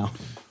Starks right now.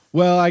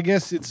 Well, I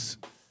guess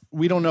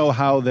we don't know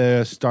how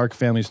the Stark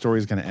family story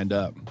is going to end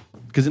up.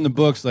 Because in the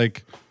books,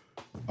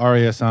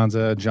 Arya,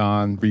 Sansa,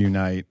 Jon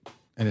reunite,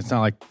 and it's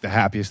not the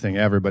happiest thing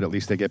ever, but at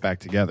least they get back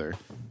together.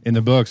 In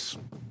the books,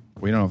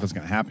 we don't know if it's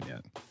going to happen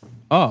yet.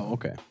 Oh,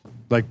 okay.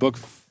 Book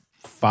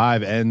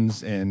 5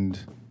 ends and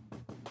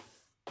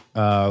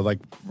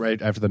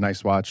right after the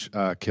Night's Watch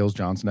kills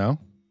Jon Snow.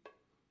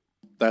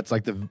 That's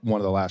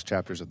one of the last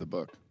chapters of the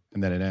book,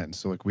 and then it ends.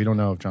 So we don't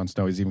know if Jon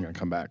Snow is even going to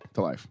come back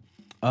to life.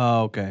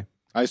 Oh, okay.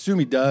 I assume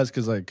he does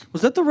because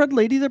Was that the Red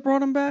Lady that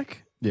brought him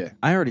back? yeah.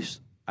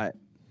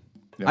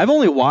 I've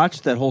only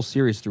watched that whole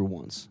series through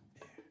once.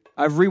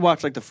 I've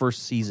rewatched the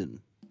first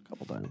season a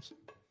couple times.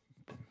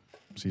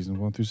 Seasons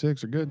 1 through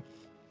 6 are good.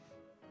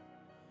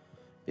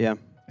 Yeah.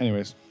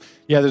 Anyways,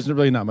 yeah, there's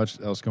really not much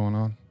else going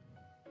on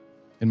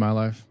in my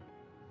life.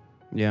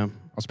 Yeah. I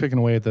was picking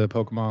away at the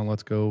Pokemon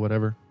Let's Go,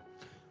 whatever.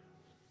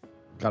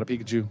 Got a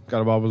Pikachu.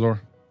 Got a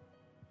Bulbasaur.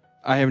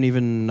 I haven't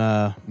even...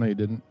 No, you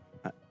didn't.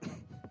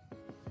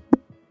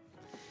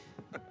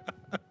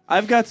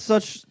 I've got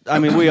such... I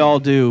mean, we all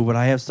do, but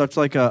I have such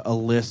a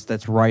list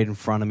that's right in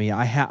front of me.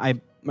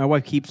 My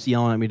wife keeps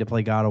yelling at me to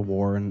play God of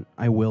War, and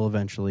I will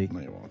eventually. No,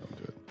 you won't. Don't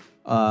do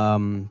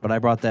it. But I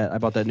bought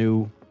that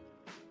new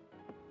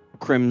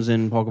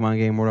Crimson Pokemon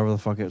game, whatever the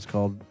fuck it's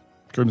called.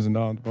 Crimson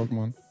Dawn,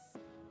 Pokemon.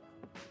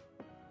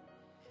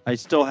 I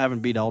still haven't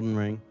beat Elden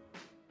Ring.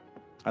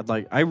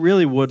 I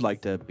really would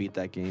like to beat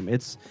that game.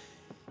 It's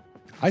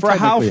I for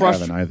how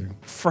haven't either.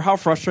 for how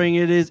frustrating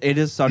it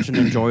is such an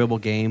enjoyable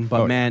game,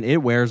 but man,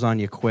 it wears on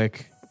you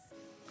quick.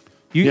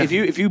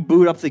 If you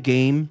boot up the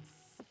game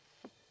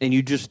and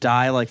you just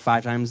die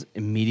 5 times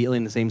immediately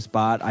in the same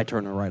spot, I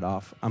turn it right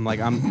off. I'm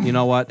you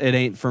know what? It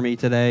ain't for me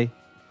today.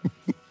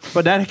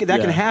 But that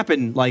can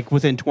happen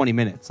within 20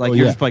 minutes.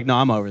 You're just no,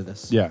 I'm over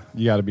this. Yeah,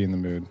 you got to be in the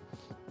mood.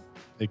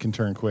 It can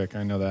turn quick.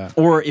 I know that.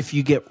 Or if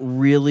you get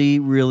really,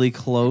 really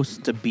close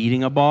to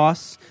beating a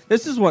boss,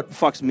 this is what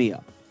fucks me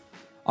up.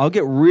 I'll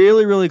get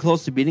really, really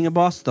close to beating a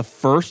boss the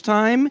first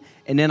time,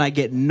 and then I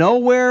get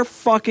nowhere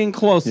fucking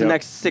close the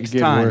next 6 You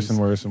get times. worse and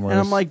worse and worse. And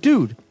I'm like,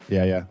 dude.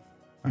 Yeah.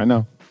 I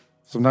know.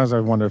 Sometimes I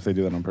wonder if they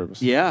do that on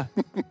purpose. Yeah.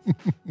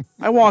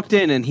 I walked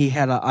in, and he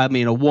had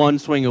a one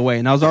swing away,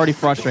 and I was already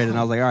frustrated, and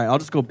I was like, all right, I'll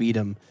just go beat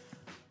him.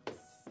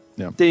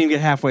 Yeah. Didn't even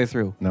get halfway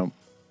through. No.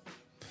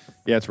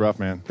 Yeah, it's rough,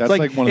 man. That's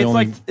like one of the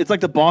only... It's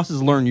like the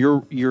bosses learn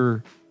your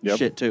Yep.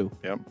 shit, too.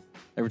 Yep.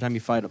 Every time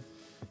you fight them.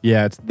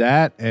 Yeah, it's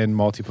that and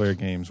multiplayer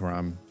games where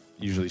I'm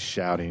usually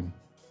shouting.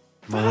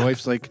 My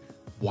wife's like,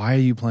 why are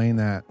you playing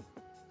that?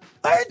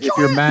 If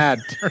you're mad.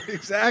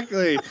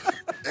 Exactly.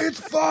 It's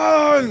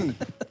fun.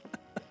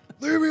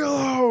 Leave me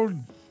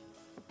alone.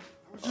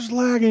 I was just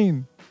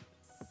lagging.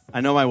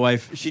 I know my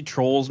wife, she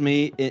trolls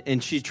me,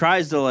 and she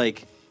tries to,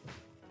 like,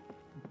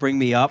 bring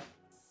me up,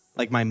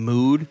 like, my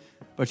mood,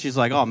 but she's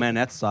like, oh, man,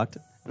 that sucked.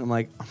 And I'm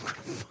like, I'm going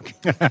to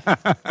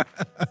fucking...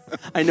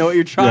 I know what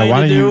you're trying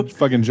why to do. don't you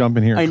fucking jump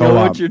in here and I know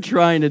what you're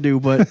trying to do,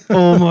 but,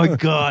 oh, my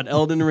God,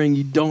 Elden Ring,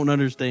 you don't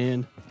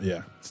understand.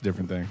 Yeah, it's a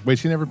different thing. Wait,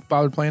 she never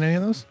bothered playing any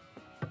of those?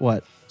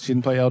 What? She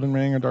didn't play Elden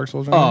Ring or Dark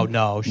Souls or Oh, anything?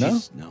 no.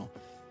 No.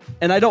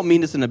 And I don't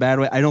mean this in a bad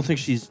way. I don't think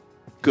she's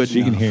good She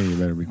enough. can hear you.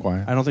 Better be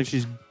quiet. I don't think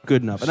she's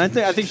good enough. And I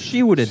think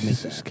she would admit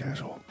She's that.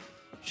 casual.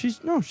 She's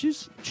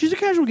a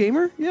casual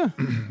gamer. Yeah.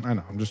 I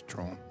know. I'm just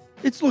trolling.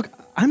 Look,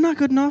 I'm not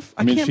good enough.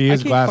 I mean, can't, she is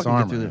I can't glass fucking get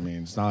armor. through I that.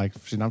 mean, it's not like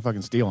she's not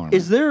fucking steel armor.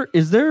 Is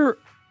there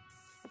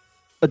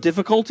a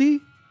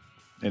difficulty?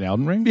 In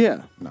Elden Ring?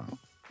 Yeah. No.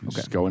 You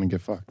just go in and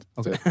get fucked.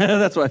 That's Okay. it.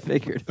 That's what I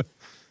figured.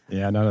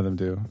 Yeah, none of them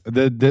do.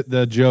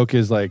 The joke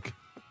is like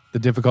the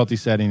difficulty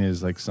setting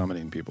is like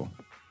summoning people.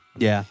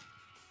 Yeah.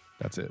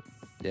 That's it.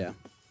 Yeah.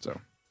 So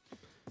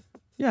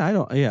Yeah,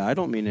 I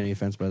don't mean any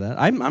offense by that.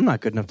 I'm not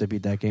good enough to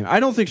beat that game.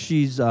 I don't think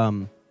she's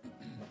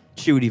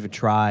she would even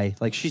try.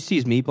 Like, she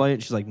sees me play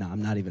it, she's like, nah,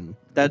 I'm not even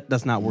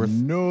that's not worth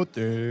no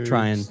thanks.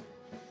 trying.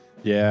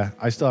 Yeah,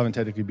 I still haven't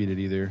technically beat it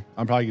either.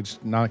 I'm probably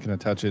just not going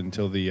to touch it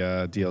until the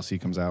DLC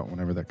comes out,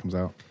 whenever that comes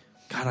out.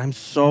 God, I'm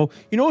so...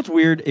 You know what's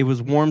weird? It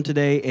was warm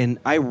today, and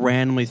I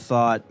randomly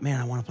thought, man,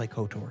 I want to play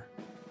KOTOR.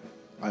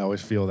 I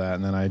always feel that,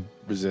 and then I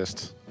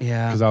resist.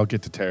 Yeah. Because I'll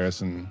get to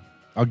Terrace, and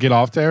I'll get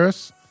off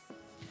Terrace,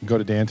 go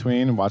to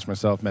Dantooine, and watch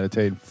myself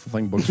meditate, and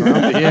fling books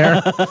around the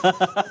air,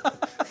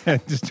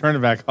 and just turn it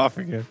back off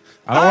again.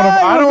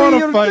 I don't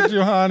want to fight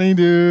you, honey,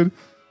 dude.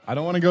 I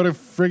don't want to go to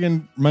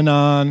friggin'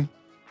 Manon.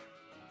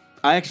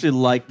 I actually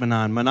like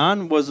Manon.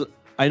 Manon was...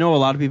 I know a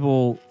lot of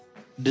people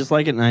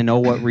dislike it, and I know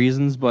what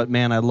reasons, but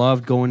man, I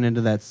loved going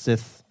into that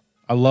Sith.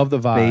 I love the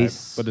vibe,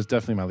 Base. but it's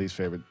definitely my least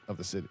favorite of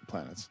the city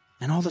planets.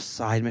 And all the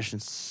side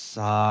missions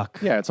suck.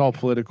 Yeah, it's all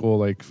political,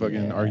 like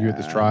fucking argue at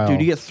this trial. Dude,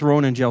 you get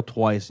thrown in jail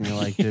twice, and you're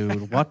like,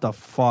 dude, what the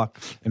fuck?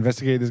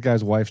 Investigate this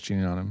guy's wife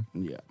cheating on him.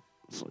 Yeah.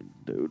 It's like,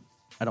 dude,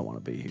 I don't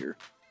want to be here.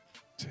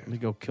 Let me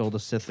go kill the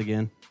Sith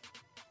again.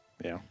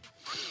 Yeah.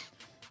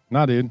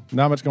 Nah, dude.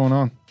 Not much going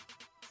on.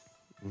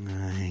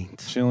 Right.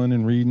 Chilling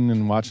and reading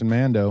and watching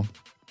Mando.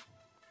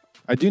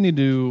 I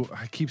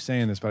keep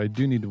saying this, but I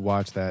do need to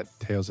watch that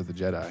Tales of the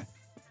Jedi.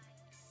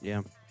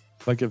 Yeah.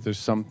 Like if there's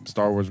some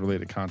Star Wars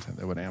related content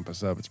that would amp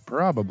us up, it's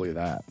probably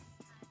that.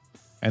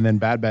 And then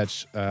Bad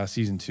Batch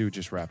Season 2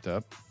 just wrapped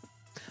up.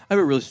 I have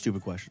a really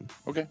stupid question.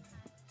 Okay.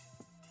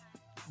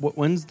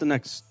 When's the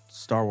next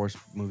Star Wars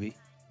movie?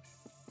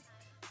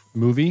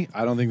 Movie?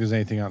 I don't think there's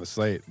anything on the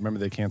slate. Remember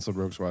they canceled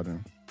Rogue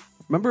Squadron?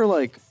 Remember,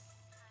 like,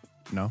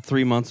 No.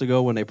 3 months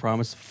ago when they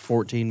promised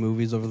 14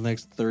 movies over the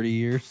next 30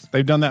 years?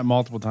 They've done that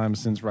multiple times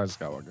since Rise of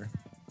Skywalker.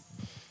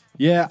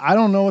 Yeah, I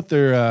don't know what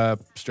their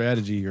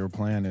strategy or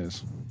plan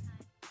is.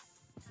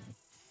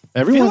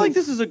 I feel like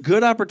this is a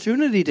good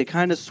opportunity to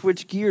kind of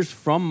switch gears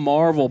from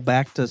Marvel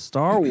back to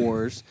Star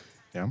Wars.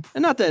 Yeah.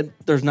 And not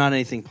that there's not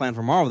anything planned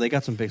for Marvel. They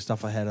got some big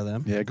stuff ahead of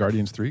them. Yeah,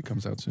 Guardians 3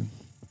 comes out soon.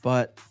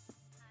 But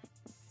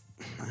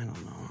I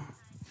don't know.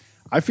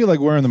 I feel like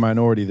we're in the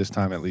minority this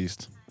time, at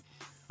least.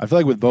 I feel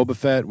like with Boba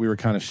Fett, we were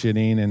kind of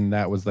shitting, and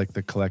that was like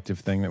the collective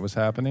thing that was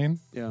happening.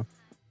 Yeah.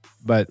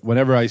 But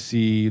whenever I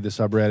see the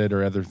subreddit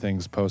or other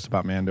things post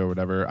about Mando or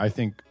whatever, I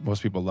think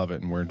most people love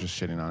it, and we're just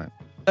shitting on it.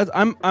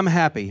 I'm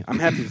happy. I'm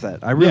happy with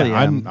that. I really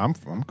am. I'm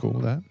cool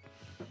with that.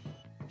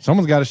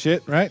 Someone's got to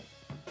shit, right?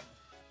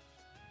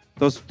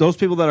 Those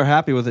people that are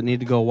happy with it need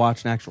to go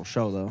watch an actual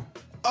show, though.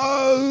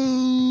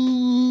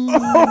 Oh!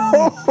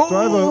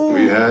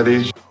 We had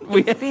each.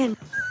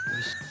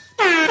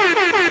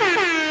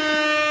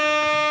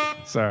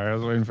 Sorry, I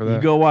was waiting for that.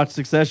 You go watch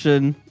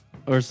Succession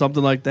or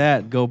something like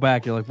that. Go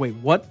back. You're like, wait,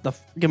 what the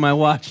f*** am I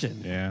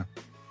watching? Yeah.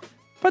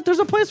 But there's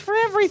a place for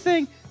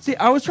everything. See,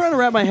 I was trying to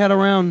wrap my head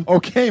around.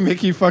 Okay,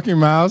 Mickey fucking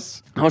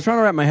Mouse. I was trying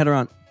to wrap my head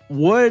around.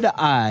 Would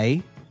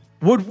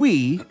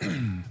we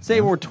say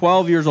we're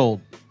 12 years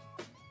old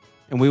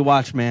and we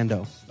watch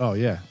Mando? Oh,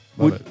 yeah.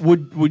 Love it.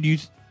 Would you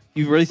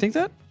really think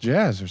that?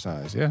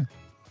 Jazzercise, yeah.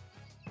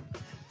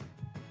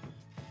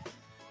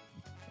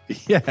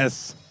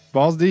 Yes.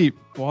 Balls deep.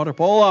 Water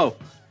polo.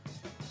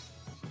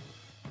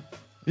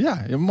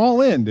 Yeah, I'm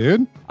all in,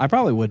 dude. I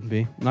probably wouldn't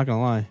be. I'm not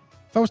gonna lie.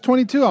 If I was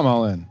 22, I'm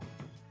all in.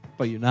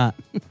 But you're not.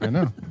 I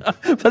know.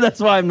 But that's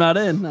why I'm not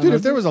in. Dude,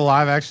 if there was a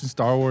live-action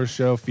Star Wars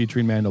show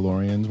featuring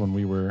Mandalorians when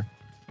we were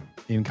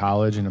in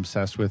college and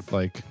obsessed with,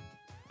 like,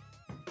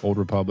 Old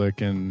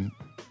Republic and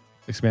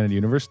Expanded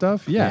Universe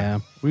stuff, yeah,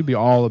 we'd be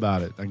all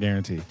about it, I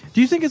guarantee.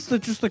 Do you think it's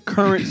just the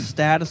current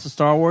status of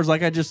Star Wars?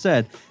 Like I just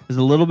said, there's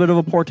a little bit of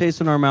a poor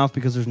taste in our mouth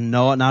because there's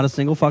not a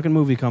single fucking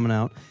movie coming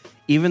out.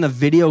 Even the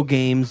video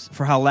games,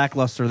 for how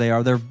lackluster they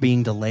are, they're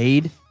being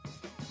delayed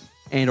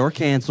and or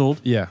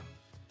canceled. Yeah.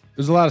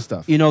 There's a lot of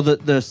stuff. You know,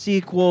 the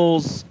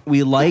sequels,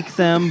 we like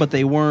them, but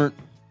they weren't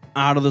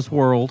out of this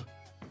world.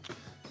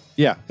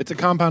 Yeah, it's a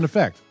compound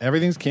effect.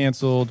 Everything's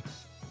canceled.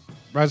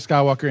 Rise of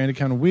Skywalker ended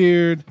kind of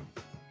weird.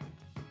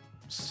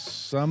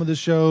 Some of the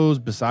shows,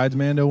 besides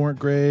Mando, weren't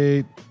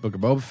great. Book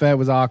of Boba Fett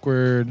was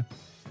awkward.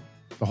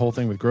 The whole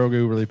thing with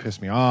Grogu really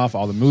pissed me off.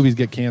 All the movies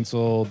get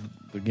canceled.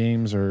 The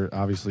games are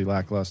obviously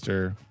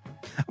lackluster.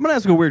 I'm going to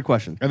ask you a weird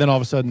question. And then all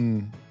of a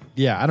sudden,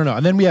 yeah, I don't know.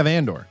 And then we have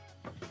Andor.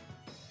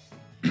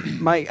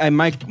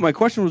 My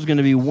question was going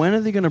to be, when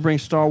are they going to bring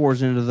Star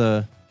Wars into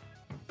the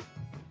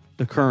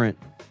current?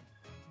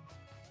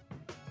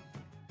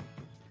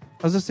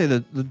 I was going to say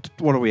the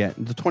what are we at?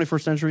 The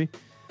 21st century?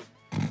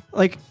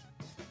 Like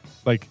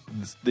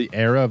the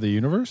era of the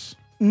universe?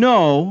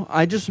 No,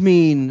 I just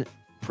mean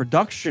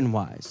production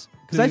wise.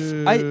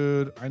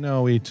 Dude, I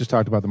know we just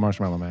talked about the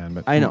Marshmallow Man,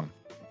 but I know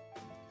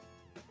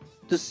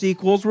the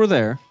sequels were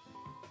there,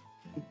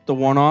 the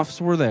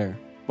one-offs were there.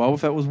 Boba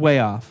Fett was way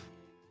off.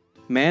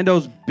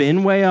 Mando's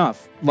been way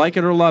off. Like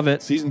it or love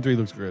it. Season 3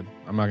 looks good.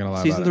 I'm not gonna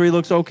lie. Season 3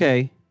 looks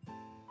okay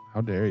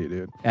How dare you,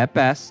 dude? at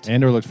best.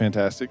 Andor looks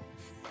fantastic.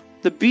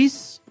 The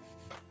Beasts,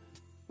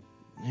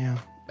 yeah.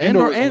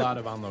 Andor is a lot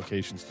of on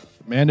location stuff.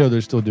 Mando,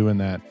 they're still doing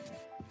that.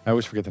 I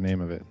always forget the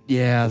name of it.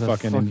 Yeah, the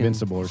fucking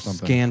Invincible or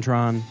something.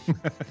 Scantron.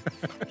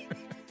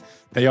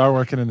 They are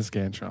working in the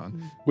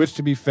Scantron. Which,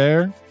 to be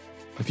fair,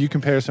 if you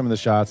compare some of the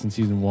shots in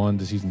season 1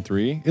 to season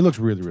 3, it looks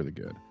really, really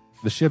good.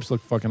 The ships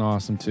look fucking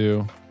awesome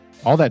too.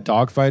 All that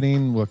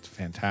dogfighting looked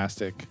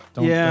fantastic.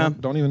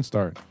 Don't even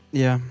start.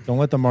 Yeah. Don't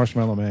let the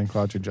Marshmallow Man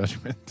cloud your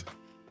judgment.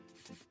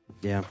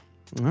 Yeah.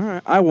 All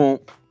right. I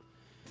won't.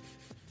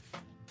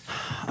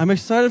 I'm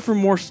excited for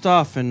more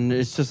stuff, and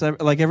it's just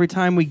like every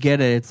time we get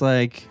it, it's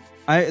like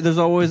there's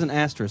always an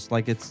asterisk.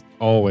 Like it's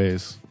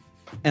always,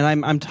 and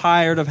I'm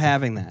tired of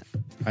having that.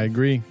 I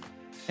agree.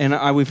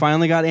 And we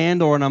finally got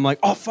Andor, and I'm like,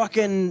 oh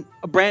fucking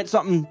Brant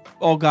something.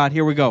 Oh god,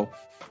 here we go.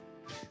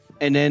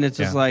 And then it's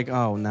just like,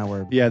 oh, now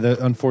we're the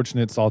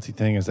unfortunate salty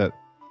thing is that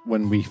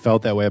when we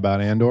felt that way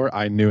about Andor,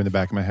 I knew in the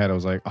back of my head I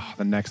was like, oh,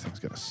 the next thing's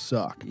gonna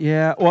suck.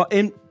 Yeah. Well,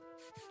 and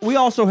we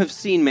also have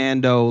seen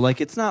Mando. Like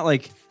it's not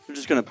like they're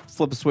just going to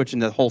flip a switch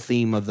and the whole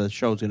theme of the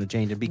show is going to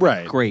change. It'd be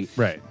great.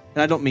 Right.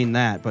 And I don't mean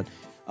that, but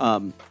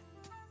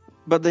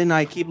then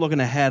I keep looking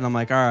ahead and I'm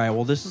like, all right,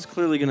 well, this is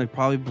clearly going to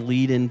probably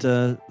bleed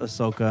into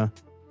Ahsoka,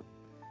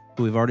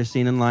 who we've already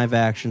seen in live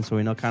action, so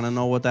we kind of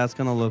know what that's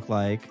going to look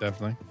like.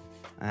 Definitely.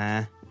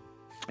 I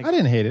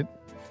didn't hate it.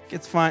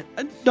 It's fine.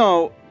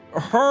 No,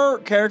 her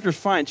character's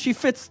fine. She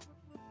fits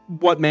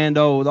what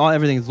Mando,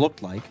 everything's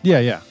looked like.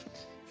 Yeah.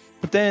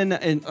 But then,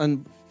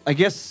 and I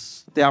guess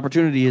the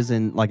opportunity is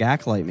in like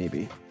Acolyte,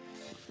 maybe.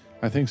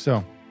 I think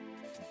so.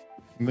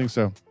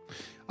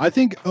 I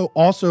think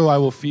also I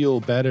will feel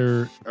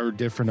better or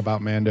different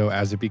about Mando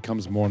as it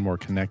becomes more and more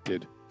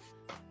connected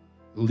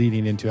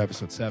leading into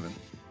episode 7.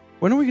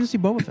 When are we going to see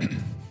Boba Fett?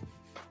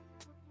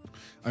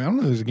 I don't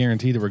know if there's a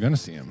guarantee that we're going to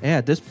see him. Yeah,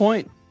 at this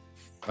point.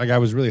 Like, I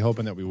was really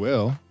hoping that we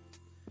will.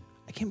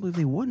 I can't believe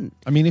they wouldn't.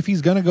 I mean, if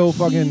he's going to go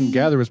fucking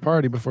gather his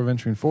party before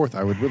venturing forth,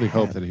 I would really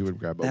hope that he would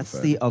grab Boba That's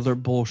Fett. the other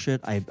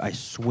bullshit. I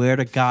swear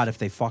to God, if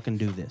they fucking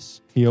do this.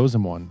 He owes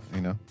him one,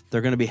 you know?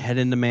 They're going to be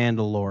heading to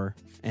Mandalore,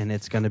 and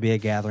it's going to be a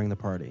gathering the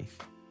party.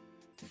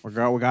 We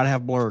got to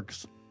have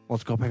blurgs.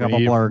 Let's go pick up a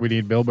blurg. We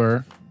need Bill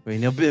Burr.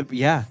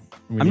 Yeah.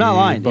 I'm not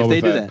lying. Boba if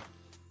they Fett.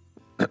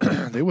 do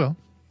that. They will.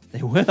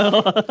 They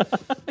will.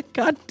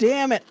 God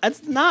damn it.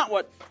 That's not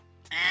what...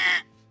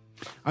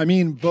 I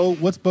mean,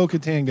 what's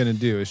Bo-Katan going to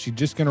do? Is she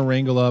just going to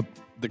wrangle up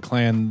the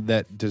clan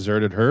that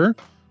deserted her?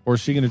 Or is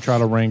she going to try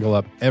to wrangle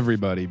up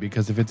everybody?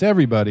 Because if it's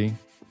everybody,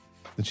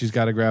 then she's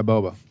got to grab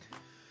Boba.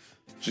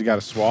 She's got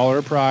to swallow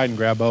her pride and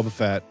grab Boba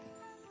Fett.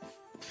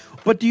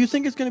 But do you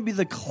think it's going to be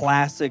the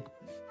classic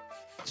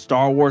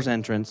Star Wars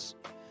entrance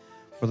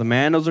where the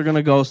Mandos are going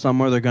to go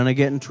somewhere, they're going to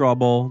get in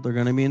trouble, they're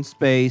going to be in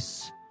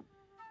space,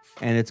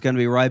 and it's going to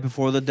be right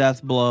before the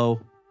death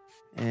blow,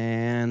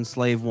 and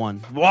Slave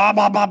 1. Blah,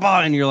 blah, blah,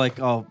 blah, and you're like,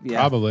 oh, yeah.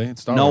 Probably.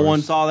 It's Star no Wars.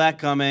 one saw that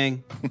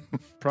coming.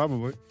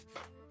 Probably.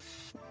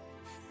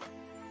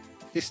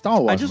 It's Star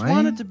Wars, I just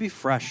want it to be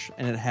fresh,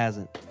 and it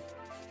hasn't.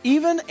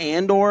 Even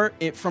Andor,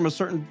 from a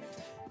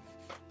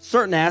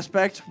certain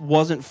aspect,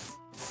 wasn't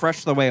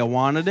fresh the way I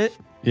wanted it.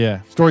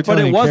 Yeah.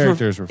 Storytelling and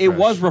characters were fresh. It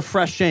was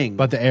refreshing.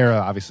 But the era,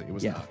 obviously, it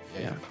was not.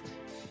 Yeah.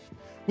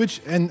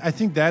 And I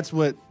think that's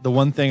what the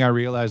one thing I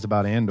realized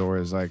about Andor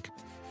is, like,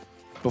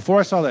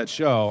 before I saw that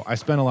show, I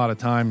spent a lot of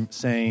time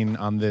saying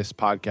on this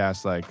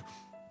podcast, like,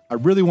 I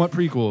really want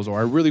prequels, or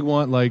I really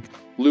want, like,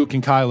 Luke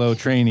and Kylo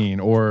training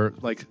or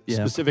like Yeah.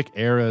 specific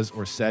eras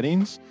or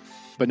settings.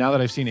 But now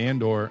that I've seen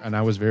Andor, and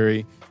I was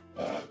very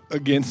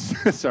against,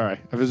 I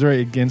was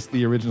very against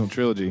the original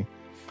trilogy,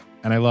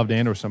 and I loved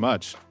Andor so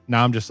much.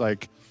 Now I'm just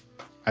like,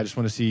 I just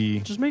want to see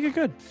Just make it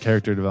good.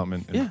 character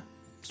development and Yeah.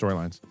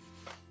 storylines.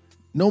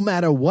 No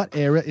matter what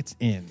era it's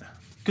in.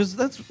 Because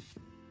that's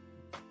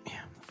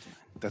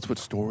That's what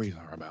stories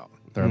are about.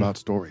 They're about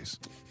stories.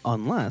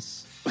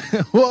 unless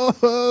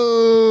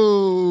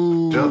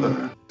Whoa!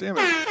 Damn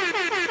it.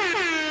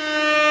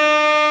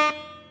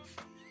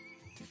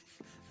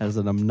 that is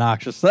an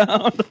obnoxious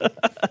sound.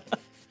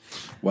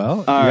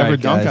 Well, if All you right, ever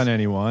dunk guys. on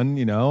anyone,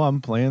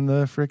 I'm playing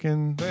the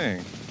freaking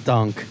thing.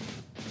 Dunk.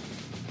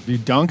 If you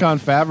dunk on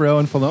Favreau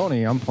and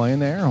Filoni, I'm playing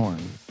the air horn.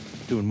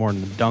 Doing more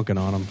than dunking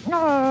on them.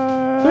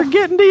 They're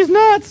getting these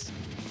nuts.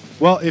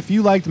 Well, if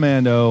you liked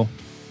Mando,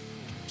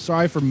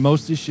 sorry for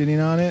mostly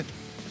shitting on it.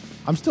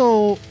 I'm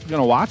still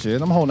going to watch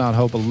it. I'm holding out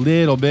hope a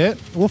little bit.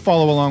 We'll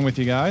follow along with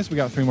you guys. We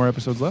got 3 more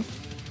episodes left.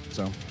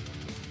 So,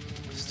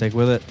 Stick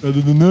with it.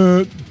 other than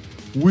that,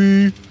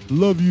 we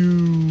love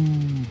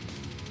you.